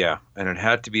 Oh, yeah. And it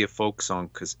had to be a folk song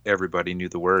because everybody knew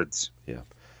the words. Yeah.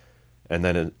 And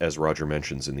then, as Roger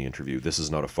mentions in the interview, This Is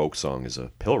Not a Folk Song is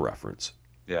a Pill reference.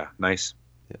 Yeah, nice.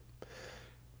 Yeah.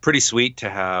 Pretty sweet to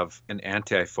have an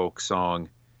anti-folk song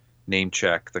name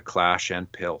check The Clash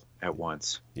and Pill at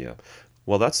once. Yeah.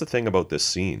 Well, that's the thing about this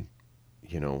scene,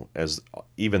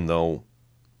 even though,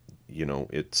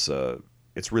 it's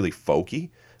really folky.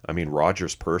 I mean,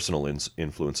 Roger's personal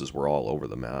influences were all over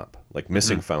the map. Like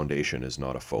Missing Foundation is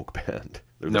not a folk band.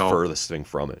 They're the furthest thing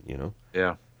from it,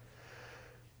 Yeah.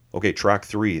 Okay, track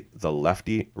 3, The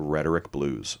Lefty Rhetoric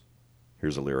Blues.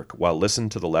 Here's a lyric. While listen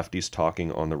to the lefties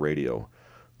talking on the radio.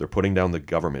 They're putting down the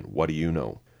government. What do you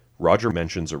know? Roger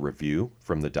mentions a review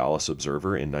from the Dallas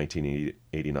Observer in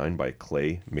 1989 by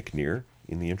Clay McNear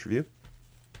in the interview.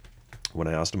 When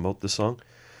I asked him about this song,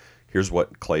 here's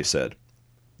what Clay said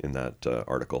in that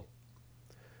article.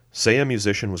 Say a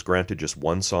musician was granted just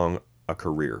one song a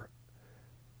career,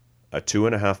 a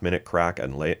 2.5-minute crack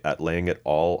at laying it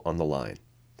all on the line.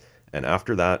 And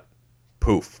after that,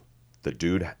 poof, the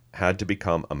dude had to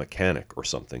become a mechanic or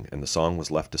something, and the song was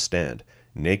left to stand,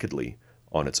 nakedly,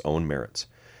 on its own merits.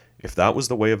 If that was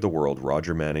the way of the world,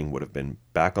 Roger Manning would have been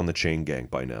back on the chain gang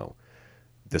by now.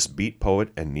 This beat poet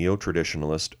and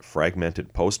neo-traditionalist,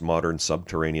 fragmented postmodern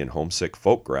subterranean homesick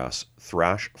folkgrass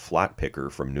thrash flat picker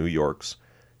from New York's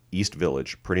East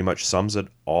Village pretty much sums it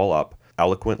all up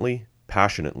eloquently,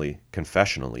 passionately,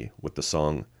 confessionally with the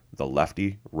song The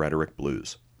Lefty Rhetoric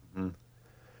Blues.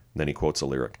 Then he quotes a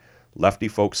lyric. Lefty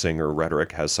folk singer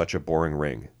rhetoric has such a boring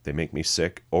ring. They make me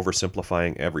sick,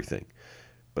 oversimplifying everything.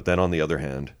 But then on the other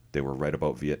hand, they were right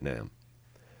about Vietnam.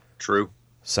 True.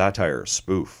 Satire,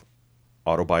 spoof,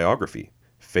 autobiography,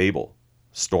 fable,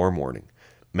 storm warning.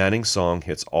 Manning's song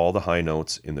hits all the high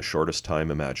notes in the shortest time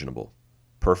imaginable,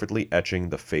 perfectly etching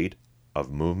the fate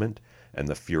of movement and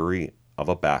the fury of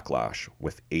a backlash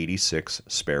with 86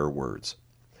 spare words.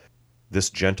 This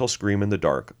gentle scream in the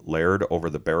dark, layered over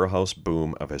the barrelhouse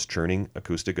boom of his churning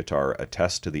acoustic guitar,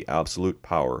 attests to the absolute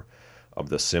power of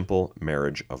the simple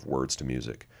marriage of words to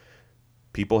music.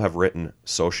 People have written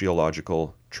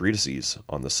sociological treatises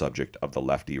on the subject of the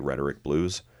lefty rhetoric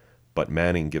blues, but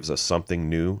Manning gives us something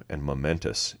new and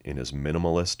momentous in his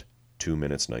minimalist 2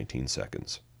 minutes 19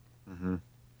 seconds.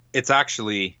 It's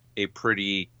actually a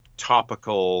pretty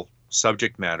topical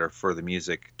subject matter for the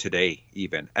music today,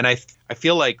 even. And I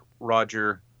feel like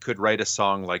Roger could write a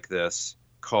song like this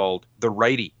called The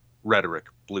Righty Rhetoric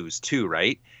Blues too,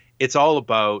 right? It's all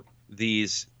about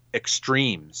these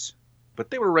extremes,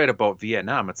 but they were right about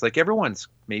Vietnam. It's like everyone's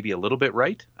maybe a little bit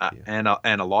right and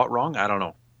a lot wrong. I don't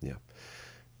know. Yeah.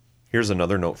 Here's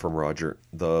another note from Roger.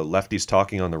 The lefties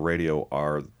talking on the radio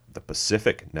are the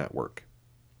Pacific Network.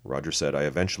 Roger said, I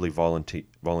eventually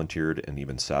volunteered and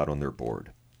even sat on their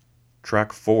board.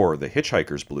 Track 4, The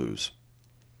Hitchhiker's Blues.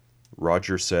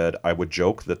 Roger said, I would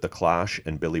joke that The Clash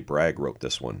and Billy Bragg wrote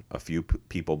this one. A few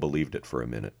people believed it for a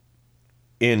minute.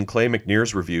 In Clay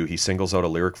McNear's review, he singles out a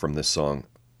lyric from this song.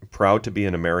 Proud to be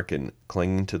an American,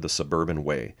 clinging to the suburban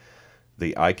way.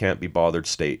 The I can't be bothered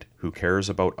state, who cares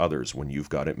about others when you've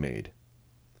got it made.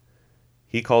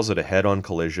 He calls it a head-on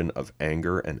collision of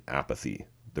anger and apathy.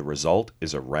 The result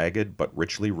is a ragged but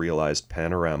richly realized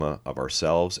panorama of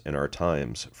ourselves and our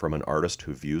times from an artist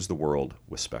who views the world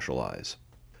with special eyes.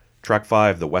 Track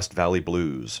 5, The West Valley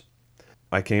Blues.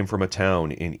 I came from a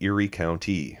town in Erie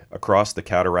County. Across the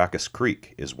Cataracas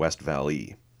Creek is West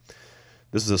Valley.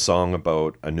 This is a song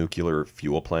about a nuclear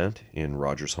fuel plant in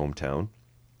Roger's hometown.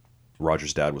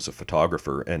 Roger's dad was a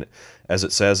photographer, and as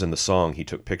it says in the song, he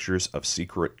took pictures of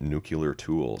secret nuclear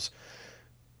tools.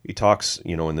 He talks,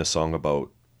 in this song about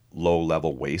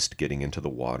low-level waste getting into the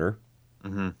water.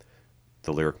 The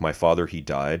lyric, my father, he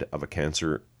died of a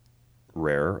cancer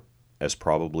rare, as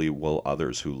probably will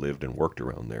others who lived and worked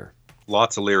around there.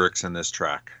 Lots of lyrics in this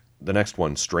track. The next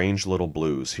one, Strange Little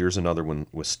Blues. Here's another one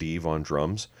with Steve on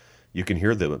drums. You can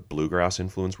hear the bluegrass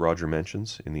influence Roger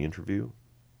mentions in the interview,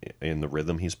 in the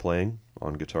rhythm he's playing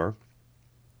on guitar.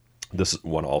 This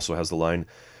one also has the line,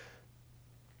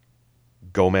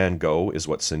 "Go Man Go" is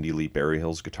what Cindy Lee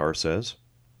Berryhill's guitar says.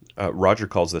 Roger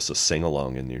calls this a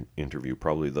sing-along in the interview,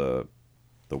 probably the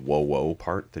whoa-whoa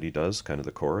part that he does, kind of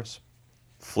the chorus.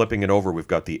 Flipping it over, we've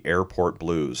got the Airport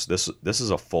Blues. This is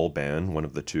a full band, one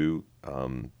of the two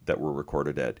that were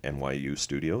recorded at NYU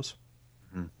Studios.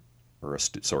 Or a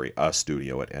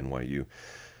studio at NYU.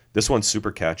 This one's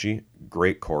super catchy,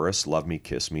 great chorus, love me,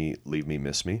 kiss me, leave me,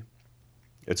 miss me.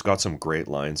 It's got some great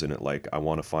lines in it, like, I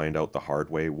want to find out the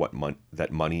hard way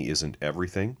that money isn't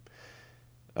everything.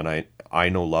 And I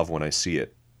know love when I see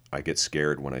it. I get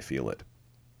scared when I feel it.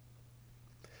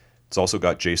 It's also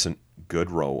got Jason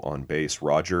Goodrow on bass.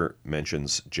 Roger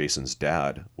mentions Jason's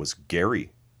dad was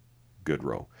Gary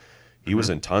Goodrow. He was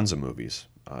in tons of movies.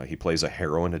 He plays a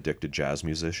heroin-addicted jazz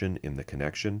musician in The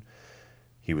Connection.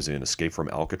 He was in Escape from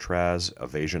Alcatraz,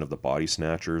 Evasion of the Body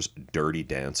Snatchers, Dirty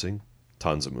Dancing,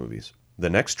 tons of movies. The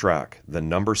next track, the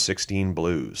number 16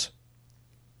 Blues.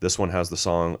 This one has the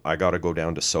song I Gotta Go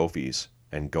Down to Sophie's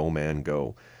and Go Man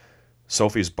Go.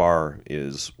 Sophie's Bar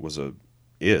is,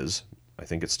 I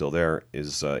think it's still there,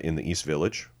 is in the East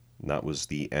Village. And that was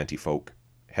the anti-folk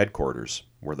headquarters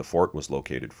where the fort was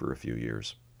located for a few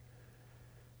years.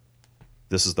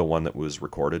 This is the one that was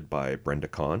recorded by Brenda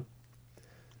Kahn.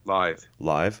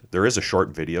 Live. There is a short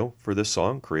video for this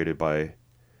song created by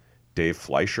Dave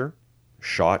Fleischer,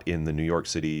 shot in the New York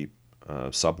City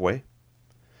subway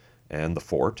and the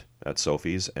fort at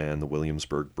Sophie's and the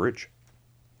Williamsburg Bridge.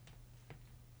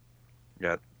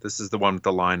 Yeah, this is the one with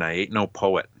the line, I ain't no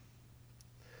poet.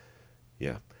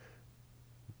 Yeah.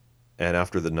 And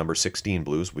after the number 16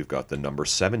 Blues, we've got the number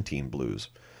 17 Blues.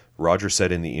 Roger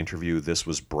said in the interview this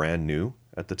was brand new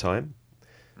at the time.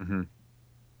 Mm-hmm.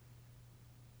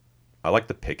 I like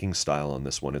the picking style on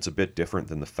this one. It's a bit different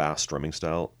than the fast strumming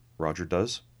style Roger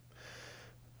does.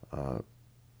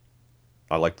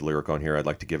 I like the lyric on here, I'd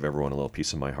like to give everyone a little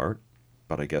piece of my heart,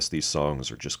 but I guess these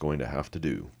songs are just going to have to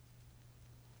do.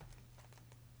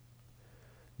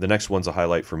 The next one's a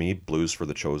highlight for me, Blues for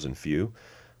the Chosen Few.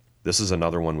 This is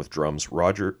another one with drums.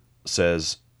 Roger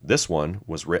says this one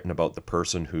was written about the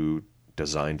person who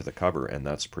designed the cover, and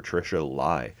that's Patricia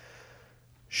Lai.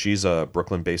 She's a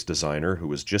Brooklyn-based designer who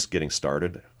was just getting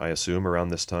started, I assume, around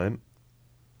this time.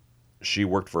 She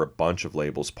worked for a bunch of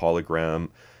labels, Polygram,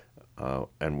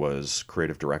 and was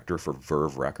creative director for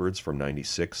Verve Records from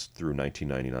 96 through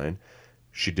 1999.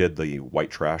 She did the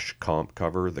White Trash comp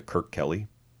cover, the Kirk Kelly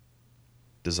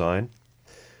design.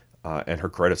 And her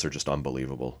credits are just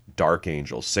unbelievable. Dark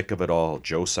Angel, Sick of It All,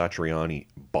 Joe Satriani,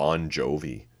 Bon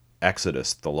Jovi,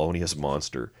 Exodus, Thelonious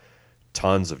Monster.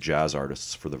 Tons of jazz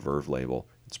artists for the Verve label.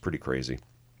 It's pretty crazy,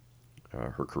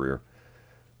 her career.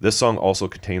 This song also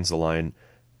contains the line,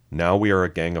 "Now we are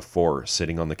a gang of four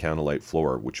sitting on the Candlelight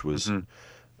floor," which was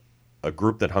a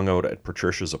group that hung out at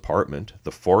Patricia's apartment.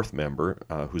 The fourth member,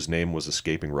 whose name was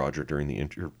escaping Roger during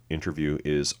the interview,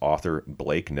 is author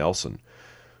Blake Nelson,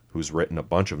 who's written a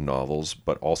bunch of novels,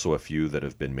 but also a few that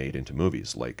have been made into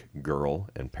movies, like Girl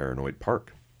and Paranoid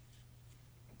Park.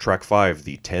 Track 5,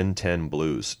 the 1010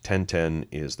 Blues. 1010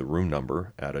 is the room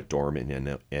number at a dorm in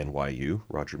NYU,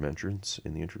 Roger mentions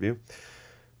in the interview.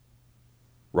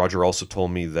 Roger also told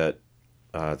me that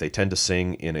they tend to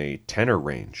sing in a tenor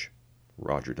range,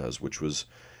 Roger does, which was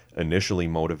initially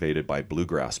motivated by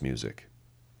bluegrass music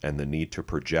and the need to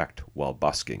project while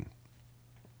busking.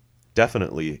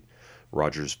 Definitely,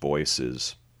 Roger's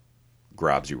voice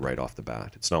grabs you right off the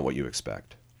bat. It's not what you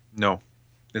expect. No,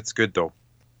 it's good though.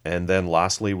 And then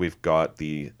lastly, we've got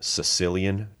the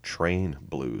Sicilian Train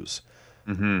Blues.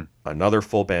 Mm-hmm. Another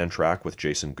full band track with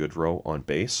Jason Goodrow on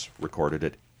bass, recorded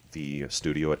at the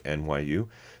studio at NYU.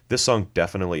 This song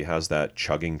definitely has that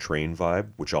chugging train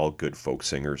vibe, which all good folk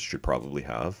singers should probably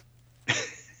have.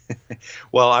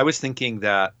 Well, I was thinking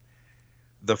that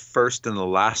the first and the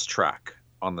last track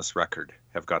on this record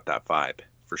have got that vibe,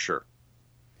 for sure.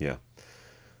 Yeah.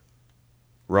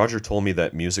 Roger told me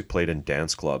that music played in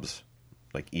dance clubs,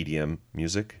 like EDM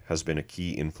music, has been a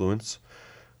key influence.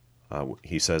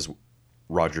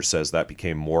 Roger says that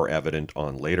became more evident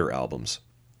on later albums.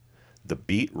 The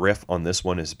beat riff on this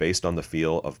one is based on the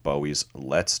feel of Bowie's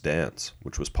Let's Dance,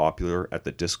 which was popular at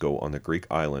the disco on the Greek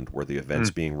island where the events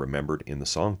being remembered in the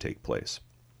song take place.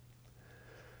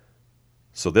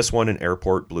 So this one and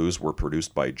Airport Blues were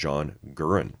produced by John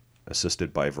Gurin,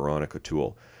 assisted by Veronica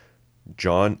Toole.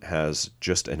 John has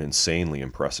just an insanely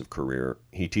impressive career.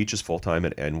 He teaches full-time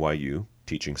at NYU,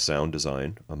 teaching sound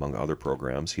design, among other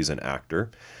programs. He's an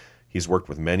actor. He's worked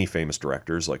with many famous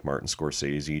directors like Martin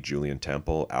Scorsese, Julian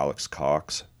Temple, Alex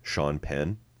Cox, Sean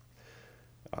Penn.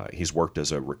 He's worked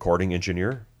as a recording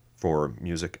engineer for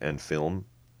music and film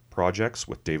projects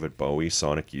with David Bowie,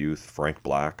 Sonic Youth, Frank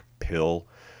Black, Pill,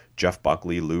 Jeff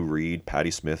Buckley, Lou Reed,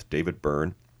 Patti Smith, David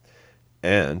Byrne.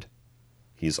 And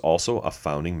he's also a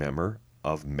founding member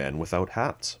of Men Without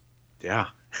Hats. Yeah.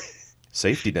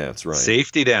 Safety Dance, right?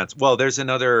 Safety Dance. Well, there's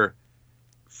another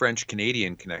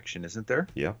French-Canadian connection, isn't there?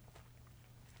 Yeah.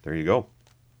 There you go.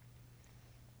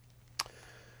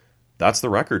 That's the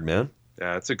record, man.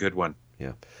 Yeah, that's a good one.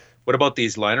 Yeah. What about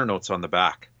these liner notes on the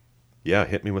back? Yeah,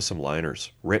 hit me with some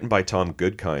liners. Written by Tom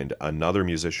Goodkind, another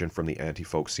musician from the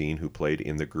anti-folk scene who played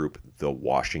in the group The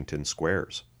Washington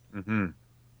Squares. Mm-hmm.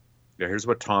 Yeah, here's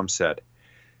what Tom said.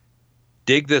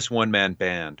 Dig this one-man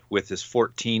band with his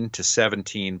 14 to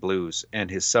 17 blues and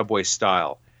his subway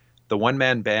style. The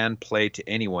one-man band played to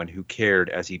anyone who cared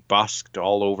as he busked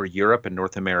all over Europe and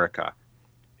North America.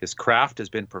 His craft has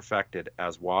been perfected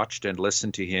as watched and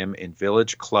listened to him in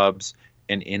village clubs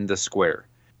and in the square.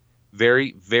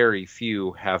 Very, very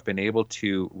few have been able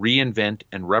to reinvent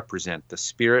and represent the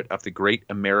spirit of the great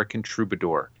American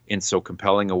troubadour in so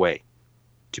compelling a way.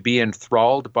 To be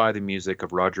enthralled by the music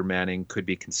of Roger Manning could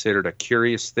be considered a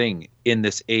curious thing in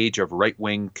this age of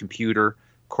right-wing computer,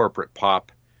 corporate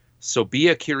pop. So be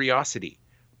a curiosity.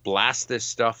 Blast this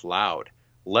stuff loud.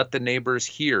 Let the neighbors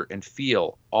hear and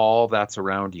feel all that's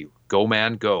around you. Go,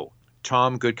 man, go.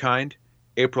 Tom Goodkind,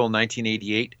 April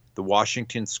 1988, The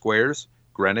Washington Squares,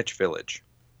 Greenwich Village.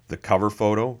 The cover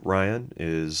photo, Ryan,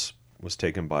 was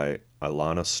taken by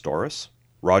Ilana Storis.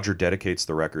 Roger dedicates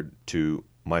the record to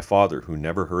my father, who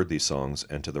never heard these songs,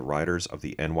 and to the riders of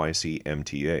the NYC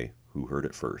MTA, who heard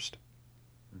it first.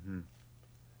 Mm-hmm.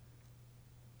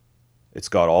 It's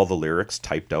got all the lyrics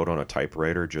typed out on a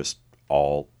typewriter, just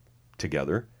all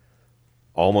together.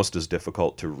 Almost as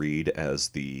difficult to read as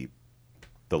the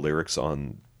lyrics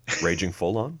on Raging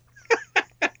Full On.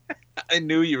 I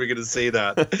knew you were going to say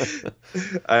that.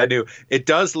 I knew. It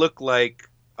does look like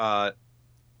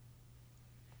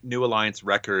New Alliance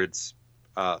Records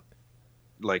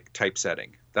like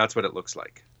typesetting. That's what it looks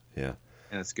like. Yeah.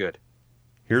 And it's good.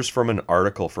 Here's from an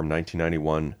article from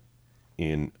 1991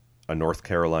 in a North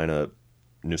Carolina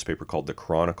newspaper called The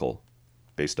Chronicle,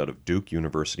 based out of Duke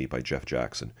University, by Jeff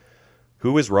Jackson.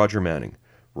 Who is Roger Manning?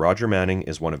 Roger Manning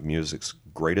is one of music's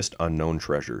greatest unknown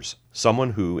treasures, someone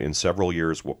who in several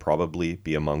years will probably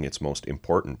be among its most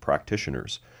important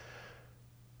practitioners.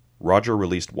 Roger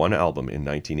released one album in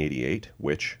 1988,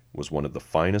 which was one of the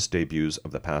finest debuts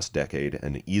of the past decade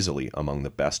and easily among the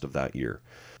best of that year.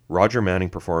 Roger Manning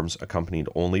performs accompanied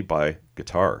only by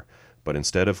guitar, but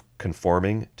instead of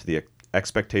conforming to the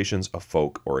expectations of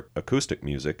folk or acoustic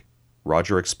music,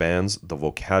 Roger expands the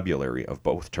vocabulary of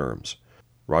both terms.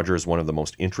 Roger is one of the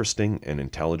most interesting and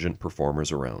intelligent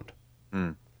performers around.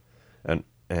 Mm.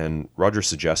 And Roger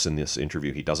suggests in this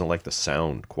interview he doesn't like the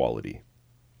sound quality.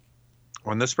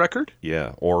 On this record?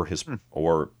 Yeah, or his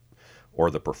or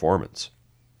the performance,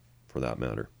 for that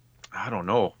matter. I don't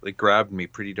know. It grabbed me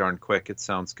pretty darn quick. It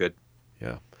sounds good.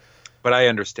 Yeah. But I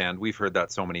understand. We've heard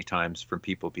that so many times from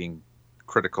people being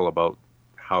critical about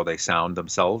how they sound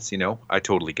themselves, you know. I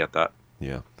totally get that.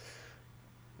 Yeah.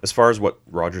 As far as what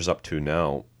Roger's up to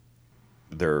now,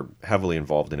 they're heavily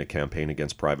involved in a campaign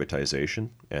against privatization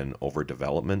and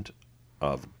overdevelopment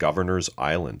of Governor's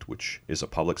Island, which is a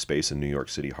public space in New York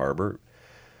City Harbor.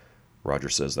 Roger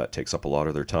says that takes up a lot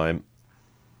of their time.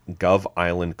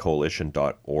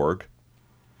 GovIslandCoalition.org.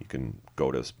 You can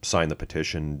go to sign the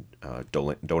petition,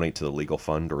 donate to the legal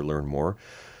fund, or learn more.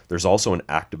 There's also an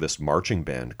activist marching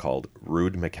band called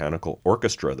Rude Mechanical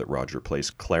Orchestra that Roger plays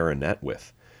clarinet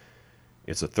with.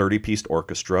 It's a 30-piece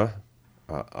orchestra,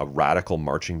 a radical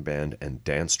marching band and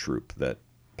dance troupe that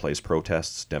plays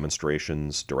protests,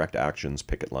 demonstrations, direct actions,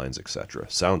 picket lines, etc.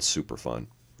 Sounds super fun.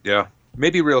 Yeah.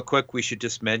 Maybe real quick, we should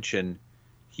just mention,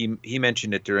 he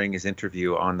mentioned it during his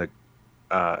interview on the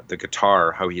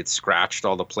guitar, how he had scratched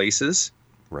all the places.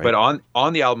 Right. But on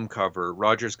the album cover,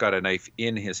 Roger's got a knife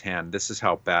in his hand. This is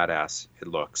how badass it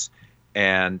looks.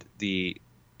 And it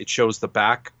shows the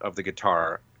back of the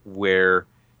guitar where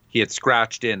he had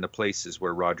scratched in the places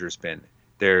where Roger's been.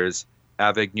 There's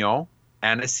Avignon,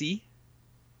 Annecy,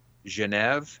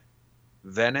 Genève,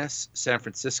 Venice, San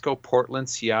Francisco, Portland,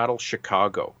 Seattle,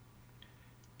 Chicago.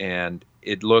 And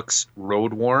it looks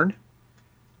road worn,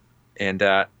 and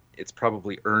it's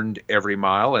probably earned every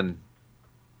mile. And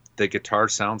the guitar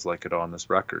sounds like it on this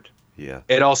record. Yeah.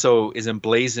 It also is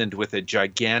emblazoned with a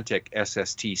gigantic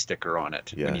SST sticker on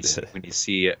it. Yeah, when you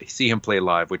see him play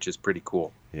live, which is pretty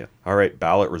cool. Yeah. All right,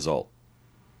 ballot result.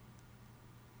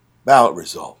 Ballot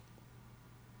result.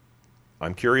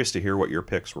 I'm curious to hear what your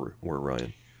picks were,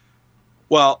 Ryan.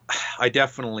 Well, I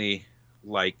definitely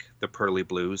like the Pearly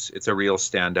Blues. It's a real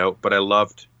standout, but I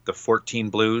loved the 14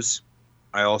 Blues.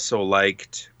 I also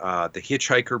liked the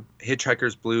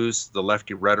Hitchhiker's Blues, the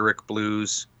Lefty Rhetoric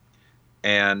Blues,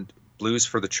 and Blues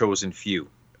for the Chosen Few.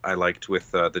 I liked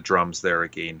with the drums there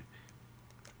again.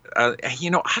 I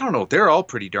don't know. They're all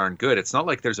pretty darn good. It's not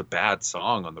like there's a bad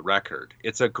song on the record.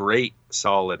 It's a great,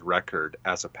 solid record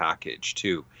as a package,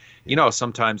 too. Yeah.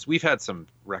 Sometimes we've had some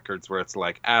records where it's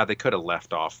like, they could have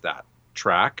left off that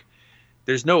track.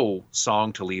 There's no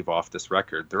song to leave off this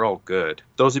record. They're all good.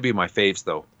 Those would be my faves,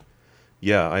 though.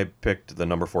 Yeah, I picked the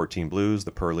number 14 Blues,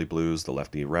 the Pearly Blues, the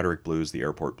Lefty Rhetoric Blues, the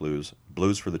Airport Blues,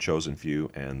 Blues for the Chosen Few,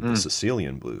 and the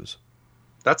Sicilian Blues.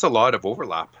 That's a lot of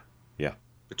overlap. Yeah.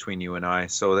 Between you and I,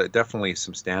 so that definitely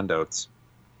some standouts.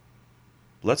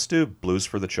 Let's do Blues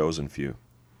for the Chosen Few.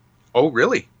 Oh,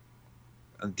 really?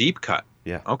 A deep cut.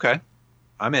 Yeah. Okay.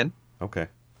 I'm in. Okay.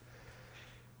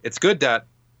 It's good that,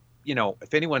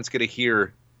 if anyone's going to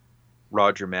hear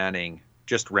Roger Manning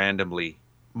just randomly,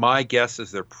 my guess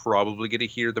is they're probably going to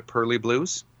hear the Pearly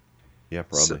Blues. Yeah,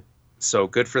 probably. So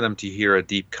good for them to hear a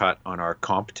deep cut on our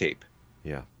comp tape.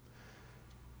 Yeah.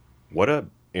 What a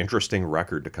interesting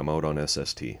record to come out on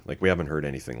SST. Like, we haven't heard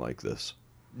anything like this.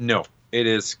 No, it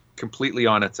is completely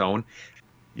on its own.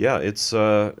 Yeah, it's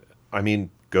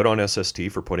good on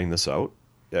SST for putting this out.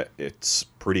 It's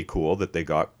pretty cool that they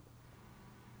got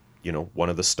one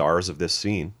of the stars of this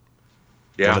scene.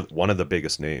 Yeah. One of the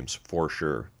biggest names, for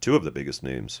sure. Two of the biggest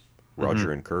names,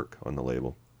 Roger and Kirk, on the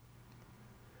label.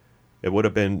 It would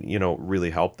have been,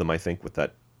 really helped them, I think, with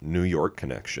that New York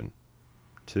connection,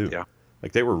 too. Yeah.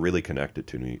 Like, they were really connected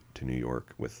to New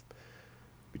York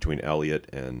between Elliot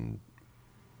and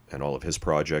all of his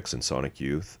projects and Sonic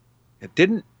Youth.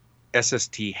 Didn't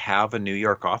SST have a New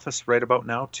York office right about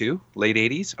now, too? Late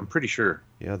 80s? I'm pretty sure.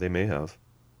 Yeah, they may have.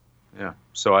 Yeah.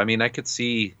 So, I could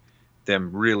see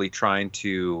them really trying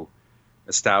to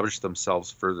establish themselves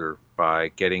further by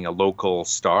getting a local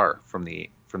star from the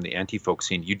anti-folk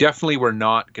scene. You definitely were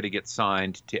not going to get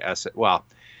signed to SST. Well,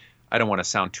 I don't want to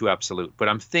sound too absolute, but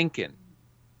I'm thinking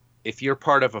if you're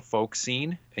part of a folk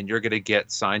scene and you're going to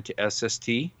get signed to SST,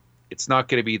 it's not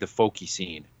going to be the folky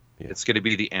scene. Yeah. It's going to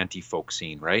be the anti-folk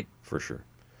scene, right? For sure.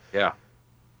 Yeah.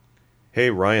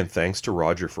 Hey, Ryan, thanks to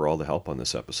Roger for all the help on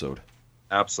this episode.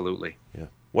 Absolutely. Yeah.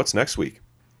 What's next week?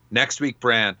 Next week,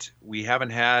 Brant, we haven't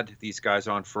had these guys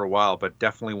on for a while, but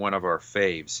definitely one of our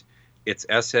faves. It's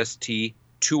SST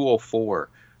 204,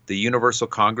 the Universal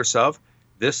Congress of.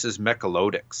 This is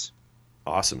Mechalodics.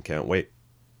 Awesome. Can't wait.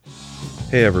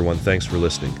 Hey everyone, thanks for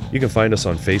listening. You can find us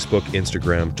on Facebook,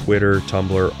 Instagram, Twitter,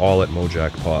 Tumblr, all at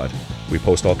Mojack Pod. We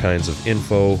post all kinds of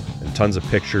info and tons of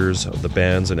pictures of the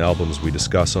bands and albums we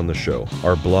discuss on the show.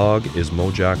 Our blog is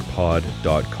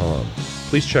mojackpod.com.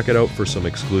 Please check it out for some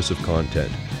exclusive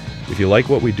content. If you like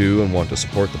what we do and want to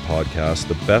support the podcast,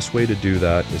 the best way to do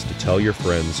that is to tell your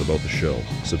friends about the show.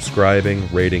 Subscribing,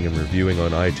 rating, and reviewing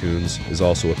on iTunes is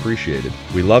also appreciated.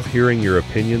 We love hearing your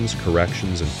opinions,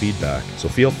 corrections, and feedback, so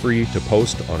feel free to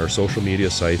post on our social media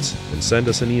sites and send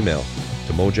us an email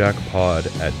to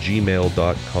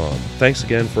mojackpod@gmail.com. Thanks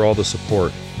again for all the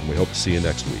support, and we hope to see you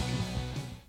next week.